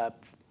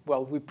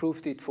 Well, we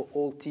proved it for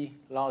all t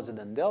larger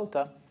than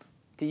delta.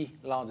 T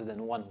larger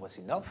than 1 was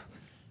enough.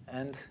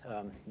 And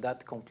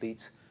that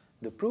completes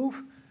the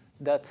proof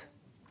that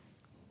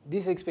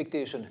this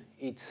expectation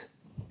is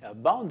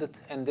bounded,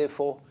 and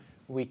therefore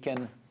we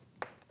can,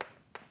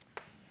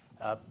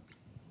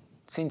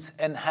 since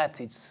n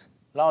hat is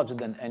larger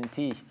than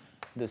nt,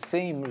 the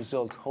same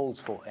result holds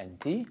for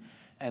nt,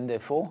 and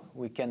therefore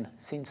we can,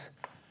 since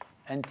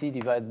nt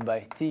divided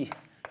by t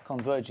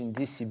converge in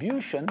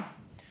distribution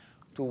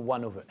to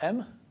 1 over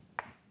m,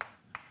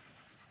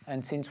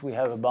 and since we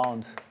have a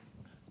bound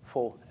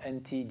for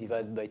nt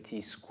divided by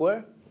t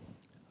square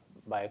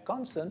by a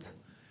constant,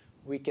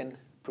 we can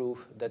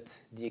prove that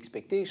the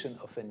expectation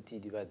of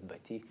nt divided by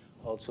t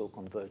also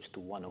converge to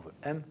 1 over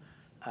m,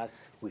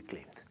 as we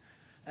claimed.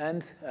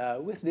 And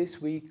with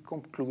this, we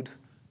conclude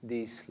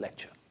this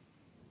lecture.